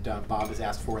thing that Bob has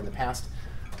asked for in the past.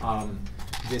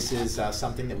 This is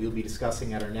something that we'll be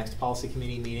discussing at our next policy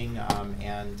committee meeting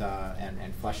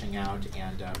and fleshing out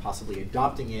and possibly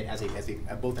adopting it as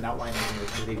both an outline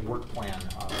and a work plan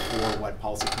for what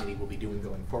policy committee will be doing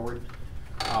going forward.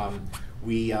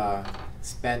 We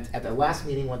spent, at the last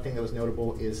meeting, one thing that was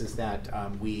notable is that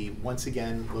we once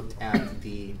again looked at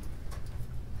the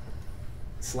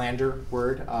slander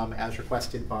word as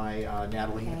requested by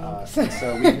Natalie.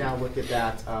 So we've now looked at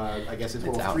that, I guess it's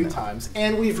well 3 times,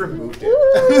 and we've removed it.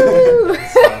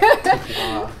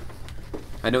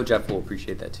 I know Jeff will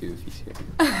appreciate that too if he's here.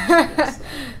 Yes,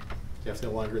 Jeff's no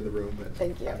longer in the room, but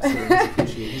thank you. I'm sure he's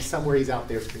appreciated. He's somewhere, he's out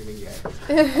there screaming yet.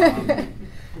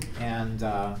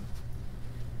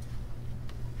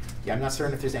 Yeah, I'm not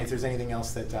certain if there's anything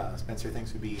else that Spencer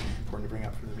thinks would be important to bring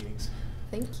up from the meetings.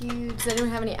 Thank you. Does anyone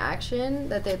have any action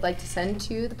that they'd like to send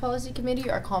to the policy committee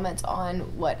or comments on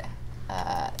what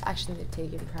action they've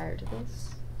taken prior to this?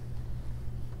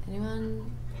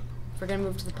 Anyone? We're going to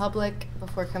move to the public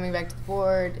before coming back to the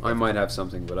board. I might have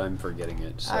something, but I'm forgetting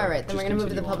it. So all right, then we're going to move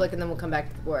to the public on. and then we'll come back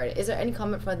to the board. Is there any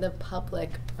comment from the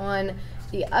public on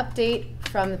the update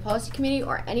from the policy committee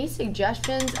or any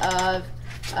suggestions of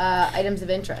items of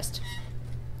interest?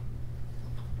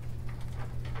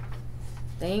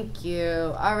 Thank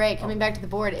you. All right, coming back to the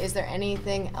board, is there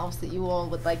anything else that you all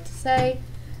would like to say?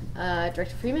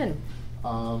 Director Freeman.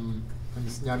 I'm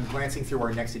glancing through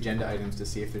our next agenda items to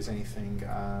see if there's anything.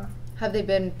 Have they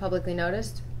been publicly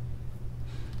noticed?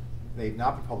 They've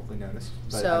not been publicly noticed.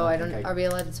 But So are we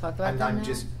allowed to talk about them I'm now?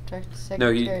 just. No,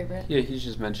 Secretary Britt? he's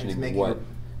just mentioning making what.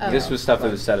 Oh. This was stuff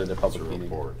that was said at a public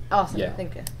meeting. Awesome, Yeah.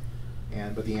 thank you.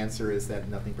 But the answer is that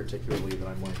nothing particularly that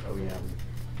I'm like, oh yeah.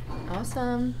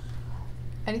 Awesome.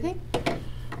 Anything?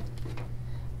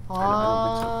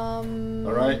 All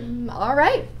right. All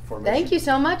right. Formation. Thank you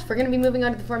so much. We're going to be moving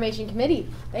on to the formation committee.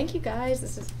 Thank you guys.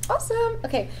 This is awesome.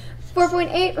 Okay.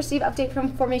 4.8, receive update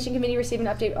from formation committee. Receive an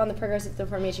update on the progress of the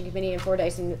formation committee and forward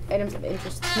items of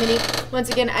interest to the committee. Once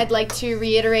again, I'd like to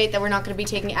reiterate that we're not going to be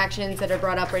taking actions that are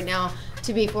brought up right now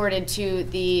to be forwarded to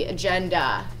the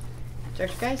agenda.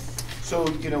 Director Geis? So,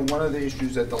 one of the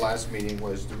issues at the last meeting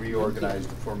was to reorganize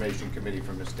the formation committee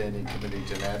from a standing committee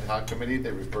to an ad hoc committee.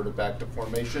 They referred it back to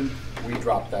formation. We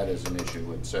dropped that as an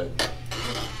issue and said,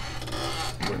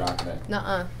 we're not going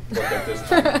to look at this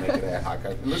time and make it ad hoc.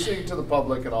 Listening to the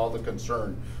public and all the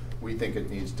concern, we think it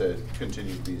needs to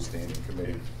continue to be a standing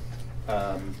committee.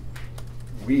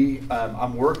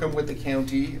 I'm working with the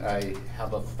county. I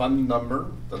have a fund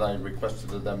number that I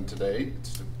requested of them today.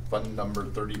 It's fund number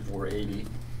 3480.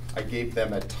 I gave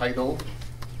them a title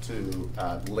to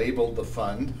label the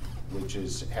fund, which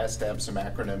has to have some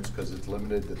acronyms because it's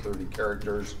limited to 30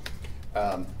 characters.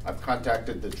 I've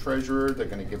contacted the treasurer. They're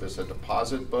going to give us a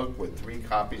deposit book with 3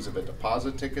 copies of a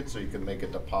deposit ticket so you can make a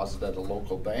deposit at a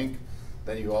local bank.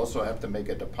 Then you also have to make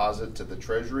a deposit to the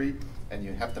treasury, and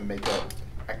you have to make an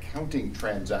accounting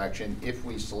transaction if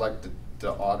we select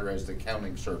the auditor as the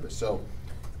accounting service. So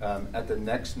at the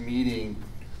next meeting,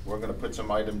 we're going to put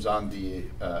some items on the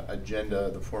agenda,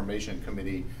 the formation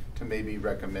committee, to maybe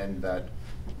recommend that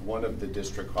one of the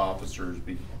district officers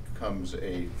becomes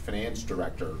a finance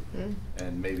director,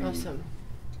 and maybe Awesome.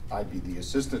 I'd be the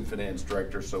assistant finance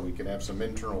director, so we can have some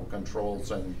internal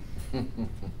controls and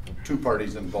two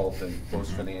parties involved in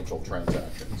most financial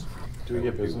transactions. Do we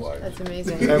get business cards? That's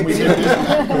amazing. And we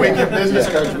get business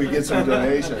cards, we get some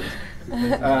donations.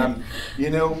 You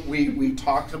know, we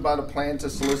talked about a plan to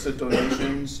solicit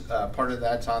donations. Part of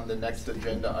that's on the next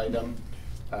agenda item.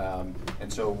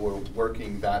 And so we're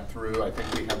working that through. I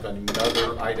think we have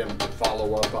another item to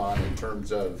follow up on in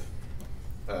terms of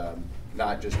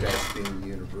not just us being the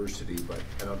university, but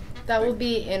I don't. That will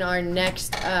be in our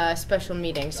next special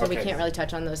meeting, so we Okay. can't really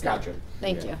touch on those now. Gotcha.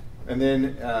 Thank Yeah. you. And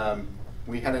then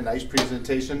we had a nice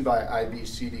presentation by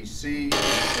IVCSD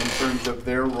in terms of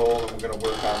their role, and we're going to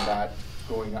work on that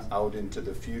going out into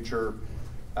the future.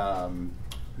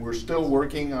 We're still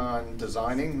working on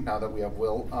designing, now that we have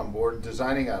Will on board,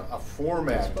 designing a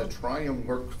format to try and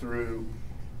work through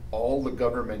all the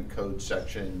government code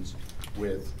sections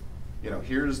with, you know,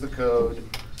 here's the code,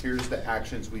 here's the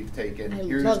actions we've taken,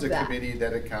 here's love the that. committee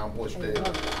that accomplished I it,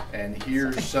 love that. and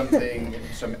here's something,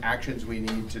 some actions we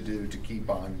need to do to keep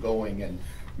on going, and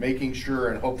making sure,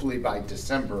 and hopefully by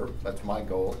December, that's my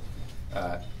goal,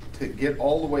 to get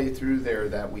all the way through there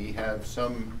that we have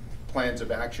some plans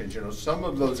of actions. You know, some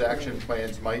of those action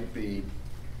plans might be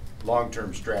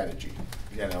long-term strategy,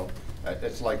 you know.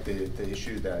 It's like the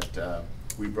issue that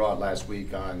we brought last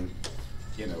week on,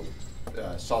 you know,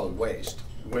 solid waste.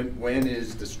 When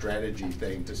is the strategy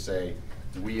thing to say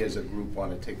we as a group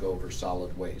want to take over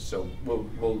solid waste? So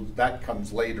we'll that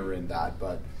comes later in that,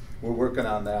 but we're working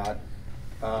on that.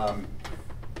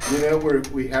 You know,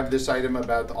 we have this item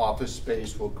about the office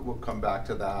space. We'll come back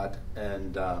to that,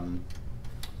 and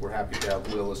we're happy to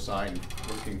have Will assigned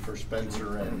looking for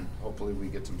Spencer, and hopefully we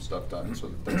get some stuff done.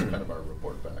 So that's kind of our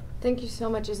report back. Thank you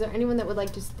so much. Is there anyone that would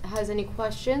like to has any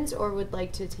questions or would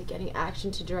like to take any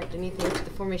action to direct anything to the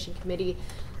formation committee,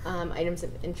 items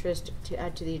of interest to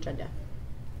add to the agenda?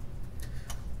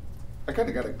 I kind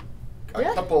of got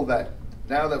a couple that,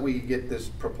 now that we get this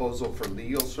proposal for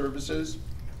legal services,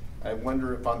 I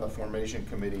wonder if on the formation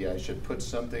committee I should put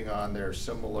something on there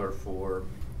similar for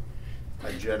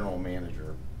a general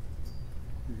manager.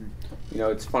 You know,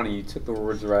 it's funny, you took the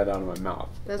words right out of my mouth.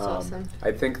 That's awesome.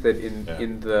 I think that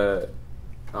in the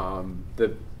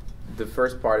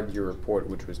first part of your report,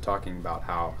 which was talking about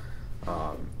how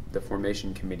the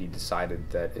formation committee decided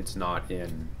that it's not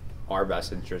in our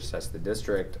best interest as the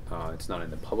district, it's not in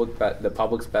the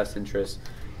public's best interest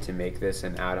to make this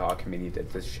an ad hoc committee,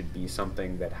 that this should be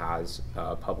something that has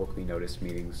publicly noticed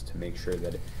meetings to make sure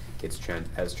that it's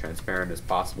as transparent as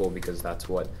possible, because that's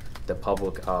what the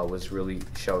public was really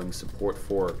showing support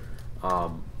for.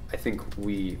 I think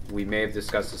we may have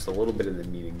discussed this a little bit in the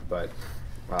meeting, but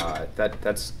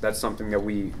that's something that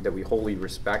we wholly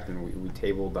respect, and we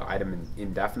tabled the item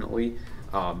indefinitely.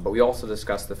 But we also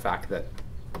discussed the fact that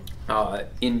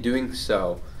in doing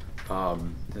so,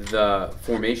 the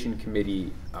formation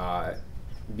committee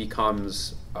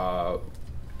becomes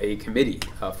a committee,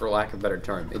 for lack of a better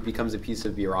term. It becomes a piece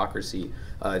of bureaucracy.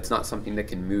 It's not something that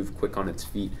can move quick on its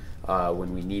feet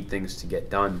when we need things to get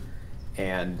done.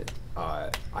 And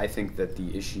I think that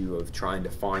the issue of trying to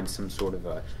find some sort of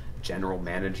a general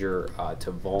manager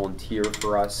to volunteer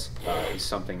for us is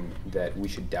something that we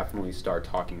should definitely start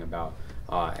talking about.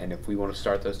 And if we want to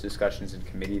start those discussions in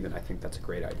committee, then I think that's a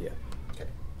great idea. Okay.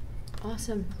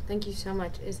 Awesome. Thank you so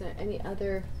much. Is there any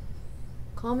other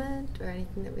comment or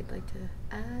anything that we'd like to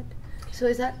add? So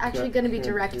is that actually going to be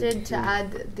directed to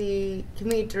add the, can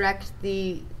we direct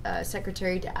the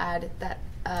secretary to add that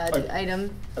the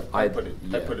item? I put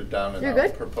it down and You're I'll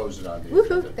good? propose it on the Woohoo,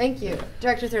 agenda. thank you. Yeah.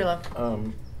 Director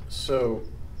Thurlow. So,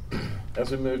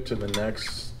 as we move to the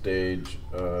next stage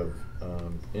of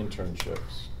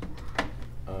internships,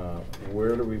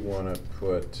 where do we want to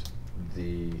put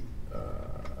the,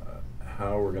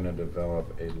 how we're going to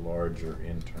develop a larger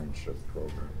internship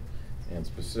program? And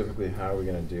specifically, how are we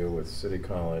going to deal with City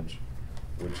College,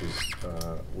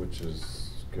 which is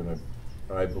going to,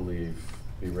 I believe,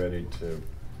 be ready to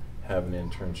have an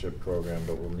internship program,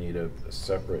 but will need a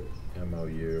separate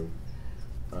MOU.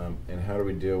 And how do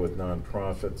we deal with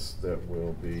nonprofits that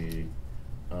will be,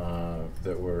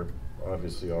 that we're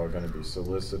obviously all going to be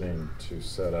soliciting to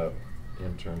set up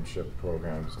internship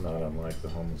programs, not unlike the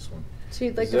homeless one. So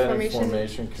you'd like Is the that a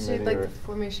formation committee? So you'd like or- the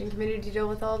formation committee to deal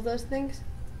with all of those things?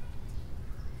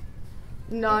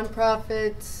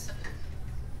 Nonprofits,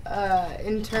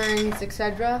 interns,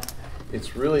 etc.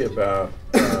 It's really about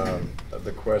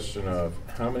the question of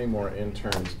how many more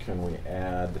interns can we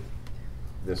add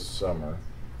this summer?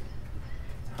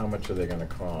 How much are they going to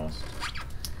cost?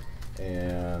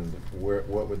 And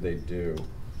what would they do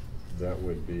that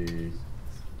would be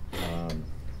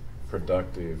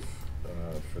productive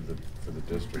for the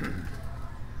district?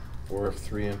 Or if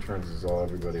 3 interns is all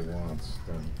everybody wants,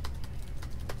 then.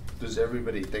 Does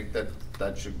everybody think that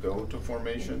that should go to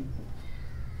formation?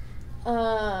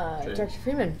 Director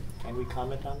Freeman. Can we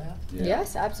comment on that? Yeah.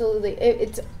 Yes, absolutely.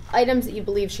 It's items that you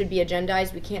believe should be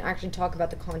agendized. We can't actually talk about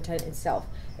the content itself.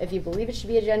 If you believe it should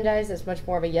be agendized, it's much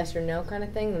more of a yes or no kind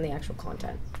of thing than the actual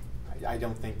content. I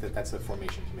don't think that that's a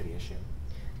formation committee issue.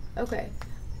 Okay.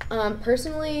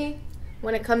 Personally,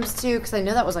 when it comes to, because I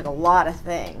know that was like a lot of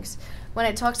things, when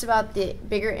it talks about the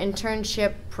bigger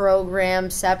internship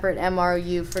program, separate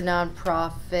MRU for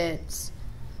nonprofits,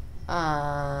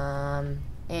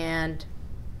 and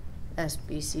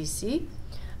SBCC,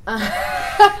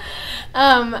 I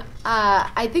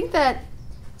think that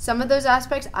some of those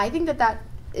aspects, I think that that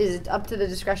is up to the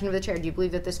discretion of the chair. Do you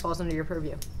believe that this falls under your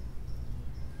purview?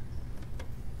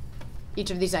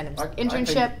 Each of these items.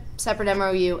 Internship, separate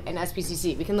MRU, and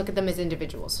SPCC. We can look at them as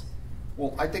individuals.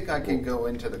 Well, I think I can go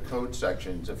into the code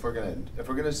sections. If we're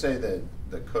gonna say that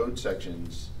the code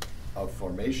sections of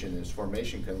formation is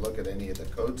formation can look at any of the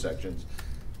code sections,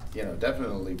 you know,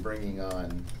 definitely bringing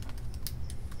on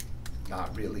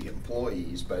not really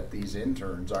employees, but these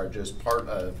interns are just part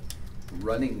of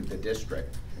running the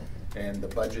district and the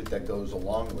budget that goes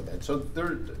along with it. So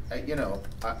there, you know,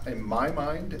 in my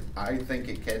mind, I think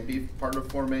it can be part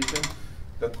of formation.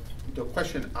 The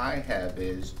question I have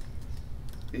is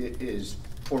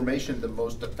formation the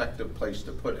most effective place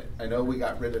to put it? I know we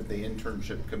got rid of the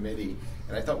internship committee,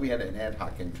 and I thought we had an ad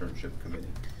hoc internship committee.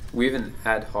 We have an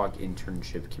ad hoc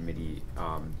internship committee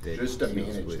that just to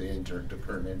deals manage with the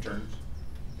current interns.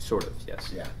 Sort of,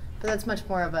 yes. Yeah. But that's much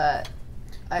more of a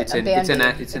It's an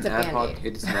ad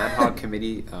hoc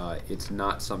committee. It's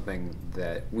not something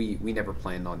that we never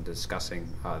planned on discussing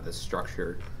the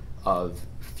structure of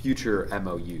future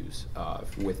MOUs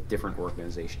with different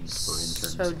organizations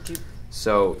for interns.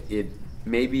 So it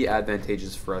may be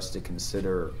advantageous for us to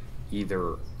consider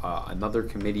either another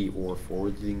committee or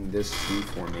forwarding this to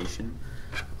formation.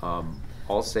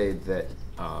 I'll say that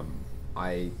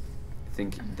I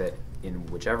think that in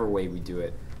whichever way we do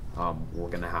it, we're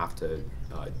going to have to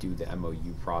do the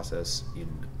MOU process in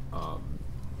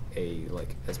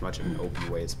as much of an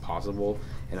open way as possible.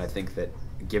 And I think that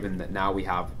given that now we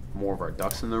have more of our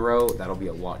ducks in a row, that'll be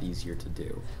a lot easier to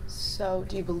do. So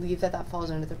do you believe that that falls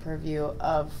under the purview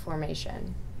of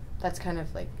formation? That's kind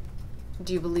of like,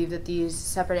 do you believe that these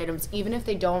separate items, even if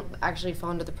they don't actually fall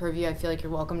under the purview, I feel like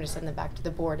you're welcome to send them back to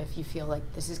the board if you feel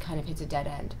like this is kind of hits a dead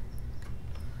end?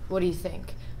 What do you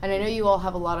think? And I know you all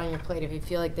have a lot on your plate. If you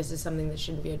feel like this is something that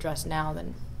shouldn't be addressed now,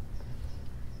 then.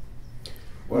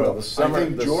 Well, the summer. I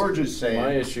think George is saying.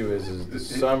 My issue is the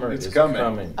summer is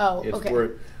coming. Oh, okay.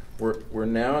 We're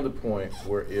now at the point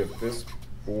where if this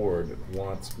board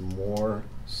wants more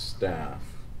staff,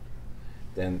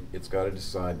 then it's got to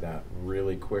decide that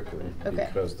really quickly. Okay.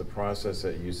 Because the process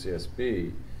at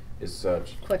UCSB is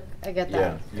such. Quick, I get that.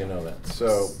 Yeah, you know that.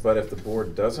 So, but if the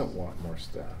board doesn't want more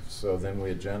staff, so then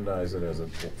we agendize it as a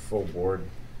full board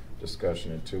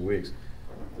discussion in 2 weeks.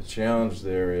 The challenge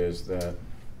there is that,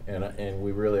 and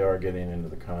we really are getting into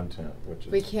the content, which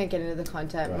is. We can't get into the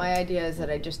content. Right. My idea is that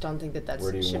I just don't think that that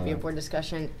should be a board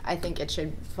discussion. I think it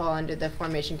should fall under the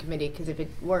formation committee, because if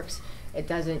it works, it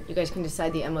doesn't. You guys can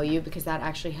decide the MOU, because that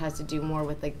actually has to do more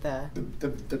with like the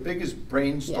biggest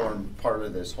brainstorm part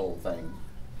of this whole thing.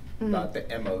 Mm-hmm. Not the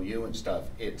MOU and stuff.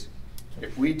 It's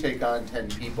if we take on 10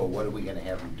 people, what are we going to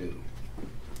have them do?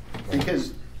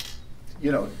 Because,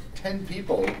 you know, 10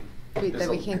 people is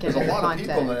a lot of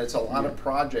people, and it's a lot of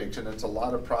projects, and it's a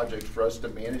lot of projects for us to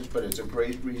manage, but it's a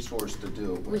great resource to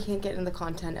do. We can't get in the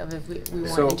content of if we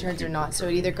want interns or not. So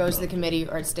it either goes to the committee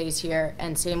or it stays here,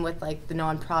 and same with like the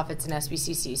nonprofits and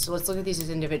SBCC. So let's look at these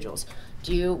as individuals.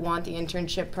 Do you want the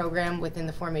internship program within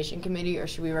the formation committee, or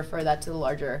should we refer that to the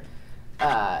larger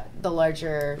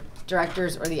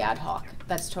directors or the ad hoc?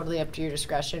 That's totally up to your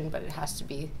discretion, but it has to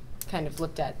be kind of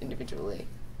looked at individually.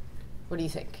 What do you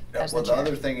think? Well, the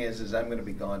other thing is I'm going to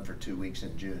be gone for 2 weeks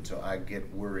in June, so I get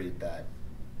worried that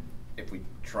if we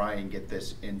try and get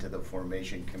this into the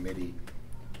formation committee,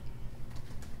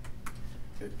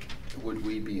 would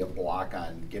we be a block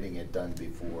on getting it done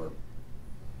before?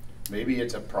 Maybe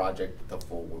it's a project the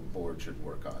full board should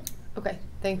work on. Okay,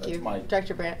 thank you.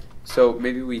 Director Brandt. So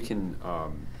maybe we can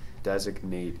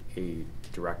designate a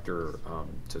director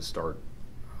to start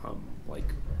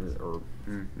like, or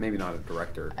maybe not a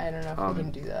director. I don't know if we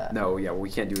can do that. No, yeah, well, we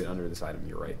can't do it under this item,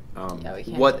 you're right. Yeah, we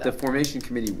can't what do the that. formation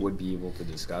committee would be able to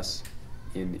discuss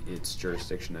in its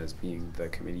jurisdiction as being the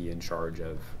committee in charge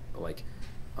of, like,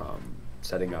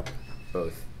 setting up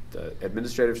both the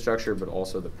administrative structure but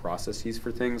also the processes for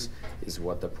things is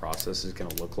what the process is going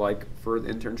to look like for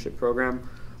the internship program.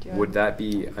 Would that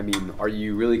be, I mean, are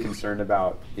you really concerned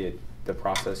about the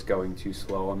process going too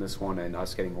slow on this one and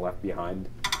us getting left behind?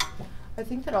 I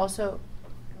think that also,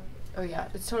 oh yeah,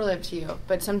 it's totally up to you.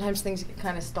 But sometimes things get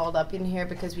kind of stalled up in here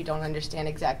because we don't understand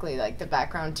exactly like the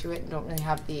background to it and don't really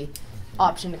have the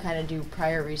option to kind of do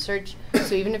prior research.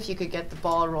 So even if you could get the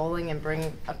ball rolling and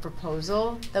bring a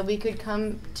proposal that we could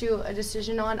come to a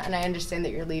decision on, and I understand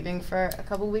that you're leaving for a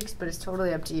couple weeks, but it's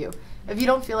totally up to you. If you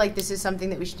don't feel like this is something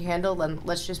that we should handle, then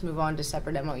let's just move on to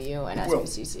separate MOU and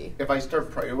SBCC. If I start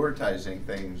prioritizing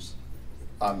things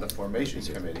on the formation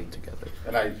committee together,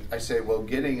 and I say, well,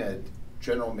 getting a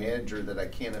general manager that I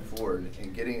can't afford,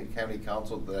 and getting a county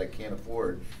council that I can't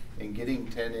afford, and getting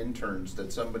 10 interns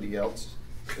that somebody else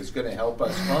is going to help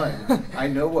us fund, I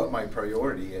know what my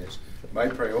priority is. My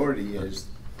priority is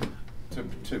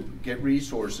to get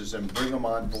resources and bring them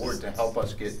on board to help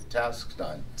us get tasks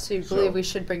done. So you believe we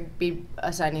should be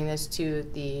assigning this to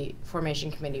the formation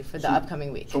committee for the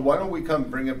upcoming week? So why don't we come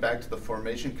bring it back to the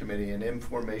formation committee, and in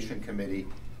formation committee,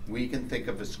 we can think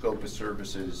of a scope of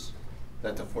services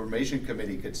that the formation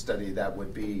committee could study that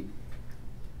would be,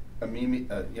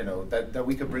 you know, that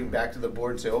we could bring back to the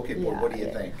board and say, okay, board, what do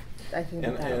you think? I think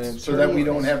And so that we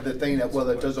don't have the thing that, well,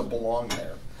 it doesn't belong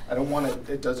there. I don't want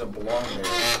it doesn't belong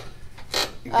there.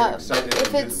 You get excited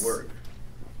and do the work.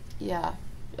 Yeah.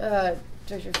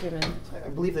 Director Freeman. I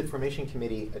believe the formation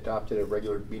committee adopted a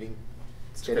regular meeting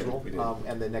schedule,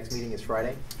 and the next meeting is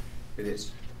Friday. It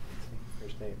is.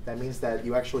 Thursday. That means that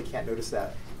you actually can't notice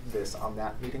this on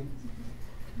that meeting?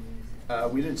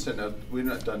 We didn't send out, we're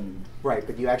not done. Right,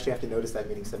 but you actually have to notice that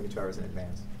meeting 72 hours in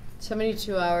advance.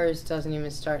 72 hours doesn't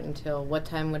even start until, what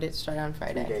time would it start on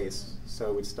Friday? 3 days. So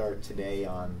it would start today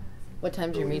on... What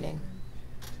time's your meeting?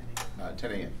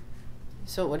 10 a.m.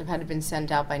 So it would have had to been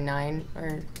sent out by 9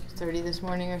 or 30 this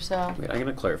morning or so? Wait, I'm going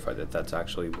to clarify that that's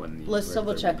actually when the Let's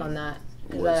double check on that.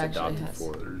 was That actually adopted has.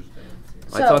 for.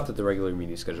 So, I thought that the regular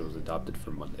meeting schedule was adopted for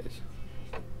Mondays.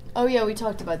 Oh yeah, we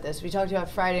talked about this. We talked about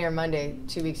Friday or Monday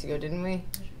 2 weeks ago, didn't we?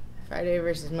 Friday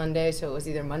versus Monday, so it was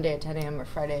either Monday at 10 a.m. or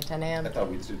Friday at 10 a.m. I thought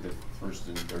we'd do the first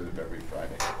and third of every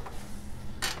Friday.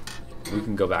 We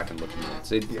can go back and look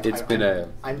at it.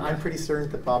 I'm pretty certain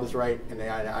that Bob is right, and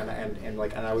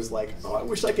I was like, oh, I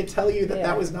wish I could tell you that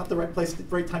that was not the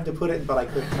right time to put it, but I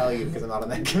couldn't tell you because I'm not on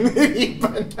that committee.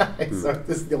 But so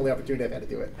this is the only opportunity I've had to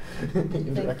do it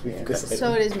indirectly.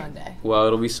 So it is Monday. Well,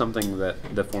 it'll be something that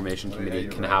the formation committee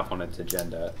can have on its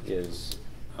agenda.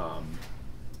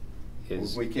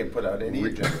 We can't put out any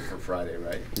agenda for Friday,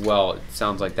 right? Well, it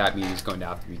sounds like that meeting is going to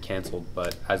have to be canceled,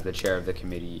 but as the chair of the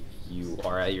committee, you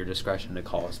are at your discretion to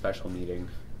call a special meeting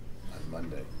on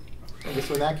Monday. Okay,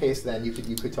 so in that case, then you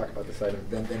could talk about this item.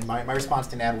 Then my response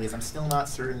to Natalie is I'm still not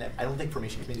certain that I don't think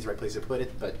formation committee is the right place to put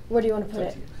it, but where do you want to put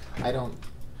it? I don't.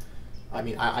 I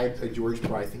mean, George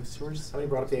somebody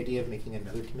brought up the idea of making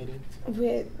another committee.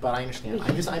 But I understand.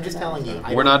 I'm just telling you.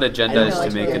 We're not agendas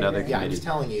to make another committee. Yeah, I'm just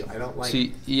telling you. I don't like.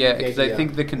 See, yeah, because I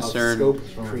think the concern scope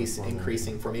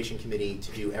increasing formation committee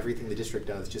to do everything the district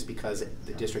does, just because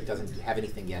the district doesn't have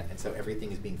anything yet, and so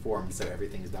everything is being formed, so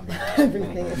everything is done by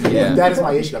yeah. That is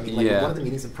my issue. I mean, like one of the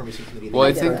meetings of formation committee,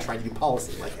 I think trying to do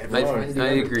policy, like I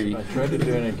agree. I tried to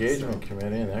do an engagement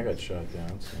committee, and that got shut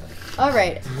down. So. All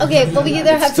right. Okay, but we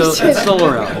either have to. It's still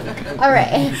around. All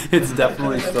right. It's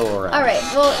definitely still around. All right.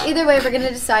 Well, either way, we're going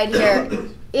to decide here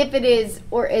if it is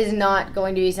or is not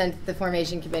going to be sent to the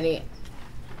formation committee.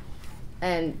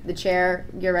 And the chair,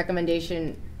 your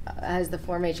recommendation as the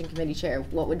formation committee chair,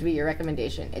 what would be your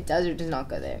recommendation? It does or does not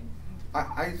go there?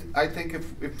 I think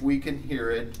if we can hear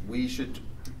it, we should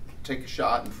take a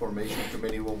shot in formation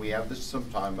committee when we have this some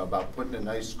time about putting a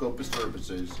nice scope of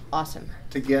services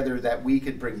together that we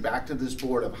could bring back to this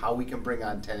board of how we can bring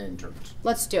on 10 interns.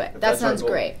 Let's do it. That sounds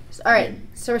great. All right,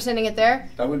 so we're sending it there?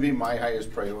 That would be my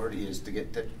highest priority, is to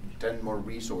get 10 more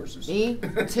resources. Me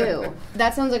too.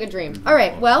 That sounds like a dream. All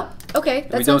right, well, okay,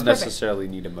 that we sounds don't perfect. necessarily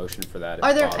need a motion for that.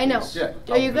 Are there, I know. Yeah,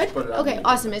 Are you good? Okay,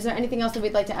 awesome. Is there anything else that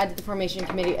we'd like to add to the formation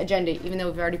committee agenda, even though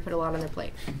we've already put a lot on their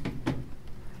plate?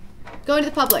 Going to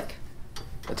the public.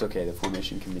 That's okay. The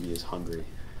formation committee is hungry.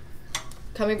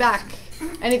 Coming back.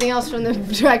 Anything else from the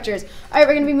directors? All right,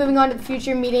 we're going to be moving on to the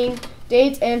future meeting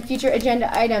dates and future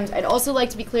agenda items. I'd also like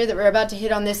to be clear that we're about to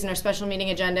hit on this in our special meeting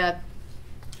agenda.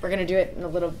 We're going to do it in a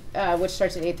little, which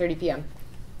starts at 8:30 p.m.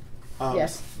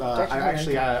 Yes.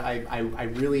 I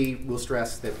really will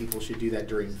stress that people should do that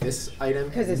during this item,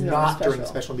 'Cause it's not not during the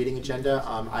special. special meeting agenda.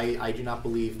 I do not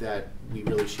believe that we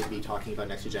really should be talking about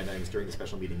next agenda items during the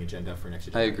special meeting agenda for next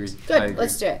agenda. I agree. items. Good,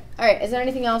 let's do it. All right, is there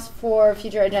anything else for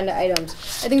future agenda items?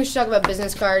 I think we should talk about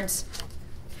business cards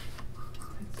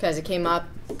because it came up.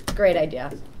 Great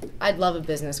idea. I'd love a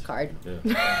business card.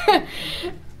 Yeah.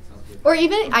 Or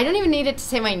even, I don't even need it to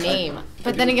say my name.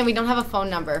 But then again, we don't have a phone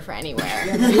number for anywhere.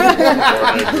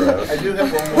 I do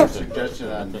have one more suggestion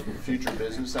on future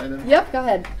business items. Yep, go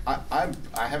ahead.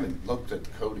 I haven't looked at the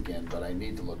code again, but I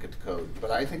need to look at the code. But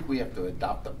I think we have to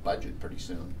adopt a budget pretty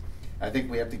soon. I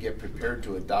think we have to get prepared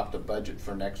to adopt a budget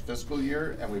for next fiscal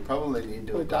year, and we probably need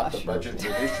to adopt a budget for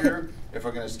this year if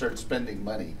we're going to start spending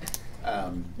money.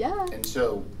 Yeah. And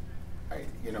so,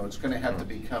 it's going to have to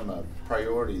become a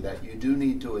priority that you do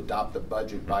need to adopt the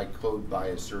budget by code by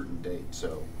a certain date.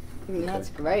 So. That's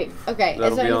great. Okay, That'll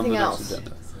is there be on anything the next else?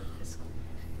 agenda.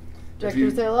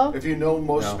 Director Thurlow? If you know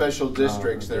most No. special No,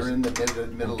 districts, I'm they're just- in the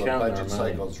middle of counting our budget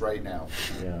money. cycles right now.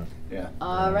 Yeah. Yeah.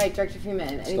 All right, Director Freeman.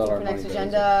 Anything not our for next money,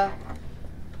 agenda?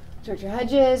 Director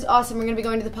Hedges. Awesome. We're going to be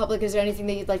going to the public. Is there anything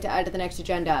that you'd like to add to the next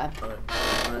agenda?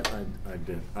 I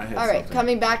did. I had All right, something.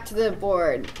 coming back to the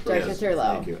board, Director Yes,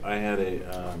 Thurlow. Thank you. I had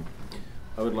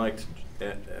I would like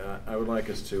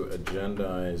us to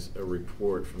agendize a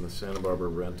report from the Santa Barbara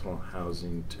Rental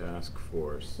Housing Task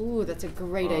Force. Ooh, that's a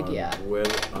great idea.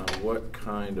 On what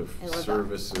kind of I love that.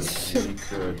 services we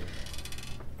could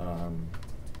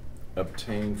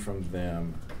obtain from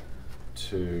them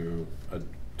to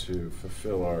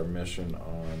fulfill our mission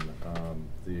on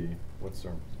the what's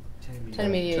our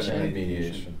Tenant mediation. Tenant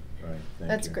mediation. Right. Thank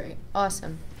That's you. great.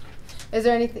 Awesome. Is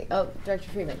there anything? Oh,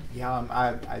 Director Freeman. Yeah,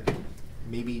 I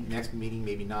maybe next meeting,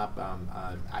 maybe not.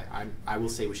 I will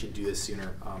say we should do this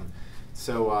sooner.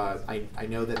 I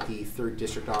know that the 3rd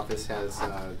District Office has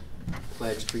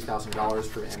pledged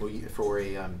 $3,000 for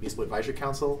a municipal advisory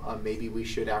council. Maybe we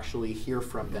should actually hear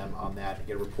from them on that and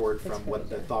get a report from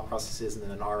what the thought process is, and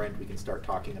then on our end we can start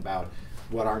talking about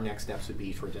what our next steps would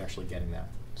be towards actually getting that.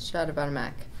 Shout about a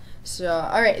Mac. So,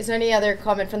 all right. Is there any other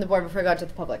comment from the board before we go out to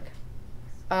the public?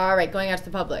 All right, going out to the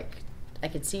public. I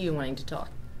could see you wanting to talk.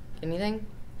 Anything?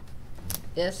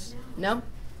 Yes? No?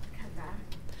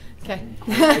 Okay.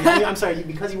 I'm sorry,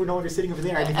 because you were no longer sitting over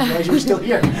there, I didn't realize you were still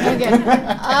here. Okay.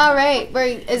 All right.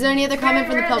 Is there any other comment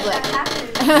from the public?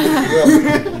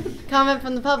 Comment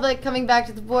from the public. Coming back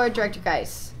to the board, Director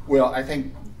Geis. Well, I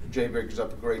think Jay brings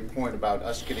up a great point about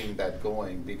us getting that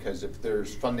going, because if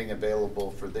there's funding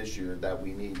available for this year that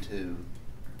we need to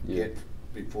get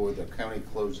before the county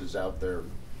closes out their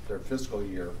fiscal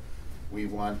year, we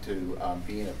want to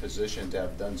be in a position to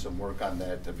have done some work on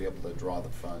that to be able to draw the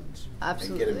funds.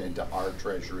 Absolutely. And get them into our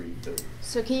treasury too.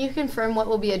 So can you confirm what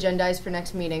will be agendized for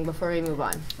next meeting before we move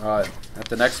on? At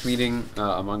the next meeting,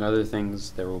 among other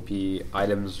things, there will be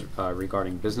items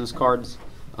regarding business cards,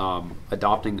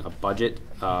 adopting a budget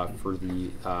for the,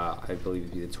 I believe it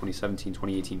would be the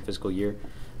 2017-2018 fiscal year,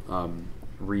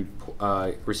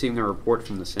 receiving a report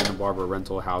from the Santa Barbara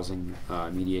Rental Housing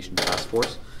Mediation Task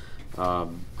Force.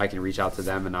 I can reach out to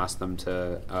them and ask them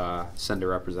to send a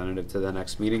representative to the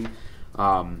next meeting.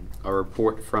 A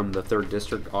report from the 3rd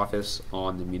District Office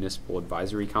on the Municipal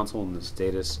Advisory Council and the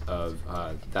status of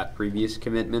that previous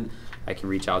commitment. I can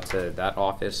reach out to that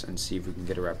office and see if we can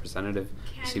get a representative.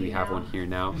 See, we have one here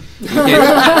now.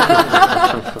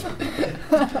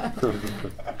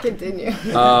 Continue.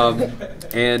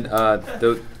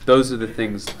 Those are the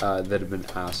things that have been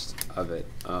asked of it.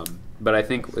 But I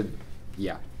think,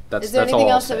 yeah. Is there that's all anything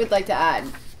I'll else that say. we'd like to add?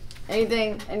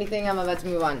 Anything? I'm about to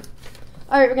move on.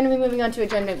 All right, we're going to be moving on to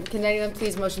agenda. Can anyone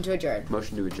please motion to adjourn?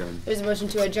 Motion to adjourn. There's a motion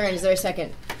to adjourn. Is there a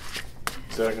second?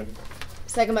 Second.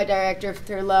 Second by Director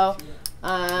Thurlow.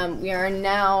 We are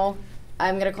now,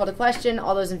 I'm going to call the question.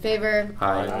 All those in favor?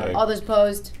 Aye. All those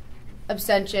opposed?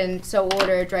 Abstention. So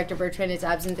ordered. Director Bertrand is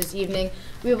absent this evening.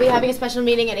 We will be having a special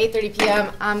meeting at 8:30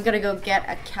 p.m. I'm going to go get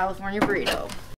a California burrito.